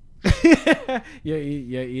 You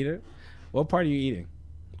eater. What part are you eating?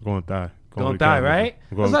 Going thigh. Gonna with die, the right?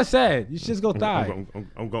 I'm That's what I said. You should just go I'm die.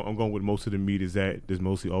 I'm going with most of the meat is that's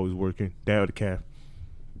mostly always working. That or the calf.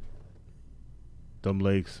 Them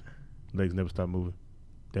legs never stop moving.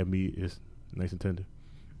 That meat is nice and tender.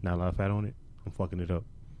 Not a lot of fat on it. I'm fucking it up.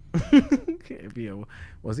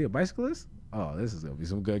 Was he a bicyclist? Oh, this is gonna be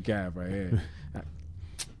some good calf right here.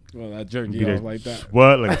 Well, I jerk Be you that- off like that.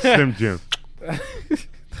 What? Like a Slim Jim.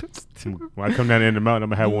 When I come down the end of the mountain, I'm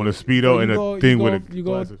gonna have on a Speedo and a thing with a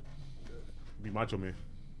glasses. Be Macho Man.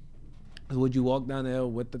 Would you walk down the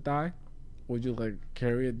hill with the thigh? Would you like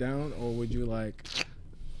carry it down, or would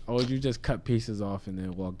you just cut pieces off and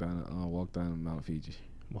then walk down Mount Fiji?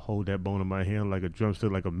 I'm gonna hold that bone in my hand like a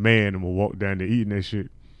drumstick, like a man, and we'll walk down there eating that shit.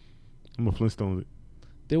 I'm a Flintstone it.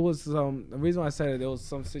 There was the reason why I said it. There was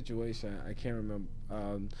some situation I can't remember.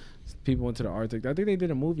 People went to the Arctic. I think they did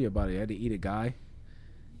a movie about it. They had to eat a guy.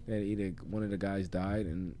 They had to eat one of the guys died,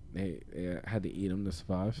 and they had to eat him to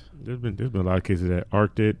survive. There's been a lot of cases of that.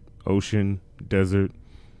 Arctic, ocean, desert,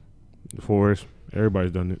 forest.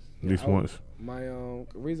 Everybody's done it at least once. My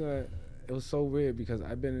reason it was so weird because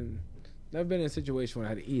never been in a situation where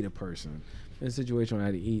I had to eat a person. In a situation where I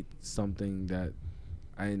had to eat something that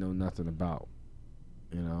I didn't know nothing about.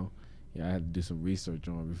 You know, I had to do some research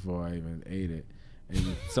on it before I even ate it.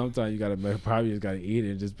 And sometimes you probably just gotta eat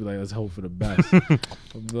it and just be like, let's hope for the best.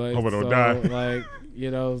 But, Hope I don't die.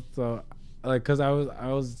 Like, cause I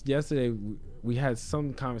was yesterday. We had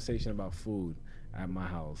some conversation about food at my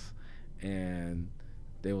house, and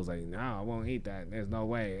they was like, "No, I won't eat that. There's no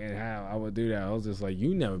way and how I would do that." I was just like,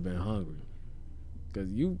 "You never been hungry, cause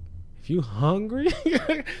if you hungry,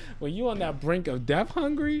 when you on that brink of death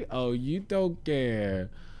hungry, oh, you don't care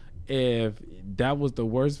if that was the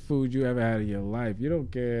worst food you ever had in your life. You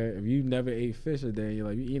don't care if you never ate fish a day. You're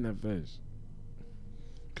like, you eating that fish."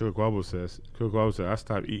 Killer Quabo said, I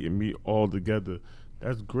stopped eating meat altogether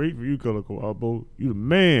That's great for you, Killer Kawabo. You the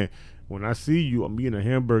man. When I see you, I'm eating a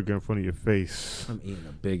hamburger in front of your face. I'm eating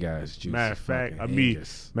a big ass juice. Matter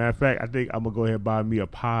of fact, I think I'm gonna go ahead and buy me a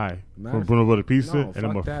pie from Matter Bruno Butter Pizza, No, and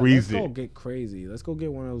I'm fuck gonna that. freeze Let's it. go get crazy. Let's go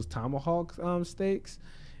get one of those tomahawk steaks,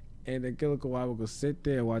 and then Killer Kawhi will go sit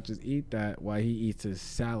there and watch us eat that while he eats his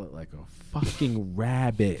salad like a fucking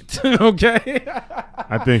rabbit. Okay.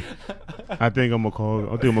 I think I'm gonna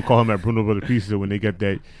call him at Bruno Butter Pizza when they get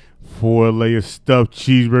that 4-layer stuffed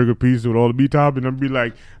cheeseburger pizza with all the meat topping. I'm be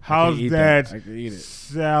like, how's that I can eat it.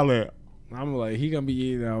 salad? I'm like, he gonna be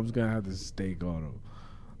eating that. I'm just gonna have the steak on him.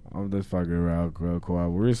 I'm just fucking around,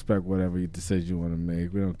 Kawhi. We respect whatever decision you want to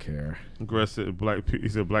make. We don't care. Gress said he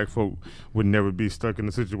said black folk would never be stuck in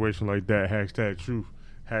a situation like that. Hashtag truth.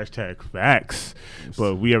 Hashtag facts.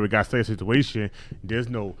 But we ever got stuck in a situation, there's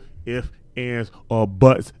no if, ands, or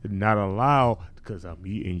buts not allowed because I'm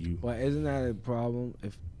eating you. Well, isn't that a problem?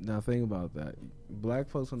 Now think about that. Black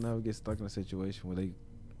folks will never get stuck in a situation where they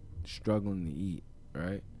struggling to eat,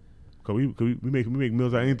 right? Cause we make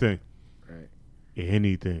meals out of anything. Right.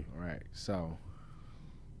 Anything. Right. So,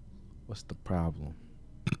 what's the problem?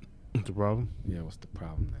 What's the problem? Yeah, what's the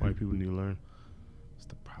problem now? White people need to learn. What's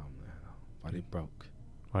the problem now? Why they broke?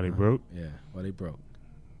 Why they broke? Yeah, why they broke?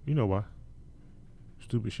 You know why.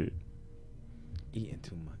 Stupid shit. Eating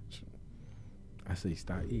too much. I say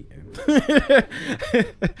start eating.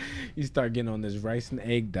 You start getting on this rice and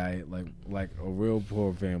egg diet like a real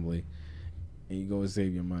poor family, and you go and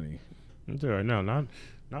save your money. I'm telling you right now, not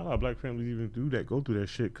a lot of black families even go through that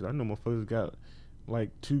shit. Cause I know motherfuckers got like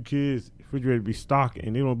 2 kids, refrigerator be stocked,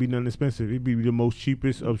 and they don't be nothing expensive. It be the most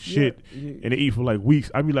cheapest of shit, and they eat for like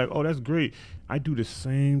weeks. I be like, oh, that's great. I do the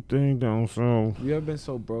same thing down south. You ever been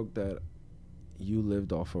so broke that you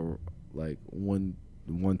lived off of like one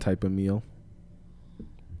type of meal?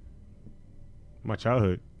 My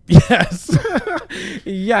childhood. Yes.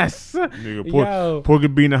 Yes. Nigga, pork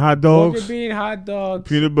and bean and hot dogs. Pork and bean, hot dogs.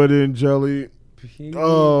 Peanut butter and jelly.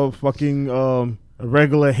 Fucking a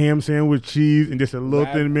regular ham sandwich, cheese, and just a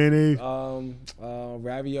little thin mayonnaise.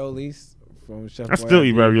 Raviolis from Chef I still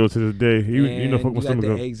eat ravioli to this day. You know, fuck my you got stomach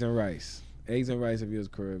the up. eggs and rice. Eggs and rice if you was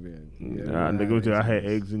Caribbean. Nah, nigga, I had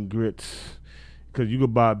eggs and grits. Cause you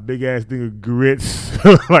could buy a big ass thing of grits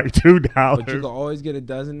like $2. But you can always get a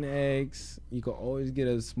dozen eggs. You can always get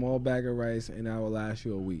a small bag of rice, and that will last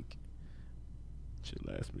you a week. Shit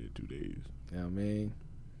lasts me 2 days. You know what I mean?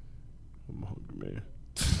 I'm a hungry man.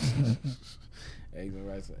 Eggs and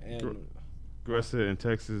rice. And Gress said in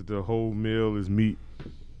Texas, the whole meal is meat.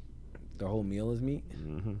 the whole meal is meat?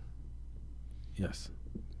 Mm-hmm. Yes.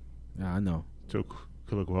 Yeah, I know. So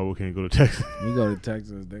Killer Kawabo can't go to Texas. You go to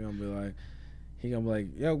Texas, they're gonna be like, he gonna be like,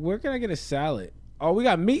 yo, where can I get a salad? Oh, we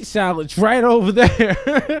got meat salads right over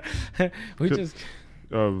there. We just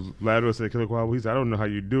Lado said, Killer Kawabo, he said, I don't know how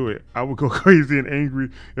you do it. I would go crazy and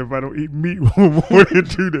angry if I don't eat meat for more than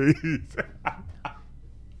 2 days.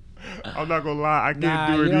 I'm not gonna lie, I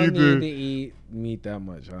can't do it you don't either. need to eat meat that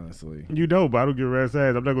much, honestly. You know, but I don't give a rat's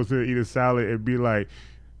ass. I'm not gonna sit and eat a salad and be like,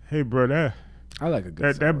 hey, bro, I like a good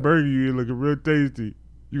that salad. burger you eat looking real tasty.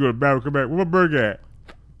 You go to battle, come back. Where my burger at?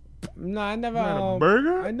 No, I never. Not a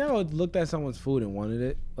burger? I never looked at someone's food and wanted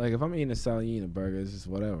it. Like if I'm eating a salad, you eating a burger. It's just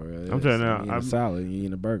whatever. I'm telling you now, I'm eating a salad. You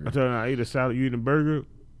eating a burger. I'm telling you, I eat a salad, you eat a burger.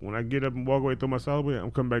 When I get up and walk away, throw my salad away,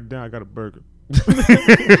 I'm coming back down. I got a burger.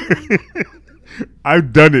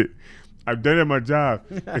 I've done it. I've done it at my job.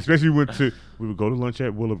 Especially we would go to lunch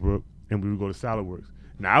at Willowbrook and we would go to Salad Works.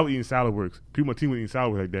 Now I was eating Salad Works. People on my team were eating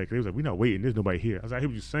Salad Works like that because they was like, we're not waiting. There's nobody here. I was like, I hear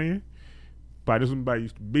what you're saying, but there's somebody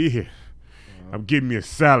used to be here. I'm getting me a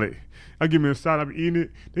salad. I give me a salad, I'm eating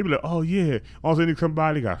it. They be like, oh yeah. All of a sudden they come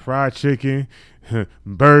by, they got fried chicken,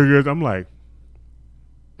 burgers. I'm like,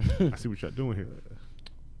 I see what y'all doing here.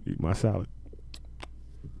 Eat my salad.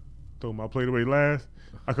 Throw my plate away last.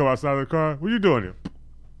 I come outside of the car. What you doing here?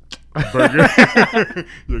 Burger.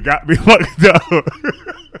 You got me fucked up.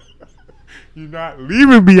 You're not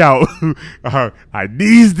leaving me out. I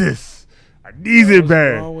needs this. I needs it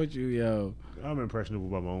bad. What's wrong with you, yo? I'm impressionable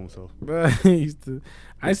by my own self. But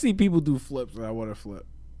I see people do flips and I want to flip.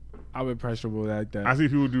 I'm impressionable like that. I see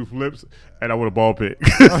people do flips and I want a ball pit.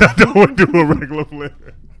 I don't want to do a regular flip.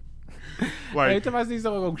 Like, every time I see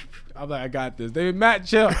someone go, I'm like, I got this. David Matt,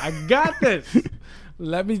 chill. I got this.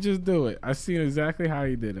 Let me just do it. I seen exactly how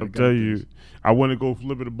he did it. I'm telling you, I want to go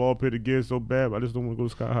flip at the ball pit again so bad, but I just don't want to go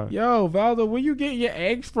to Sky High. Yo, Valdo, where you get your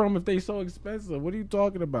eggs from if they so expensive? What are you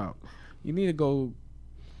talking about? You need to go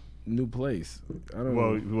new place. I don't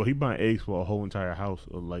Well, know. well, he buying eggs for a whole entire house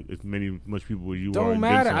of like as much people as you are. Don't and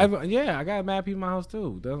matter. then some. I got mad people in my house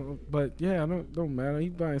too. But yeah, I don't matter. He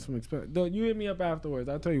buying some expensive. You hit me up afterwards.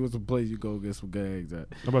 I'll tell you what's the place you go get some good eggs at.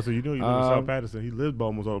 I'm about to say, you live in South Patterson. He lives by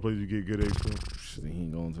almost all the places you get good eggs from. Shit, he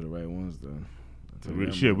ain't going to the right ones then.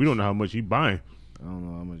 Shit, we don't know how much he buying. I don't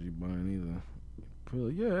know how much you buying either.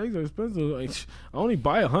 Really, yeah, eggs are expensive. Like, I only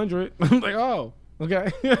buy 100. I'm like, oh,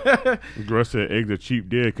 okay. Girl said eggs are cheap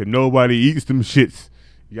there because nobody eats them shits.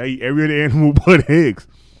 Y'all eat every other animal but eggs.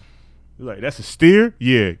 You're like, that's a steer?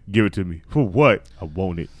 Yeah, give it to me. For what? I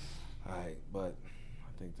want it. All right, but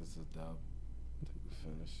I think this is dub. I think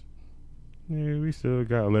we finished. Yeah, we still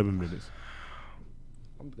got 11 minutes.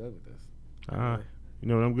 I'm good with this. You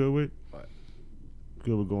know what I'm good with? What?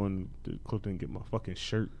 Good with going to Clifton and get my fucking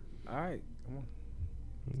shirt. All right, come on.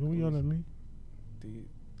 What you yelling at me?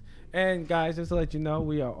 And guys, just to let you know,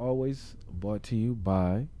 we are always brought to you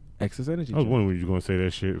by Excess Energy I was Drink. wondering when you were going to say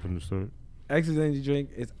that shit from the start. Excess Energy Drink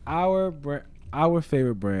is our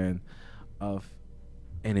favorite brand of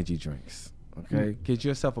energy drinks. Okay, get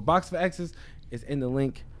yourself a box of Excess. It's in the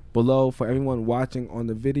link below for everyone watching on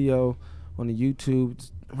the video on the YouTube.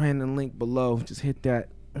 Just random link below. Just hit that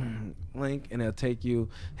link and it'll take you.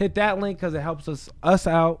 Hit that link because it helps us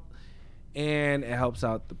out, and it helps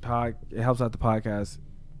out the podcast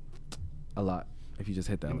a lot if you just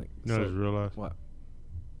hit that link. You know, I just realized. What?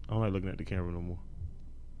 I don't like looking at the camera no more.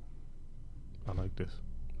 I like this.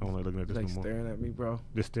 I don't like looking at this Like no more. staring at me, bro.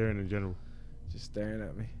 Just staring in general. Just staring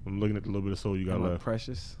at me. I'm looking at the little bit of soul you got Am I left.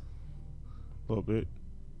 precious? A little bit.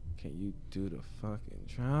 Can you do the fucking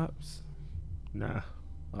drops? Nah.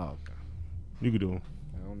 Oh, okay. You can do them.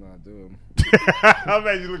 I'm not doing. I'm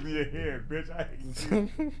glad you look at your hair, bitch. I hate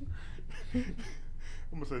you.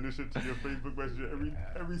 I'm gonna send this shit to your Facebook Messenger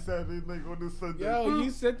every Saturday night on this Sunday. Yo,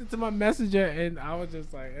 you sent it to my messenger, and I was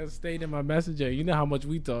just like, it stayed in my messenger. You know how much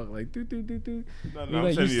we talk, like, do. No,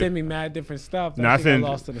 You send me mad different stuff. That Nah, I shit got send-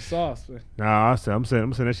 lost in the sauce. Man. Nah, I'm sending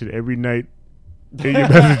that shit every night in your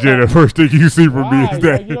messenger. The first thing you see from me Why? is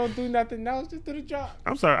that. You don't do nothing else, just do the drop.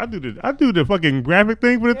 I'm sorry, I do the fucking graphic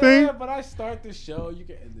thing for the thing. Yeah, but I start the show. You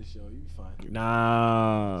can end the show. You be fine.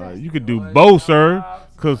 Nah, Just you could do do it. both, sir.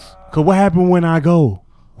 Cause what happened when I go?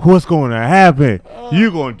 What's going to happen?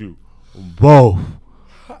 You gonna do both?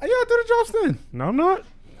 Yeah, do the drops then. No, I'm not.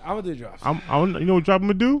 I'm gonna do the drops. You know what drop I'm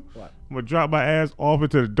gonna do? What? I'm gonna drop my ass off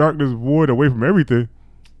into the darkness void, away from everything.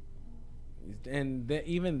 And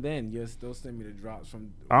even then, you'll still send me the drops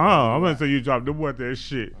from. I'm gonna say you drop the what that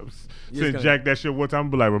shit. Send gonna- Jack that shit one time.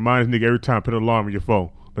 Be like, remind this nigga every time. Put an alarm on your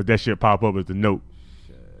phone. Let that shit pop up as the note.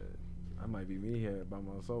 Shit. I might be me here by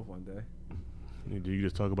myself one day. You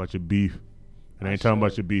just talk about your beef, and I ain't I talking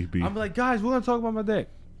about should. your beef. I'm like, guys, we're gonna talk about my dick.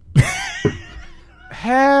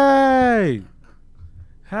 Hey,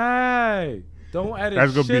 don't edit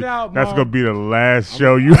That's gonna shit be out, that's Mom. gonna be the last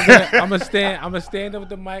show you. I'm gonna stand up with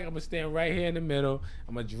the mic. I'm gonna stand right here in the middle.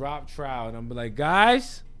 I'm gonna drop trial, and I'm gonna be like,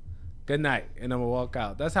 guys, good night, and I'm gonna walk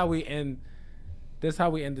out. That's how we end. That's how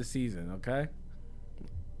we end the season. Okay.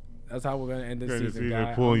 That's how we're gonna end the End the season, season,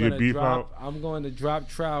 guys. pulling your beef out. I'm going to drop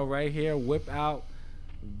trial right here, whip out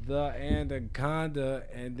the anaconda,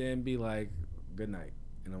 and then be like, good night,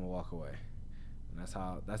 and I'm gonna walk away. And that's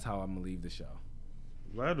how I'm gonna leave the show.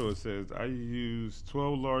 Lado says, I use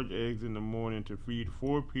 12 large eggs in the morning to feed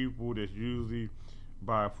 4 people that's usually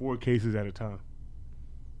buy 4 cases at a time.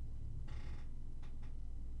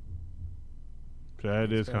 So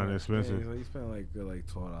that is kind of expensive. Yeah, so you spend like $12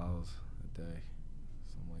 a day,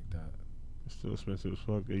 something like that. It's still expensive as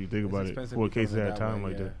fuck. If you think It's about it, expensive 4 if you're cases doing at it a time way,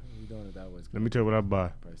 like yeah. that. If you're doing it that way, it's Let me tell you what I buy.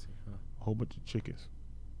 pricey. Huh? A whole bunch of chickens.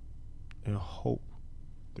 And hope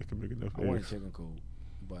they can make enough I want a eggs. chicken coop,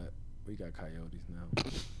 but we got coyotes now.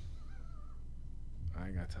 I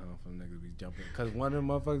ain't got time for them niggas to be jumping. Cause one of them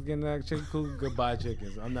motherfuckers getting that chicken coop, goodbye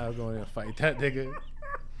chickens. I'm not going to fight that nigga.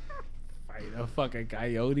 Fight a fucking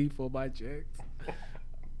coyote for my chicks.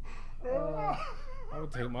 I'm gonna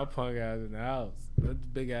take my punk ass in the house.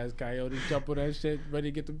 That big ass coyote jump on that shit, ready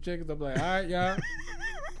to get them chickens. I'm like, all right, y'all.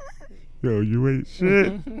 Yo, you ain't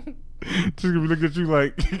shit. Just gonna be looking at you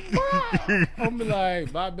like. I'm be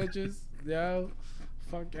like, bye, bitches. Yo,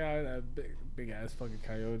 fuck out that big ass fucking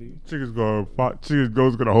coyote. Chickens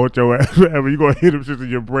gonna hold your ass forever. You gonna hit them shit in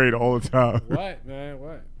your brain all the time. What, man?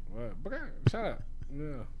 What? Shut up.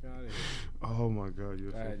 No, get out of here. Oh my god,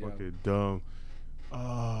 you're Alright, so yo. fucking dumb.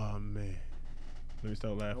 Oh man. Let me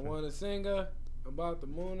stop I laughing. want to sing about the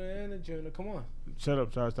moon and the June. Come on. Shut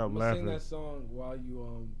up, try to stop I'm gonna sing laughing. that song while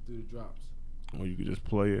you do the drops. Or you could just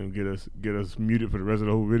play it and get us muted for the rest of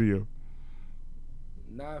the whole video.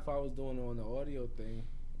 Not if I was doing it on the audio thing.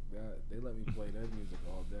 They let me play their music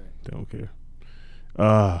all day. They don't care.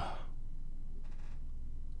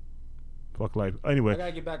 Fuck life. Anyway, I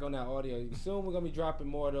gotta get back on that audio. Soon we're gonna be dropping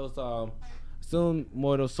more of those. Soon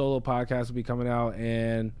more of those solo podcasts will be coming out,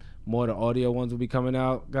 and more of the audio ones will be coming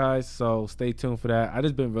out, guys. So stay tuned for that. I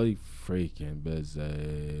just been really freaking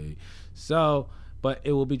busy. So, but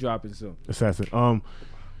it will be dropping soon. Assassin.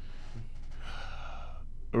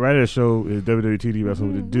 Right at the show is WWTD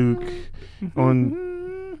Wrestling with the Duke on.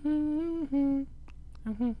 I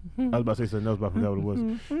was about to say something else, but I forgot what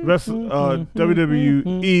it was.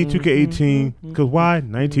 WWE 2K18. Because why?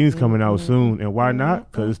 19 is coming out soon. And why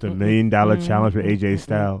not? Because it's the $1 Million Challenge for AJ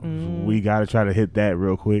Styles. We got to try to hit that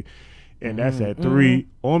real quick. And that's at 3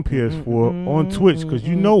 on PS4 on Twitch. Because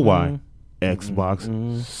you know why. Xbox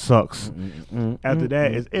sucks. After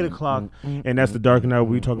that, it's 8 o'clock. And that's the Dark Night where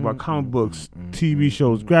we talk about comic books, TV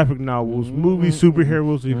shows, graphic novels, movies,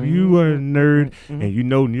 superheroes. If you are a nerd and you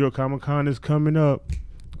know New York Comic Con is coming up,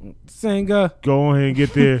 Singer, go ahead and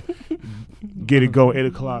get there. Get it going, 8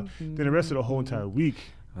 o'clock. Then the rest of the whole entire week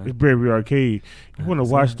is Bravery Arcade. You want to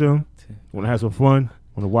watch them? Want to have some fun?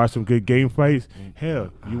 Want to watch some good game fights?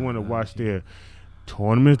 Hell, you want to watch their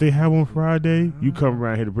tournaments they have on Friday? You come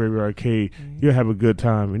around here to Bravery Arcade, you'll have a good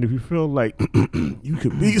time. And if you feel like you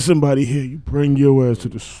could beat somebody here, you bring your ass to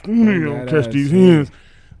the studio, catch these hands.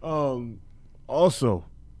 Also,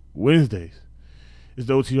 Wednesdays is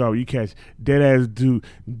the OTR where you catch Deadass Dude,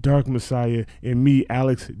 Dark Messiah, and me,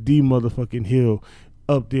 Alex D. Motherfucking Hill,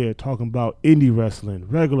 up there talking about indie wrestling,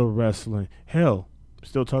 regular wrestling. Hell,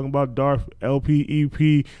 still talking about Darth, LP,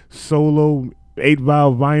 EP, solo,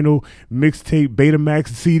 8-vial vinyl, mixtape, Betamax,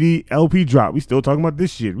 CD, LP drop. We still talking about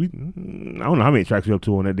this shit. I don't know how many tracks we up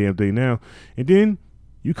to on that damn thing now. And then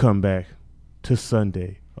you come back to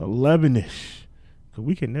Sunday, 11-ish. Cause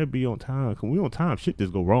we can never be on time. Cause we on time, shit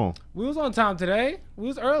just go wrong. we was on time today. We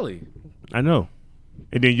was early. I know.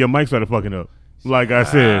 And then your mic started fucking up. Like I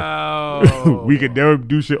said, Oh. we could never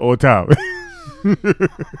do shit on time.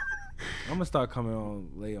 I'm gonna start coming on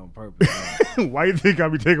late on purpose. Why you think I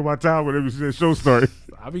be taking my time whenever the show starts?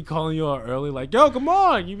 I be calling you out early, like, yo, come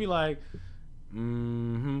on. You be like,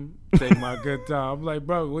 take my good time. I'm like,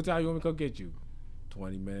 bro, what time you want me to come get you?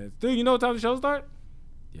 20 minutes. Dude, you know what time the show start?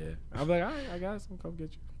 Yeah. I'm like, all right, I guess I'm come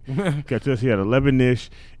get you. Catch us here at 11-ish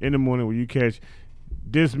in the morning where you catch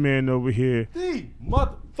this man over here, The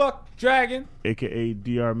motherfuck dragon. a.k.a.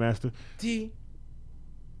 DR Master. The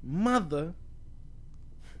mother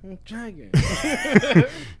dragon.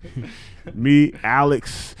 Me,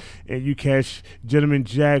 Alex, and you catch Gentleman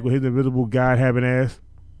Jack with his invisible God having ass.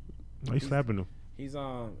 Why you slapping him? He's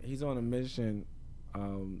on a mission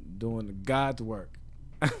doing the God's work.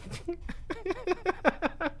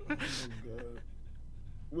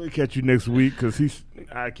 We'll catch you next week because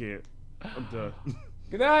I can't. I'm done.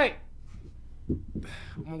 Good night.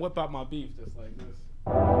 I'm gonna whip out my beef just like this.